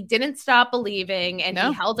 he didn't stop believing and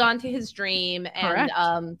he held on to his dream.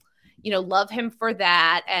 And, love him for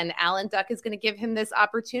that. And Alan Duck is going to give him this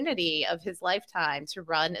opportunity of his lifetime to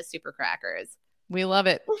run a Super Crackers. We love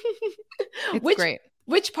it. It's great.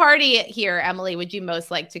 Which party here, Emily, would you most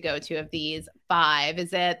like to go to of these 5?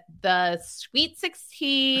 Is it the Sweet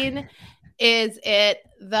 16? Is it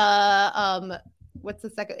the what's the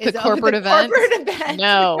second? The corporate event? Corporate event.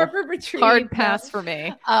 No. Corporate retreat. Hard pass for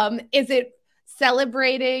me. Is it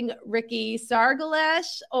celebrating Ricky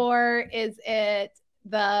Sargalesh, or is it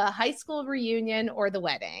the high school reunion or the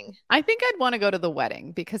wedding? I think I'd want to go to the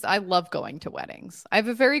wedding because I love going to weddings. I have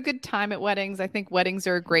a very good time at weddings. I think weddings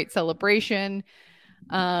are a great celebration.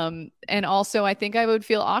 And also I think I would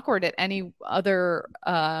feel awkward at any other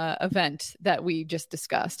event that we just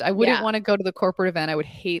discussed. I wouldn't want to go to the corporate event. I would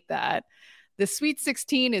hate that. The Sweet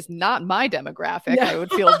 16 is not my demographic. No. I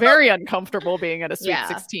would feel very uncomfortable being at a Sweet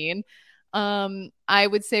 16. I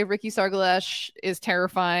would say Ricky Sargalesh is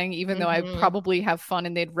terrifying, even though I probably have fun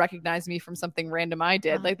and they'd recognize me from something random I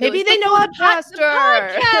did. Like maybe they know the podcast.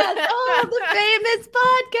 Oh, the famous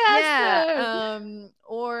podcaster.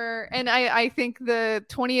 I think the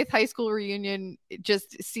 20th high school reunion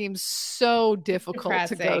just seems so difficult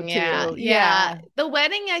to go to. Yeah. The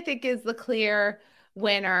wedding, I think, is the clear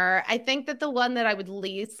winner. I think that the one that I would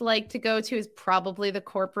least like to go to is probably the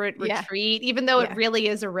corporate retreat, even though it really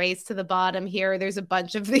is a race to the bottom here. There's a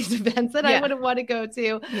bunch of these events that I wouldn't want to go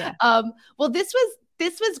to. Well, this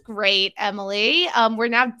was great, Emily. We're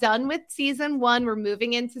now done with season 1. We're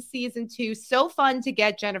moving into season 2. So fun to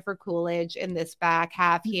get Jennifer Coolidge in this back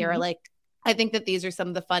half here. Like, I think that these are some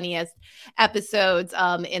of the funniest episodes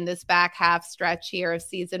in this back half stretch here of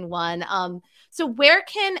season 1. So where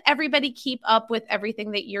can everybody keep up with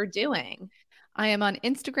everything that you're doing? I am on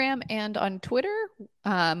Instagram and on Twitter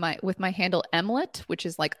with my handle Emlet, which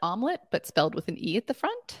is like omelet, but spelled with an E at the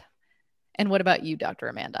front. And what about you, Dr.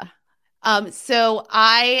 Amanda? So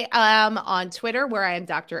I am on Twitter where I am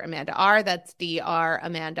Dr. Amanda R. That's Dr.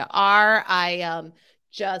 Amanda R. I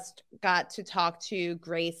just got to talk to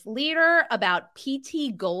Grace Leader about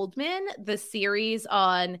P.T. Goldman, the series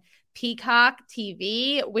on Peacock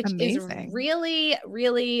TV, which is really,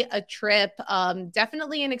 really a trip.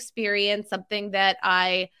 Definitely an experience, something that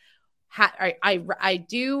I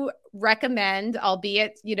do recommend,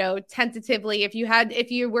 albeit, tentatively, if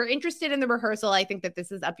you were interested in the rehearsal, I think that this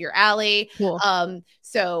is up your alley. Cool.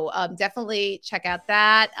 So definitely check out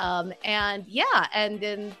that. And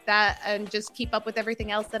just keep up with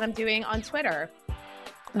everything else that I'm doing on Twitter.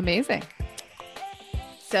 Amazing.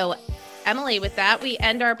 So Emily, with that, we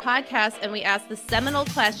end our podcast and we ask the seminal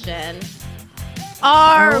question: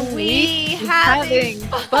 Are we having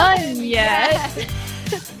fun yet?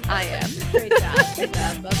 I am. Great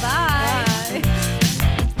job. Bye-bye. Bye.